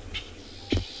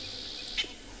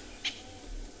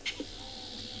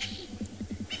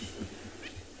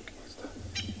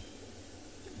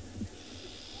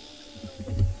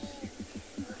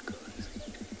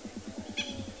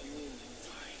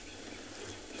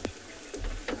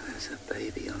 There's a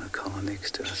baby on a car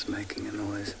next to us making a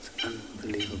noise. It's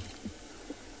unbelievable.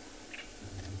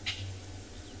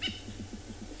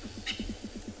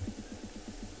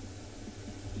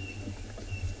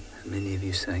 Many of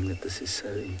you saying that this is so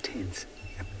intense.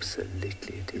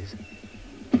 Absolutely it is.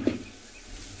 Here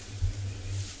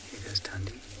goes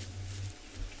Tundi.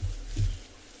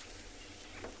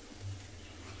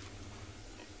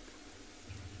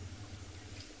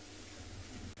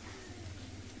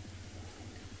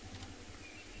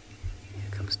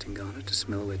 Here comes Tingana to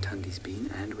smell where Tundi's been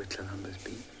and where Tlalamba's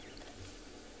been.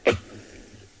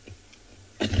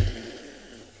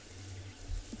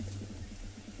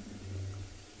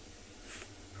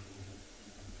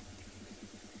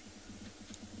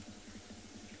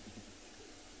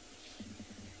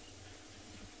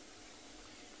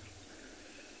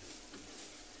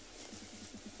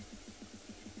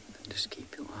 Just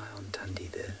keep your eye on Tundi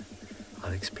there.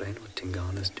 I'll explain what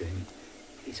Tingana's doing.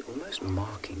 He's almost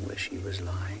marking where she was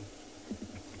lying.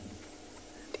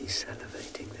 And he's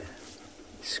salivating there.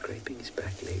 He's scraping his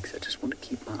back legs. I just want to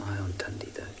keep my eye on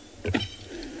Tundi though.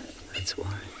 That's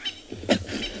why.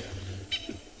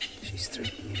 She's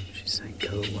threatening him. She's saying,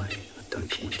 go away. I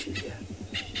don't want you here.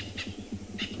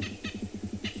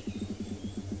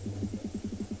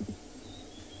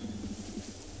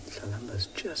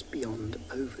 Just beyond,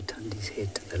 over Tundi's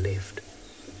head to the left.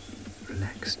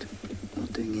 Relaxed,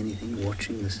 not doing anything,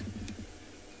 watching this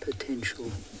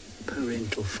potential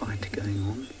parental fight going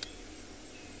on.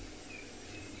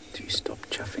 Do you stop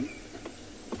chuffing?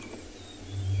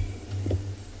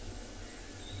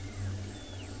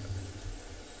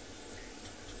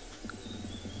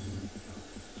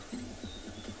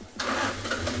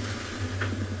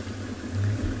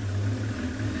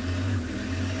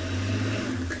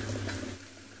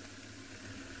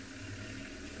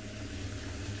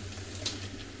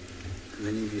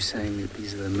 Many of you saying that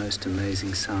these are the most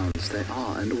amazing sounds. They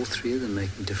are, and all three of them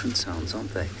making different sounds,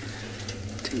 aren't they?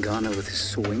 Tingana with his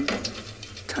sawing,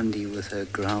 Tundi with her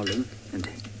growling, and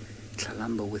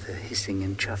Tlalamba with her hissing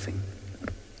and chuffing.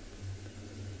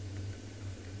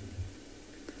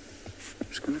 I'm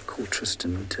just going to call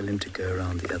Tristan and tell him to go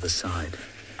around the other side,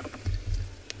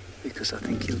 because I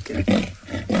think he'll get it.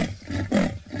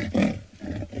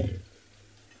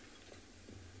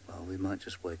 We might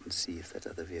just wait and see if that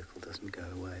other vehicle doesn't go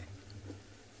away.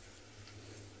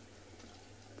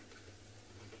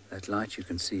 That light you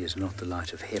can see is not the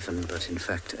light of heaven, but in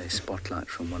fact a spotlight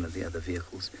from one of the other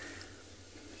vehicles.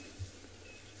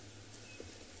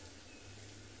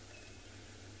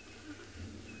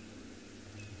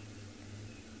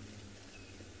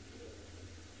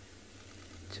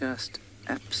 Just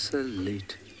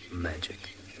absolute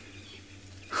magic.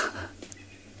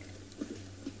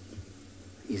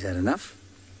 He's had enough.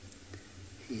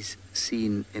 He's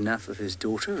seen enough of his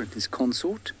daughter and his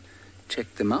consort,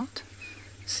 checked them out,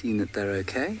 seen that they're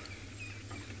okay.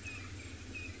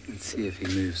 Let's see if he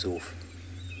moves off.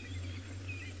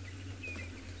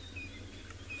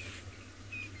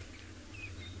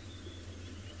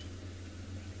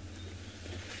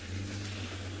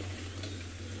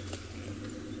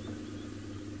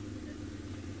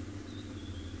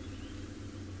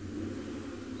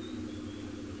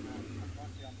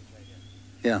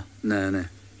 Yeah, no.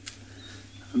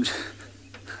 I'm just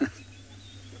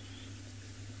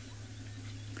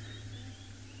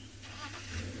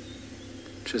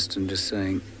Tristan just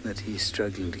saying that he's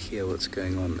struggling to hear what's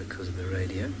going on because of the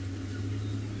radio.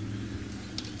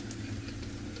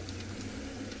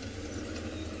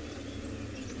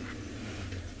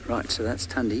 Right, so that's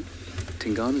Tundi.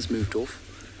 Tingana's moved off.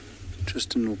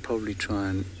 Tristan will probably try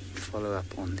and follow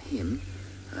up on him,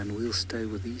 and we'll stay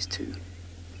with these two.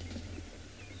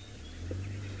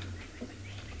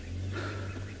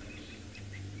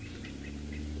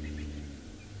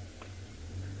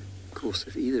 course,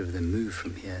 if either of them move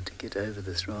from here to get over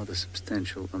this rather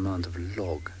substantial amount of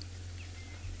log.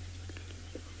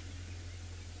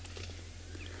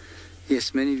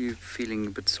 Yes, many of you feeling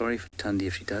a bit sorry for Tundi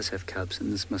if she does have cubs,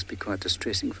 and this must be quite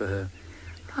distressing for her.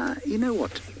 You know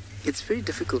what? It's very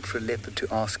difficult for a leopard to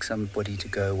ask somebody to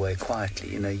go away quietly.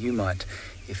 You know, you might,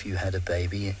 if you had a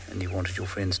baby and you wanted your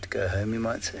friends to go home, you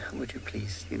might say, would you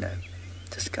please, you know,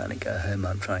 just kind of go home,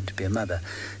 I'm trying to be a mother.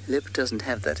 A leopard doesn't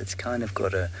have that. It's kind of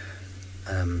got a,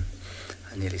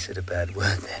 I nearly said a bad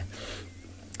word there.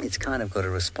 It's kind of got a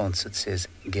response that says,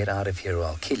 get out of here or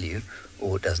I'll kill you,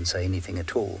 or it doesn't say anything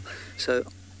at all. So,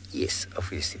 yes,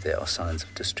 obviously there are signs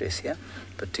of distress here,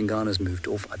 but Tingana's moved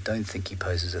off. I don't think he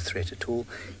poses a threat at all.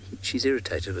 She's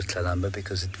irritated with Tlalamba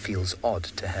because it feels odd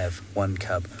to have one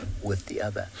cub with the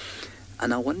other.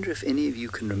 And I wonder if any of you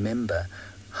can remember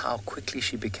how quickly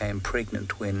she became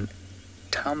pregnant when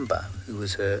Tamba, who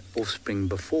was her offspring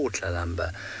before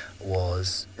Tlalamba,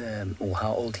 was, or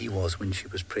how old he was when she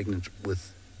was pregnant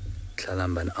with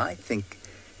Tlalamba. And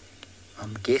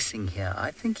I'm guessing here,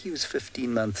 I think he was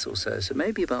 15 months or so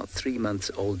maybe about 3 months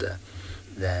older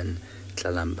than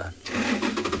Tlalamba.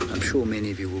 I'm sure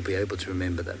many of you will be able to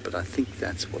remember that, but I think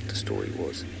that's what the story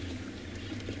was.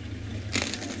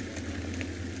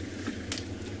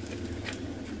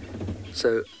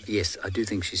 So, yes, I do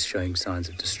think she's showing signs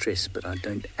of distress, but I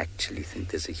don't actually think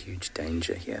there's a huge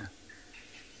danger here.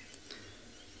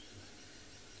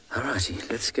 Alrighty,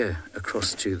 let's go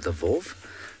across to the Vov,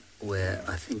 where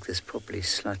I think there's probably a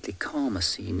slightly calmer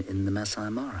scene in the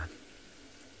Maasai Mara.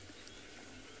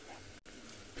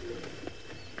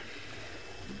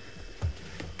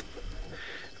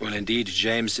 Well, indeed,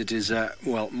 James, it is,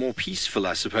 more peaceful,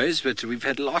 I suppose, but we've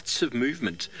had lots of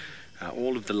movement.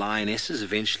 All of the lionesses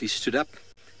eventually stood up.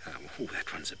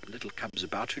 That one's a little cub's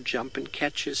about to jump and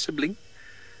catch her sibling.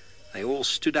 They all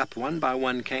stood up, one by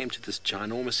one, came to this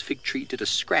ginormous fig tree, did a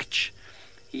scratch.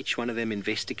 Each one of them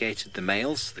investigated the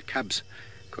males. The cubs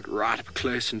got right up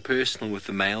close and personal with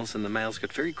the males, and the males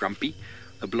got very grumpy.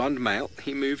 The blonde male,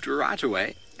 he moved right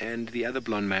away, and the other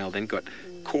blonde male then got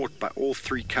caught by all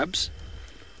three cubs,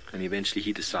 and eventually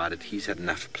he decided he's had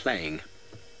enough playing.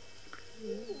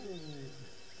 You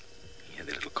hear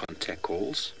the little contact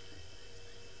calls.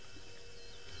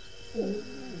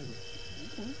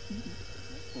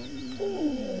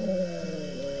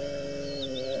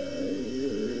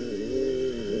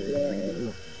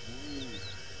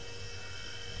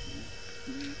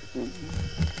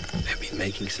 They've been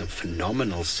making some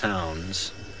phenomenal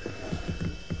sounds.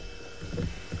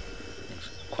 It's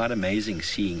quite amazing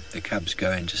seeing the cubs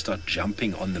go and just start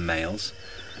jumping on the males.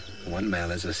 One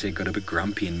male, as I said, got a bit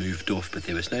grumpy and moved off, but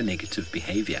there was no negative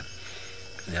behavior.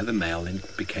 The other male then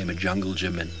became a jungle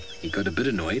gym, and he got a bit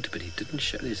annoyed, but he didn't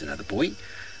show. There's another boy.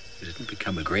 He didn't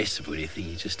become aggressive or anything.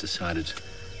 He just decided,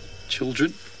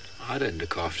 children, I don't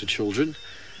look after children.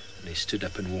 And he stood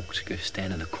up and walked to go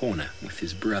stand in a corner with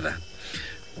his brother,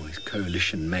 or his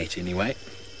coalition mate anyway.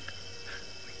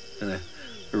 And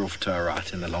we're off to our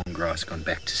right in the long grass, gone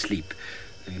back to sleep.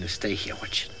 I'm going to stay here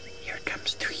watching. Here it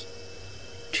comes. 3,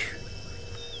 2,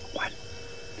 1.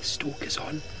 The stalk is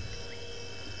on.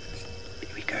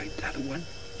 Here we go, the other one.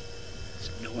 Has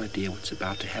no idea what's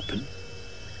about to happen.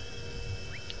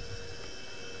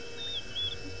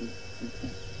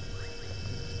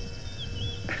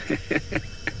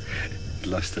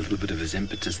 Lost a little bit of his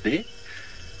impetus there.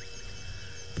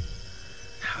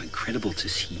 How incredible to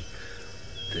see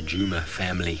the Juma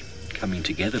family coming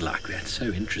together like that. So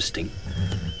interesting.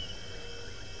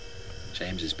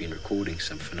 James has been recording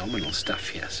some phenomenal stuff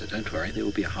here, so don't worry, there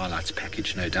will be a highlights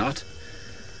package, no doubt.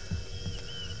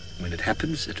 When it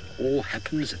happens, it all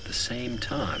happens at the same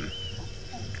time.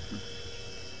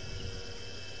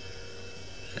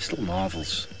 I still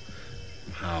marvels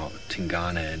how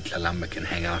Tingana and Tlalamba can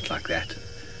hang out like that.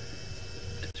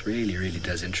 It really, really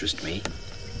does interest me.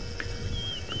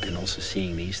 But then also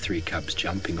seeing these three cubs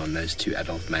jumping on those two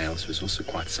adult males was also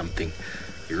quite something.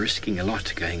 You're risking a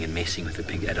lot going and messing with a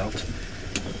big adult.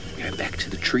 We go back to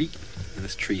the tree. And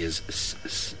this tree is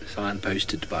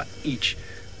signposted by each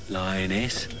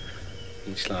lioness.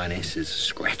 Each lioness has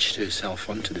scratched herself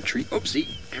onto the tree.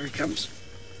 Oopsie, here he comes.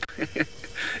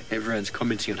 Everyone's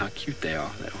commenting on how cute they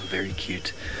are. They are very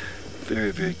cute.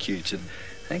 Very, very cute. And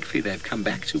thankfully they've come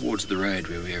back towards the road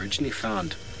where we originally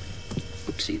found.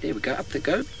 Oopsie, there we go. Up they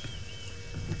go.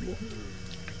 Here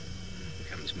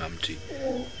comes Mum to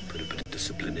put a bit of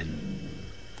discipline in.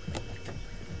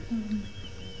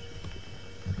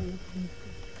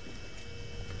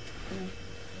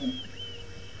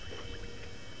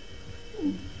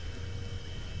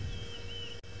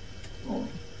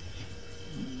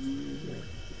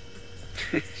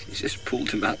 He's just pulled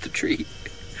him out the tree.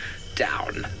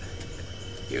 Down.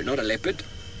 You're not a leopard.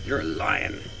 You're a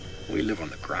lion. We live on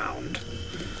the ground.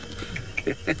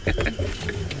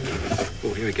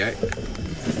 Oh, here we go.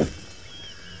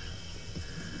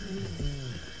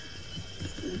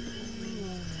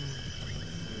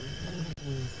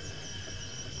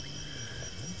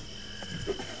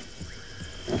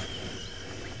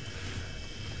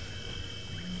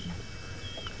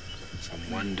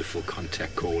 Some wonderful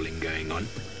contact calling going on.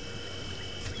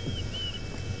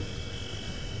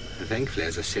 And thankfully,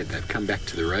 as I said, they've come back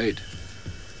to the road.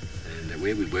 And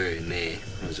where we were in there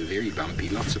was a very bumpy,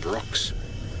 lots of rocks.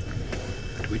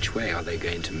 But which way are they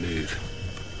going to move?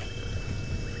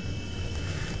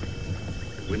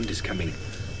 The wind is coming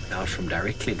now from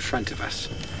directly in front of us.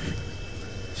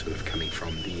 Sort of coming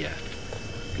from the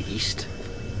east.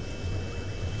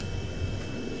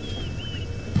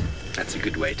 That's a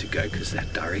good way to go, because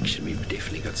that direction we've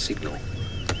definitely got signal.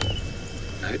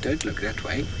 No, don't look that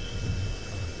way.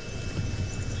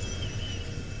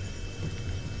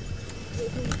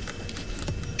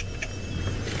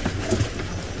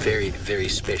 Very, very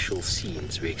special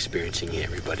scenes we're experiencing here,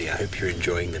 everybody. I hope you're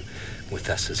enjoying them with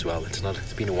us as well.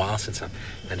 It's been a while since I've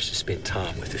managed to spend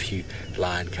time with a few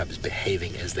lion cubs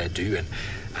behaving as they do.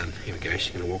 And here we go,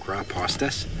 she's going to walk right past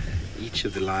us. Each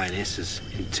of the lionesses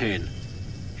in turn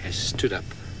has stood up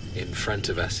in front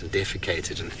of us and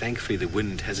defecated, and thankfully the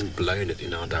wind hasn't blown it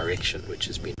in our direction, which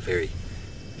has been very,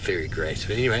 very great.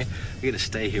 But anyway, we're going to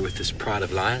stay here with this pride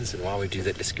of lions, and while we do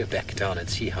that, let's go back down and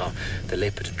see how the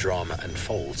leopard drama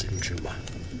unfolds in Djuma.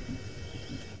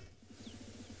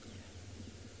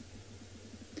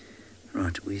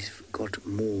 Right, we've got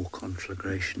more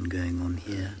conflagration going on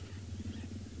here.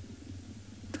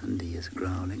 Tundi is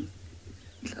growling.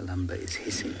 Tlalamba is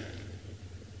hissing.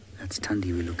 That's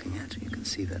Tundi we're looking at. You can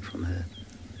see that from her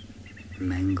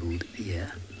mangled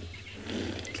ear.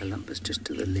 Tlalamba's just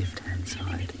to the left-hand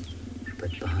side, but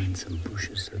behind some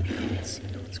bushes, so we can't see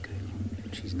what's going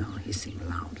on. She's now hissing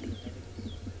loudly.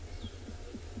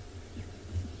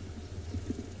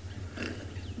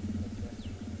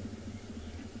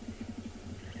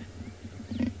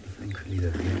 Thankfully the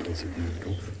vehicles have moved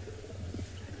off.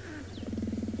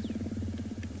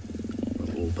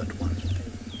 Well, all but one.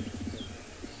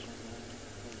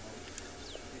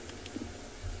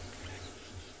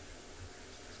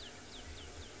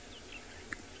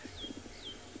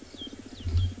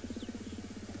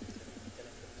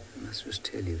 I must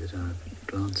tell you that I've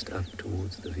glanced up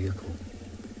towards the vehicle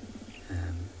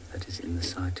that is in the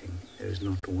sighting. There is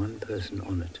not one person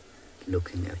on it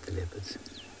looking at the leopards.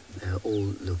 They are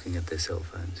all looking at their cell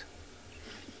phones.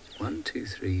 1, 2,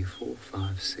 3, 4,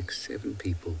 5, 6, 7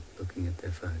 people looking at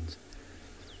their phones.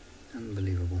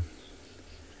 Unbelievable.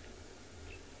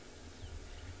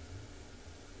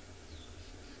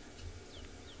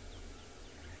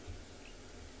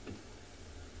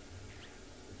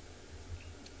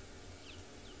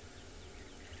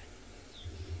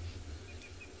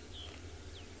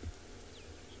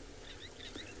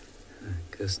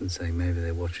 Kirsten's saying maybe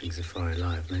they're watching Safari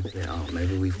Live. Maybe they are.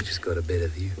 Maybe we've just got a better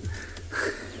view.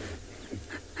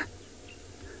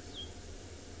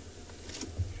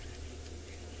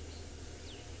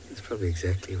 That's probably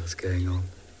exactly what's going on.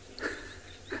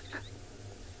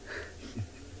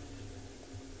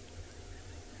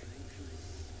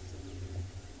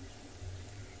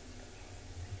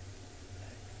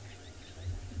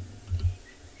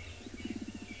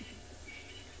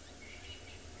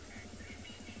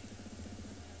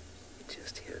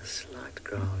 Just hear a slight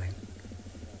growling.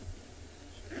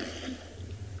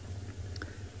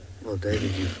 Well,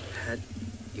 David, you've had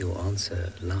your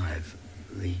answer live.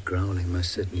 The growling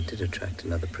most certainly did attract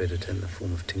another predator in the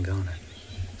form of Tingana.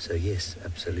 So yes,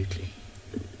 absolutely.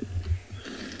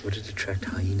 Would it attract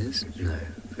hyenas? No,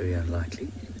 very unlikely,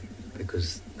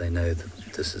 because they know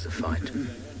that this is a fight.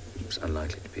 It's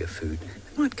unlikely to be a food.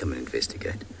 They might come and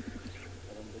investigate.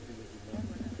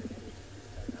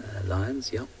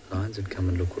 Lions, yeah. Lions would come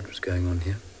and look what was going on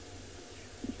here.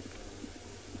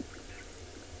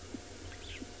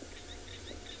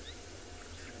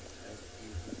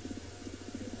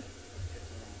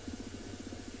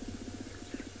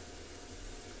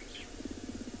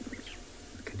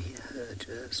 I can hear her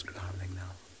just growling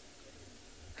now.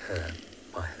 Her,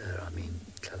 by her I mean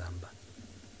Tlalamba.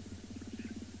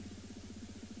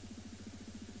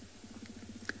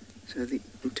 So the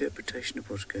interpretation of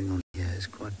what's going on here is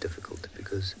quite difficult,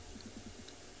 because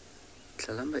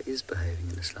Tlalamba is behaving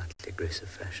in a slightly aggressive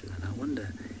fashion, and I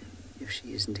wonder if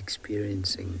she isn't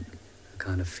experiencing a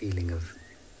kind of feeling of,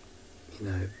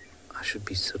 I should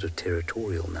be sort of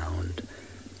territorial now and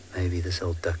maybe this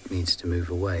old duck needs to move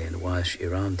away, and why is she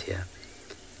around here?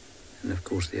 And of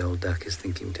course the old duck is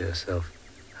thinking to herself,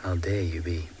 how dare you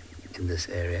be in this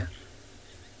area?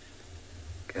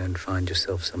 Go and find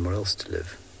yourself somewhere else to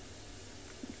live.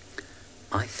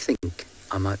 I think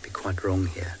I might be quite wrong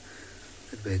here,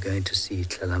 that we're going to see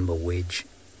Tlalamba wedge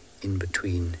in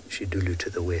between Shidulu to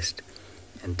the west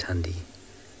and Tundi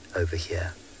over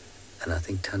here. And I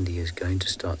think Tundi is going to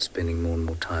start spending more and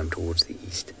more time towards the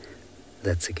east.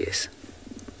 That's a guess.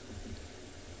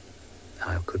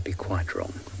 I could be quite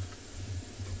wrong.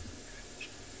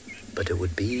 But it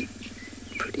would be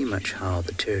pretty much how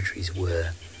the territories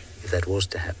were if that was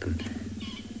to happen.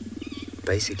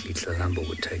 Basically, Tlalamba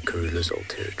would take Karula's old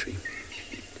territory.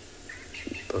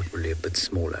 Probably a bit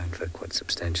smaller, in fact quite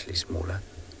substantially smaller.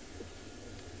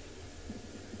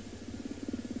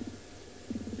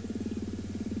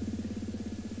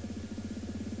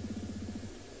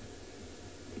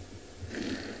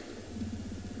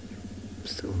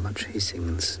 Still much hissing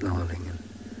and snarling and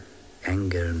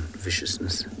anger and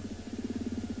viciousness.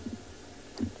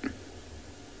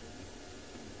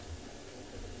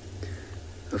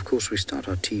 Of course, we start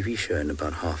our TV show in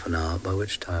about half an hour, by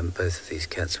which time both of these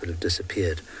cats will have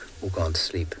disappeared or gone to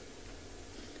sleep,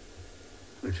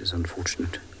 which is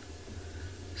unfortunate.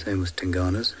 Same with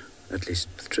Tingana's, at least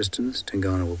with Tristan's.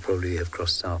 Tingana will probably have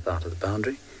crossed south out of the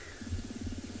boundary.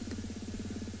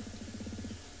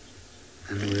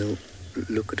 And we'll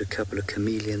look at a couple of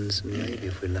chameleons and maybe,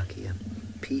 if we're lucky, a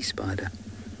pea spider.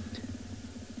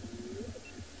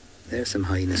 There are some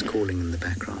hyenas calling in the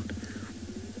background.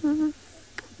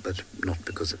 But not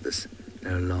because of this.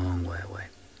 They're a long way away.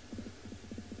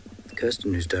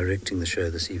 Kirsten, who's directing the show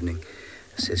this evening,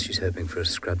 says she's hoping for a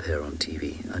scrub hare on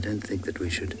TV. I don't think that we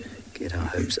should get our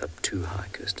hopes up too high,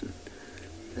 Kirsten.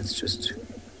 Let's just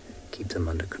keep them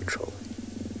under control.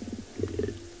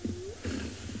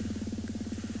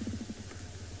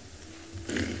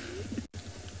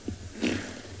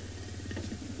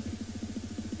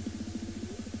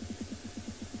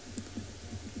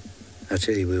 I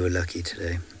tell you, we were lucky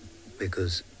today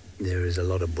because there is a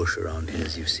lot of bush around here,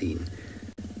 as you've seen.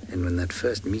 And when that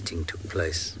first meeting took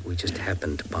place, we just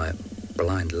happened by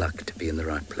blind luck to be in the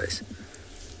right place.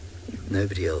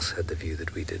 Nobody else had the view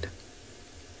that we did.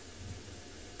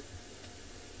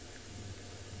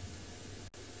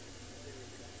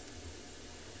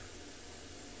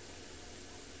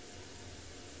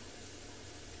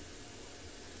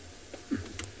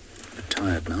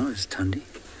 Tired now is Tundi.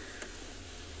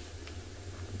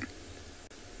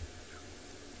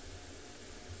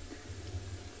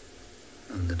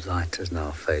 And the light has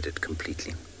now faded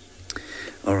completely.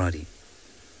 Alrighty.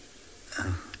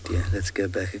 Oh dear, let's go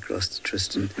back across to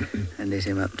Tristan and let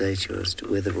him update you as to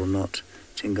whether or not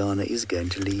Tingana is going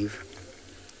to leave.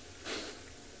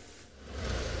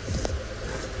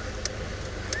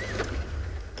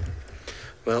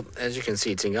 Well, as you can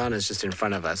see, Tingana is just in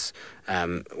front of us,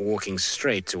 walking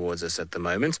straight towards us at the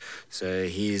moment. So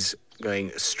he's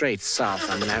going straight south.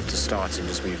 I'm going to have to start and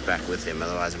just move back with him,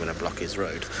 otherwise I'm going to block his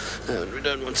road. We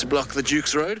don't want to block the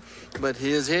Duke's road, but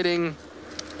he is heading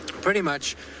pretty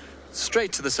much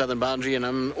straight to the southern boundary, and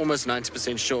I'm almost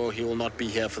 90% sure he will not be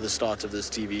here for the start of this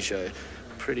TV show.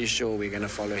 Pretty sure we're going to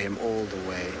follow him all the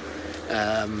way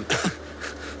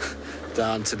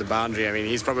down to the boundary. I mean,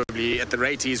 he's probably, at the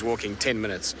rate he's walking, 10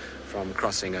 minutes from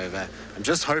crossing over. I'm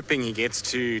just hoping he gets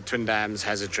to Twin Dams,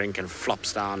 has a drink and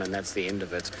flops down, and that's the end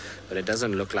of it. But it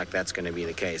doesn't look like that's going to be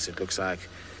the case. It looks like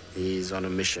he's on a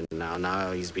mission now.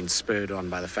 Now he's been spurred on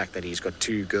by the fact that he's got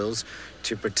 2 girls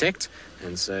to protect,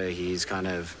 and so he's kind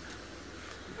of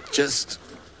just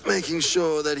making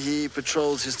sure that he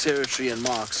patrols his territory and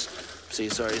marks. See,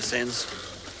 sorry, Sens.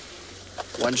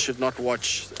 One should not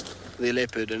watch the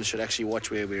leopard and should actually watch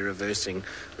where we're reversing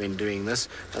when doing this.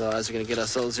 Otherwise, we're going to get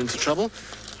ourselves into trouble.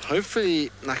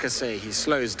 Hopefully, like I say, he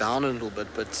slows down a little bit,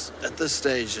 but at this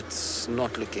stage, it's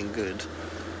not looking good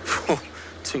for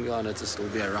Tingana to still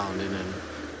be around in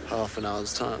half an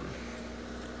hour's time.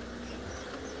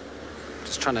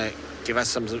 Just trying to give us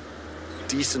some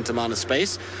decent amount of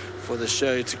space for the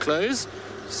show to close.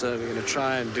 So we're going to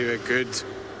try and do a good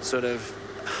sort of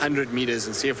 100 meters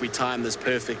and see if we time this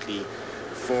perfectly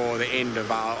for the end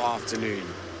of our afternoon.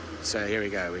 So here we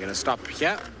go. We're going to stop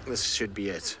here. This should be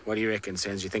it. What do you reckon,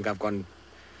 Sens? You think I've gone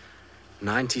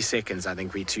 90 seconds? I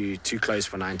think we're too close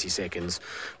for 90 seconds.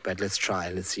 But let's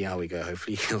try. Let's see how we go.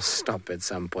 Hopefully he'll stop at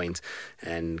some point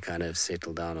and kind of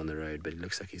settle down on the road. But it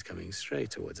looks like he's coming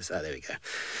straight towards us. Oh, there we go.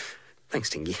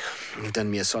 Thanks, Tingy. You've done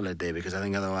me a solid there, because I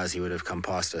think otherwise he would have come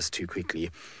past us too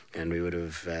quickly and we would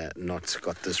have not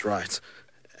got this right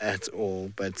at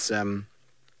all. But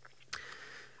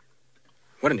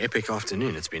What an epic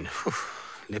afternoon it's been. Whew.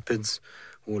 Leopards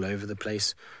all over the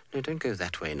place. No, don't go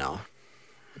that way now.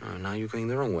 Oh, now you're going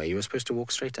the wrong way. You were supposed to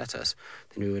walk straight at us.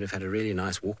 Then we would have had a really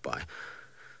nice walk by.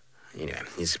 Anyway,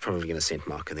 he's probably going to scent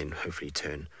mark and then hopefully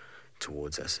turn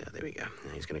towards us. Yeah, there we go.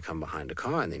 Now he's going to come behind a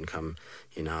car and then come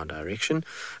in our direction.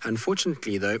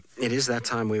 Unfortunately, though, it is that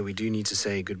time where we do need to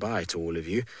say goodbye to all of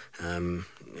you.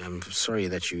 I'm sorry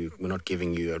that we're not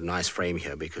giving you a nice frame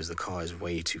here because the car is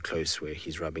way too close where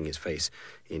he's rubbing his face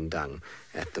in dung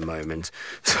at the moment.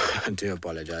 So I do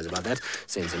apologize about that.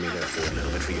 Sensor me go forward a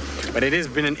little bit for you. But it has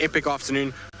been an epic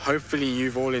afternoon. Hopefully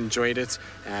you've all enjoyed it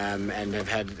and have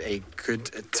had a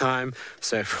good time.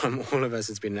 So from all of us,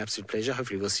 it's been an absolute pleasure.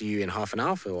 Hopefully we'll see you in half an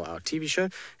hour for our TV show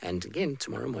and again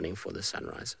tomorrow morning for the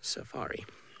Sunrise Safari.